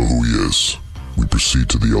 doesn't know who he is. We proceed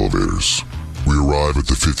to the elevators. We arrive at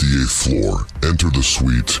the 58th floor, enter the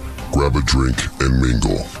suite, grab a drink, and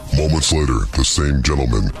mingle. Moments later, the same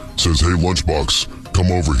gentleman says, "Hey, Lunchbox,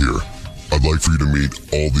 come over here. I'd like for you to meet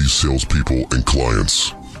all these salespeople and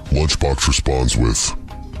clients." Lunchbox responds with,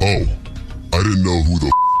 "Oh, I didn't know who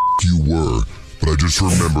the you were, but I just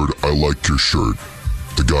remembered I liked your shirt."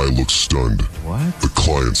 The guy looks stunned. What? The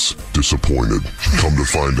client's disappointed. Come to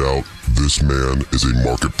find out, this man is a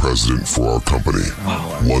market president for our company.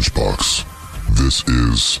 Wow. Lunchbox, this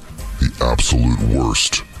is the absolute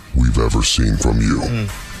worst we've ever seen from you.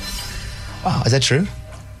 Wow, is that true?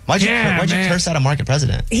 Why'd you curse out a market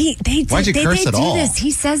president? Why'd you curse at all? This.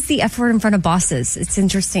 He says the F word in front of bosses. It's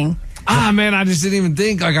interesting. Man, I just didn't even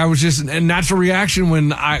think. Like, I was just a natural reaction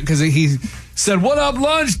because he said, "What up,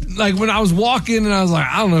 lunch?" Like, when I was walking, and I was like,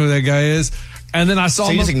 I don't know who that guy is. And then I saw him.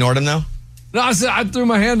 So you just ignored him, though? No, I threw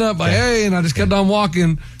my hand up, like, hey, and I just kept on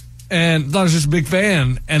walking and thought I was just a big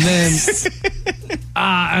fan. And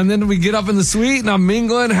then we get up in the suite, and I'm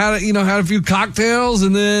mingling, had a few cocktails,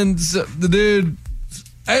 and then the dude,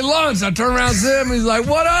 "Hey, lunch." I turn around and see him, and he's like,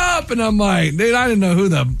 "What up?" And I'm like, dude, I didn't know who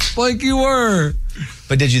the blank you were.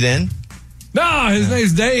 But did you then? No, his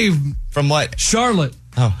name's Dave. From what? Charlotte.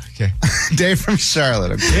 Oh, okay. Dave from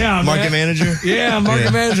Charlotte. Okay. Yeah, market manager? Yeah,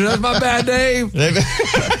 market manager. That's my bad, Dave. Okay,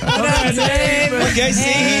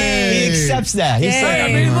 see, he accepts that.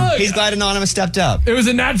 He's glad Anonymous stepped up. It was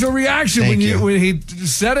a natural reaction when he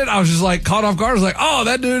said it. I was just like caught off guard. I was like, oh,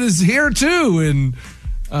 that dude is here too. And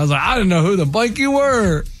I was like, I didn't know who the blank you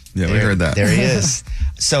were. Yeah, we heard that. There he is.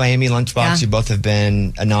 So, Amy, Lunchbox, you both have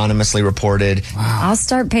been anonymously reported. Wow. I'll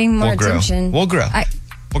start paying more attention. We'll grow.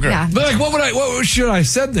 We'll grow. Yeah. But like, what should I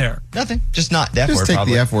said there? Nothing. Just not the F word. Just take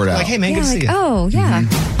probably. the F word out. Like, hey, man, good to see you. Oh, yeah.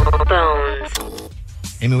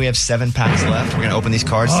 Amy, we have 7 packs left. We're going to open these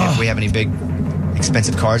cards, see if we have any big,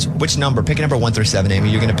 expensive cards. Which number? Pick a number 1 through 7,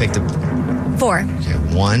 Amy. You're going to pick the 4. Okay,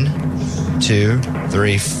 1, 2,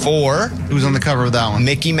 3, 4. Who's on the cover of that one?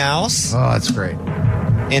 Mickey Mouse. Oh, that's great.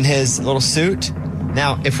 In his little suit.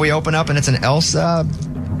 Now, if we open up and it's an Elsa,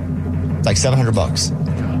 it's like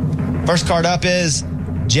 $700. First card up is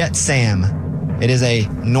Jet Sam. It is a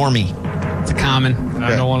normie. It's a common.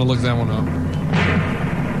 I don't want to look that one up.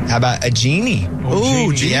 How about a Genie?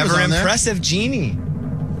 Ooh, the ever-impressive Genie.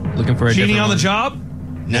 Looking for a Genie on one. the job?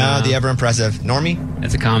 No, the ever-impressive. Normie?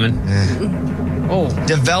 That's a common.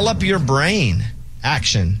 Develop your brain.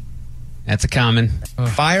 Action. That's a common.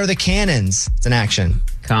 Fire the cannons. It's an action.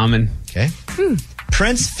 Common. Okay.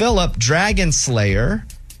 Prince Philip, Dragon Slayer.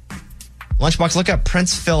 Lunchbox, look up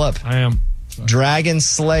Prince Philip. I am. Dragon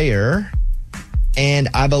Slayer. And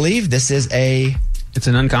I believe this is It's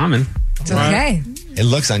an uncommon. Okay. It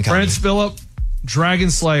looks uncommon. Prince Philip, Dragon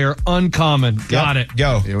Slayer, uncommon. Got it.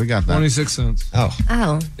 Go. Yeah, we got that. 26 cents.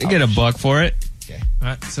 Oh. You get $1 for it. Okay. All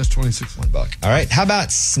right, it says 26 cents. $1. All right. How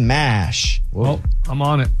about Smash? Well, I'm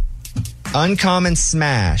on it. Uncommon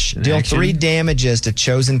Smash. In Deal action. 3 damages to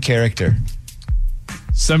chosen character.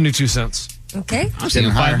 72 cents. Okay. I'm seeing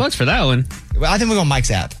 $5 for that one. Well, I think we're going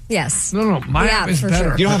Mike's app. Yes. No. My The app app, is for better.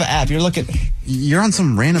 sure. You don't have an app. You're looking. You're on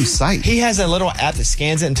some random site. He has a little app that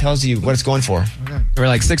scans it and tells you what it's going for. We're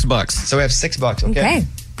like $6. So we have $6. Okay. Okay.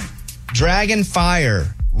 Dragon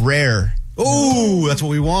Fire rare. Ooh, that's what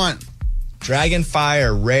we want. Dragon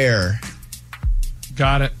Fire rare.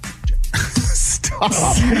 Got it. Stop.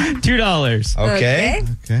 $2. Okay.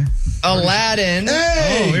 Okay. Aladdin.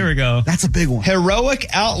 Hey! Oh, here we go. That's a big one. Heroic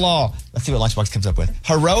Outlaw. Let's see what Lunchbox comes up with.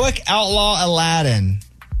 Heroic Outlaw Aladdin.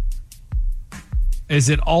 Is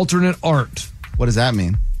it alternate art? What does that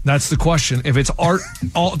mean? That's the question. If it's art,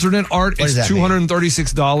 alternate art, What it's does that mean?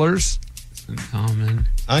 $236. Uncommon.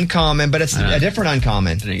 Uncommon, but it's a different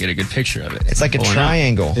uncommon. I didn't get a good picture of it. It's like a Pulling up.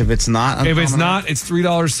 triangle. If it's not, If it's uncommon not, it's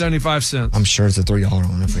 $3.75. I'm sure it's a $3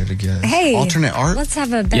 one if we have to guess. Hey. alternate art. Let's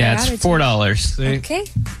have a better Yeah, it's attitude. $4. See? Okay.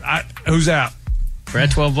 Who's that? We're at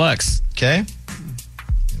 $12. Okay.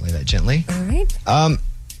 Lay that gently. All right.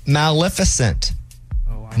 Maleficent.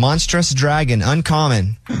 Monstrous Dragon.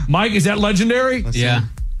 Uncommon. Mike, is that legendary? Yeah.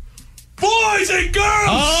 Boys and girls!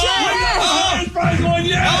 Oh! We got our highest price one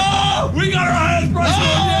yet! Oh! We got our highest price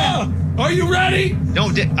one yet! Are you ready?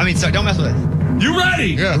 Don't mess with it. You ready?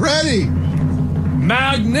 Yeah. Ready.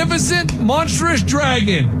 Magnificent Monstrous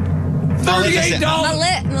Dragon. $38.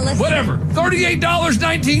 Maleficent. Whatever.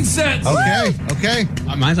 $38.19. Okay.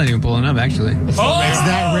 Mine's not even pulling up, actually. It's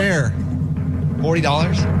that rare.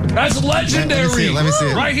 $40. That's legendary. Let me see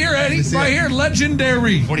it. Right here, Eddie. Right here,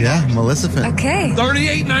 legendary. Yeah, Maleficent. Okay.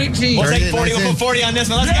 $38.19. We'll take 40. We'll put 40 on this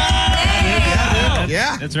one. Let's go.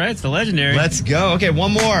 Yeah. That's right. It's the legendary. Let's go. Okay,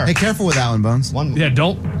 one more. Hey, careful with that one, Bones. One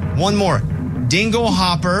more. Dingle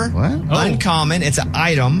Hopper. What? Uncommon. It's an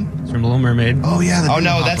item. It's from Little Mermaid. Oh yeah. Oh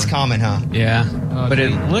no, that's common, huh? Yeah. But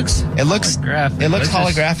it looks holographic. It looks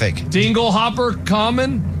holographic. Dingle Hopper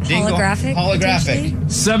common. Holographic.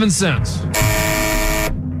 7 cents.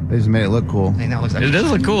 They just made it look cool. Hey, that looks like it does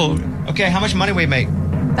look cool. Okay, how much money we make?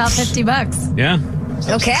 About $50. Yeah.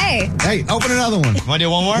 Okay. Hey, open another one. Want to do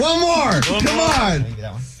one more? One more. Come on.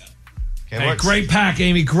 Okay, Hey, great pack,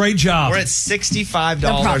 Amy. Great job. We're at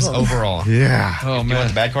 $65 overall. Yeah. Oh You man. want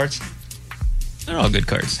the bad cards? They're all good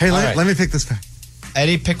cards. Hey, All right. let me pick this pack.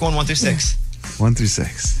 Eddie, pick 1 through 6. 1 through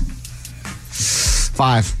 6.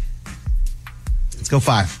 5. Let's go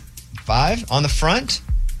 5. 5 on the front.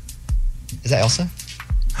 Is that Elsa?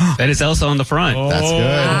 That is Elsa on the front. That's good.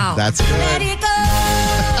 Wow. That's good.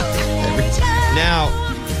 Now,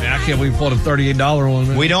 Man, I can't believe we pulled a $38 one.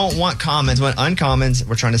 Man. we don't want commons. We want uncommons.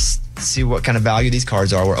 We're trying to see what kind of value these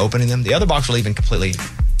cards are. We're opening them. The other box will even completely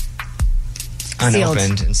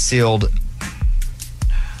unopened and sealed.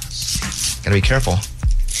 Gotta be careful.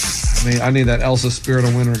 I need that Elsa Spirit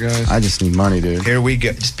of Winter, guys. I just need money, dude. Here we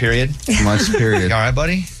go. Just period. Much period. You all right,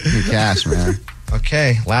 buddy? Need cash, man.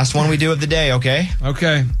 Okay. Last one we do of the day, okay?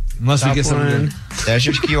 Okay. Unless we Top get something one. good. There's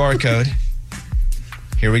your QR code.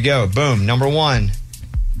 Here we go. Boom. Number 1.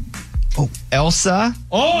 Oh. Elsa.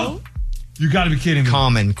 Oh! You got to be kidding me.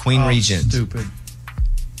 Common. Queen Regent. Stupid.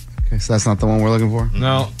 Okay, so that's not the one we're looking for?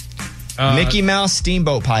 No. Mickey Mouse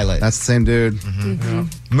Steamboat Pilot. That's the same dude. Yeah.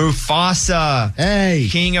 Mufasa. Hey.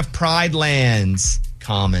 King of Pride Lands.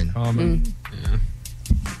 Common. Yeah.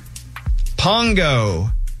 Pongo.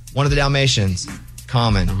 One of the Dalmatians.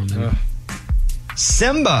 Common.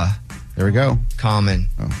 Simba. There we go. Common.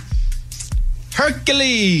 Oh.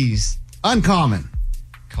 Hercules. Uncommon.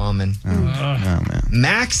 Common. Oh, man.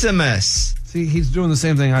 Maximus. See, he's doing the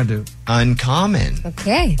same thing I do. Uncommon.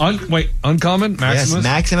 Okay. Uncommon? Maximus? Yes,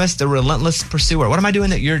 Maximus, the relentless pursuer. What am I doing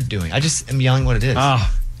that you're doing? I just am yelling what it is.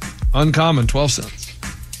 Uncommon, 12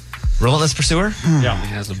 cents. Relentless pursuer? Yeah. He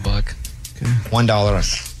has $1. Okay.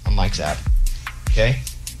 $1 on Mike's app. Okay.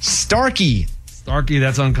 Starkey. Starkey,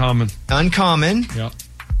 that's uncommon. Uncommon. Yeah.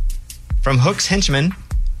 From Hook's Henchman.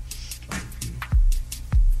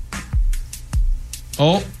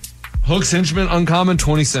 Oh, Hook's Henchman, uncommon,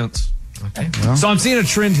 20 cents. Okay. Well, So I'm seeing a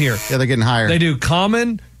trend here. yeah, they're getting higher. They do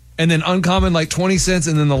common and then uncommon like 20 cents,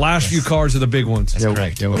 and then the last few cards are the big ones. That's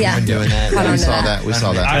correct. Yeah. We've been doing that. We saw that. We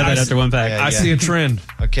saw that. I had that after one pack. I see a trend.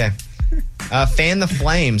 Okay. Fan the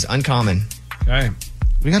Flames. Uncommon. Okay.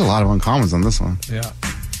 We got a lot of uncommons on this one. Yeah.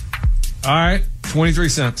 All right. 23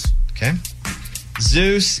 cents. Okay.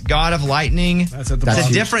 Zeus, God of Lightning. That's at the That's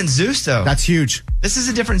bottom. a different Zeus, though. That's huge. This is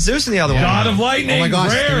a different Zeus than the other one. God of Lightning. Oh my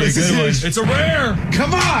gosh, Rare. this is huge. It's a rare.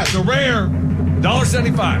 Come on. It's a rare.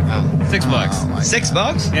 $1.75. Oh. $6.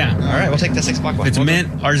 $6? Yeah. All right, we'll take the $6 one. It's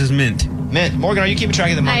mint. Ours is mint. Mint. Morgan, are you keeping track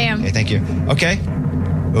of the money? I am. Okay, thank you. Okay.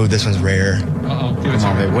 Oh, this one's rare. Uh-oh. Come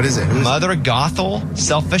on, babe. What is it? Mother Gothel,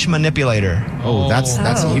 selfish manipulator. Oh, that's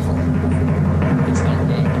evil.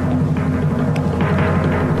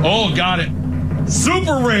 Oh, got it.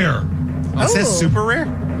 Super rare. It says super rare?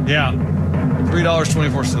 Yeah.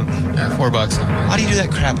 $3.24. Yeah, $4. Why do you do that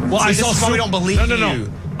crap? Well, See, I this saw is why we don't believe No.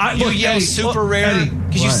 you. You yell super rare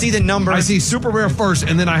because you see the number. I see super rare first,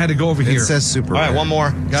 and then I had to go over here. It says super All rare. right, one more.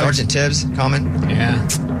 Got Sergeant Tibbs, common. Yeah.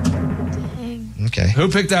 Okay. Who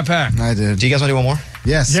picked that pack? I did. Do you guys want to do one more?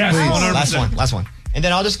 Yes, Yes. please. 100%. Last one. And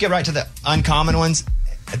then I'll just get right to the uncommon ones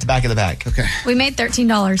at the back of the bag. Okay. We made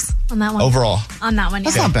 $13 on that one. Overall. On that one.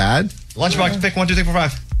 That's yeah. not bad. Lunchbox, pick 1, 2, 3, 4,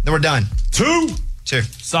 5. Then we're done. Two.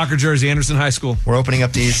 Soccer jersey, Anderson High School. We're opening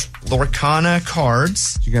up these Lorcana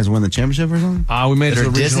cards. Did you guys win the championship or something? We made it That to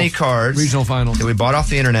are the Disney cards regional final. that we bought off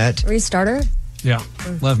the internet. Restarter? Yeah.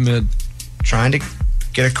 Left mid. Trying to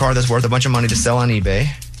get a card that's worth a bunch of money to sell on eBay.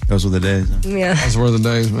 Those were the days. Huh? Yeah. Those were the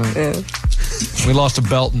days, man. Yeah. We lost to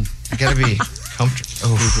Belton. I gotta be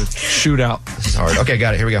comfortable. Shootout. This is hard. Okay,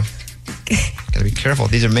 got it. Here we go. Gotta be careful.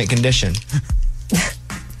 These are mint condition.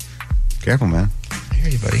 Careful, man. I hear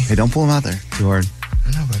you, buddy. Hey, don't pull them out there too hard. I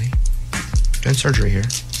know, buddy. Doing surgery here.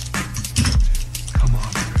 Come on.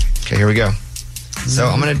 Okay, here we go. So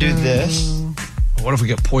I'm gonna do this. What if we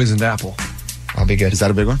get poisoned apple? I'll be good. Is that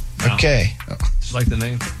a big one? No. Okay. Just like the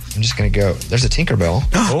name. I'm just gonna go. There's a Tinkerbell.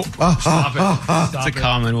 Stop it. It's a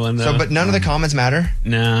common one, though. So, but none of the commons matter.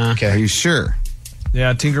 Nah. Okay. Are you sure?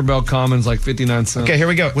 Yeah, Tinkerbell Commons like 59 cents. Okay, here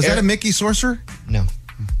we go. Was that a Mickey Sorcerer? No.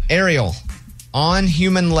 Ariel. On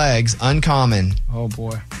human legs, uncommon. Oh,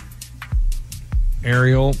 boy.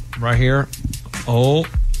 Ariel, right here. Oh.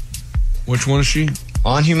 Which one is she?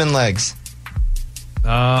 On human legs.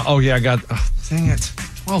 Oh, yeah, I got... dang it.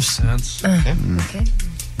 12 cents. Okay.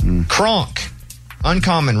 Kronk.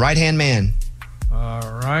 Uncommon. Right-hand man. All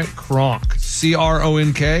right. Kronk.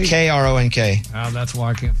 C-R-O-N-K? K-R-O-N-K. That's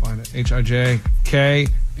why I can't find it. H-I-J-K.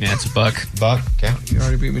 Yeah, it's a buck. Buck. Okay. You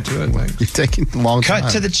already beat me to it. Thanks. You're taking a long time.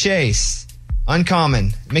 Cut to the chase.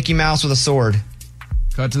 Uncommon. Mickey Mouse with a sword.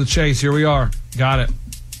 Cut to the chase. Here we are. Got it.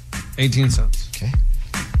 18 cents. Okay.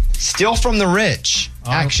 Steal from the rich.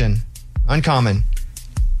 Action. Uncommon.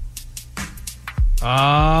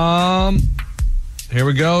 Here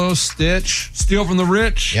we go. Stitch. Steal from the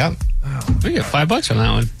rich. Yep. Oh, we get $5 on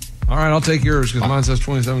that one. All right, I'll take yours because mine says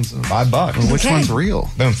 27 cents. $5. Well, which one's real?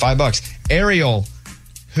 Boom, $5. Ariel.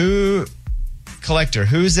 Who collector?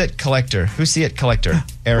 Who's it collector? Who see it collector?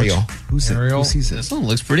 Ariel. Who's Ariel. Who sees it? This one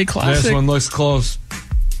looks pretty classic. This one looks close.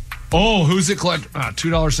 Oh, who's it collector?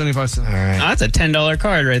 $2.75. All right. Oh, that's a $10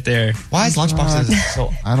 card right there. Why is Lunchboxes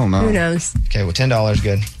so... I don't know. Who knows? Okay, well, $10,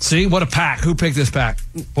 good. See, what a pack. Who picked this pack?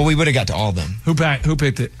 Well, we would have got to all of them. Who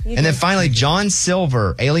picked it? And then finally, John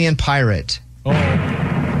Silver, Alien Pirate. Oh,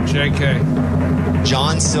 JK.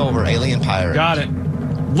 John Silver, Alien Pirate. Got it.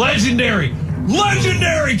 Legendary,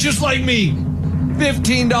 just like me.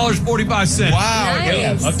 $15.45. Wow.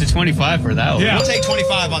 Nice. Up to 25 for that one. Yeah. We'll take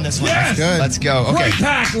 25 on this one. Yes. Good. Let's go. Okay. Great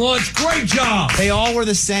pack, Lunch. Great job. They all were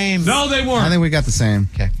the same. No, they I weren't. think we got the same.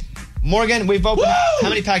 Okay. Morgan, we've opened how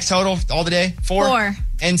many packs total all the day? 4? 4.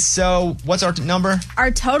 And so, what's our number?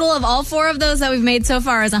 Our total of all 4 of those that we've made so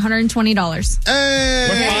far is $120.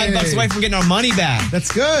 Hey! We're $5 away from getting our money back.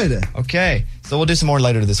 That's good. Okay. So we'll do some more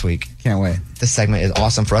later this week. Can't wait. This segment is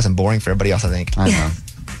awesome for us and boring for everybody else, I think. I know.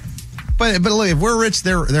 But look, if we're rich,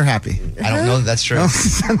 they're happy. I don't know that that's true.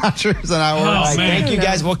 I'm not sure it's an hour. Oh, man. Thank you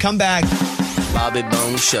guys. We'll come back. Bobby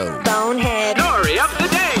Bone Show. Bonehead. Story of the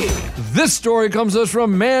day. This story comes to us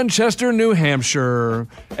from Manchester, New Hampshire.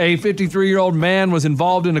 A 53-year-old man was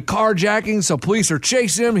involved in a carjacking, so police are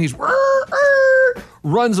chasing him. He's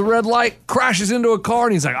runs the red light, crashes into a car,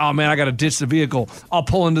 and he's like, oh, man, I got to ditch the vehicle. I'll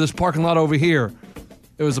pull into this parking lot over here.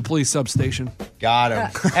 It was a police substation. Got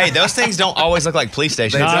him. Hey, those things don't always look like police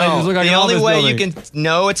stations. They just look like the an only office way building. you can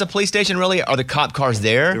know it's a police station really are the cop cars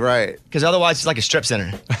there. Right. Because otherwise it's like a strip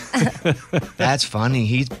center. That's funny.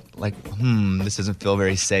 He's like, this doesn't feel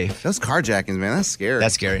very safe. Those carjackings, man, that's scary.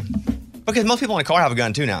 That's scary. Because most people in a car have a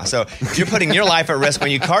gun too now. So you're putting your life at risk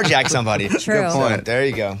when you carjack somebody. True. Good point. There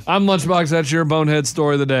you go. I'm Lunchbox. That's your Bonehead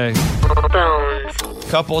story of the day.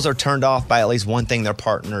 Couples are turned off by at least one thing their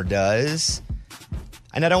partner does.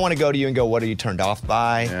 And I don't want to go to you and go, what are you turned off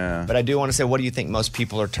by? Yeah. But I do want to say, what do you think most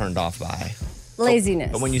people are turned off by?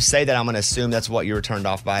 Laziness. But when you say that, I'm going to assume that's what you were turned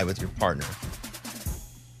off by with your partner.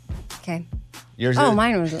 Okay. Yours Oh, is?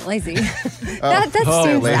 mine wasn't lazy. That Oh,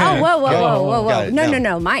 seems. lazy. Oh, whoa. Got it.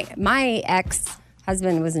 No. My ex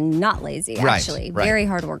husband was not lazy, Right, actually. right. Very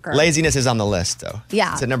hard worker. Laziness is on the list, though.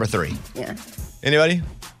 Yeah. It's at number 3. Yeah. Anybody?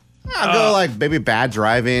 I'll go like maybe bad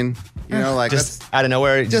driving. You know, like just out of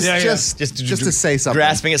nowhere, just to say something,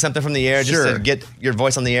 grasping at something from the air, just to get your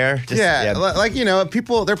voice on the air. Just, like there are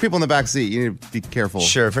people in the back seat. You need to be careful.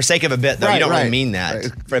 Sure, for sake of a bit, though, you don't really mean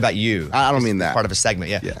that. For about you, I don't mean that. Part of a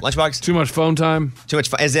segment, yeah. Lunchbox. Too much phone time. Too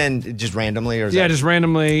much, as in just randomly, or just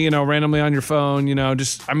randomly. Randomly on your phone.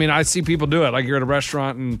 I see people do it. Like you're at a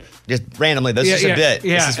restaurant and just randomly. This is a bit.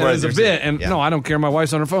 Yeah, this is where it's a bit. And no, I don't care. My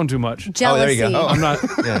wife's on her phone too much. Jealousy. Oh, there you go. I'm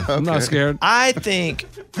not. I'm not scared. I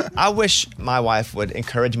wish my wife would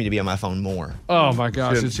encourage me to be on my phone more. Oh my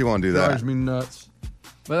gosh, she won't do that. Drives me nuts.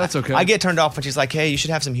 But that's okay. I get turned off when she's like, "Hey, you should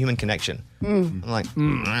have some human connection." I'm like,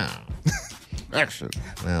 action.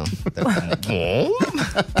 Well,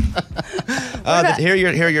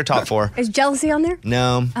 here are your top 4. Is jealousy on there?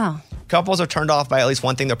 No. Oh. Couples are turned off by at least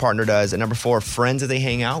one thing their partner does. And number 4, friends that they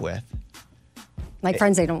hang out with. Like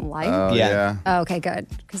friends they don't like? Yeah. Oh, okay, good.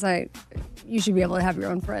 Because you should be able to have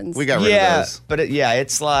your own friends. We got rid of those. But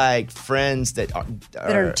it's like friends that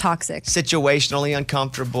are toxic. Situationally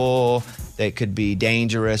uncomfortable. They could be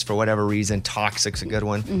dangerous for whatever reason. Toxic's a good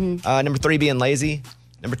one. Mm-hmm. Number 3, being lazy.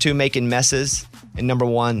 Number 2, making messes. And number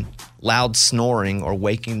 1, loud snoring or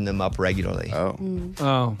waking them up regularly.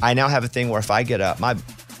 Oh. I now have a thing where if I get up, I'm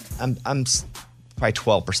probably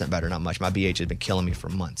 12% better, not much. My BH has been killing me for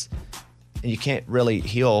months. And you can't really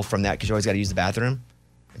heal from that because you always got to use the bathroom.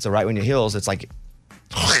 And so right when you heals, it's like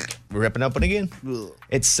ripping up it again.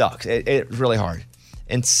 It sucks. It's really hard.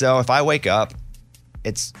 And so if I wake up,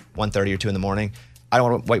 it's 1:30 or 2 in the morning. I don't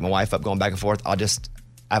want to wake my wife up going back and forth. I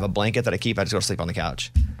have a blanket that I keep. I just go to sleep on the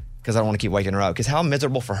couch because I don't want to keep waking her up. Because how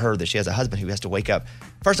miserable for her that she has a husband who has to wake up.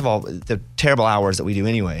 First of all, the terrible hours that we do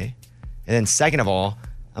anyway. And then second of all,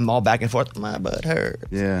 I'm all back and forth. My butt hurts.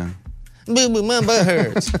 Yeah. Boo, boo, my butt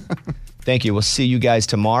hurts. Thank you. We'll see you guys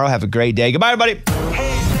tomorrow. Have a great day. Goodbye, everybody.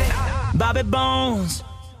 Bobby Bones.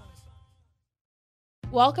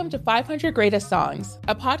 Welcome to 500 Greatest Songs,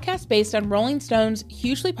 a podcast based on Rolling Stone's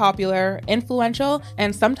hugely popular, influential,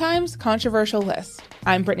 and sometimes controversial list.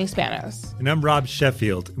 I'm Brittany Spanos. And I'm Rob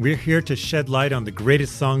Sheffield. We're here to shed light on the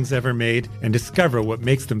greatest songs ever made and discover what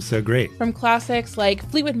makes them so great. From classics like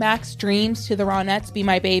Fleetwood Mac's Dreams to the Ronettes' Be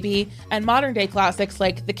My Baby, and modern-day classics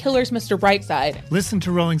like The Killer's Mr. Brightside. Listen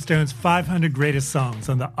to Rolling Stone's 500 Greatest Songs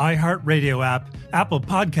on the iHeartRadio app, Apple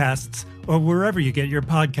Podcasts, or wherever you get your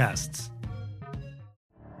podcasts.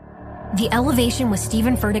 The Elevation with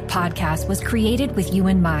Stephen Furtick podcast was created with you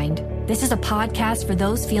in mind. This is a podcast for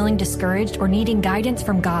those feeling discouraged or needing guidance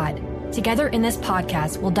from God. Together in this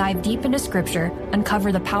podcast, we'll dive deep into Scripture,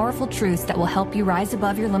 uncover the powerful truths that will help you rise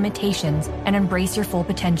above your limitations and embrace your full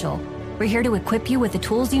potential. We're here to equip you with the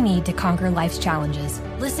tools you need to conquer life's challenges.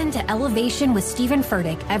 Listen to Elevation with Stephen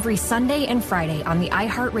Furtick every Sunday and Friday on the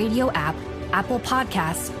iHeartRadio app, Apple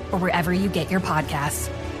Podcasts, or wherever you get your podcasts.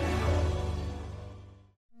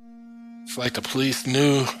 It's like the police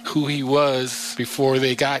knew who he was before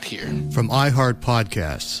they got here. From iHeart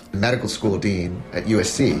Podcasts. The medical school dean at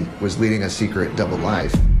USC was leading a secret double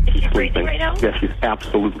life. He's breathing right now? Yes, he's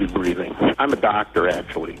absolutely breathing. I'm a doctor,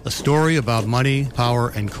 actually. A story about money,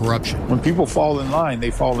 power, and corruption. When people fall in line,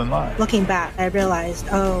 they fall in line. Looking back, I realized,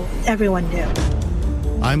 everyone knew.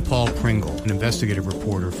 I'm Paul Pringle, an investigative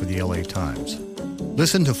reporter for the LA Times.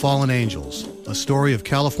 Listen to Fallen Angels, a story of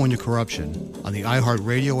California corruption on the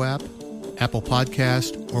iHeartRadio app, Apple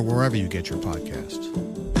Podcast, or wherever you get your podcasts.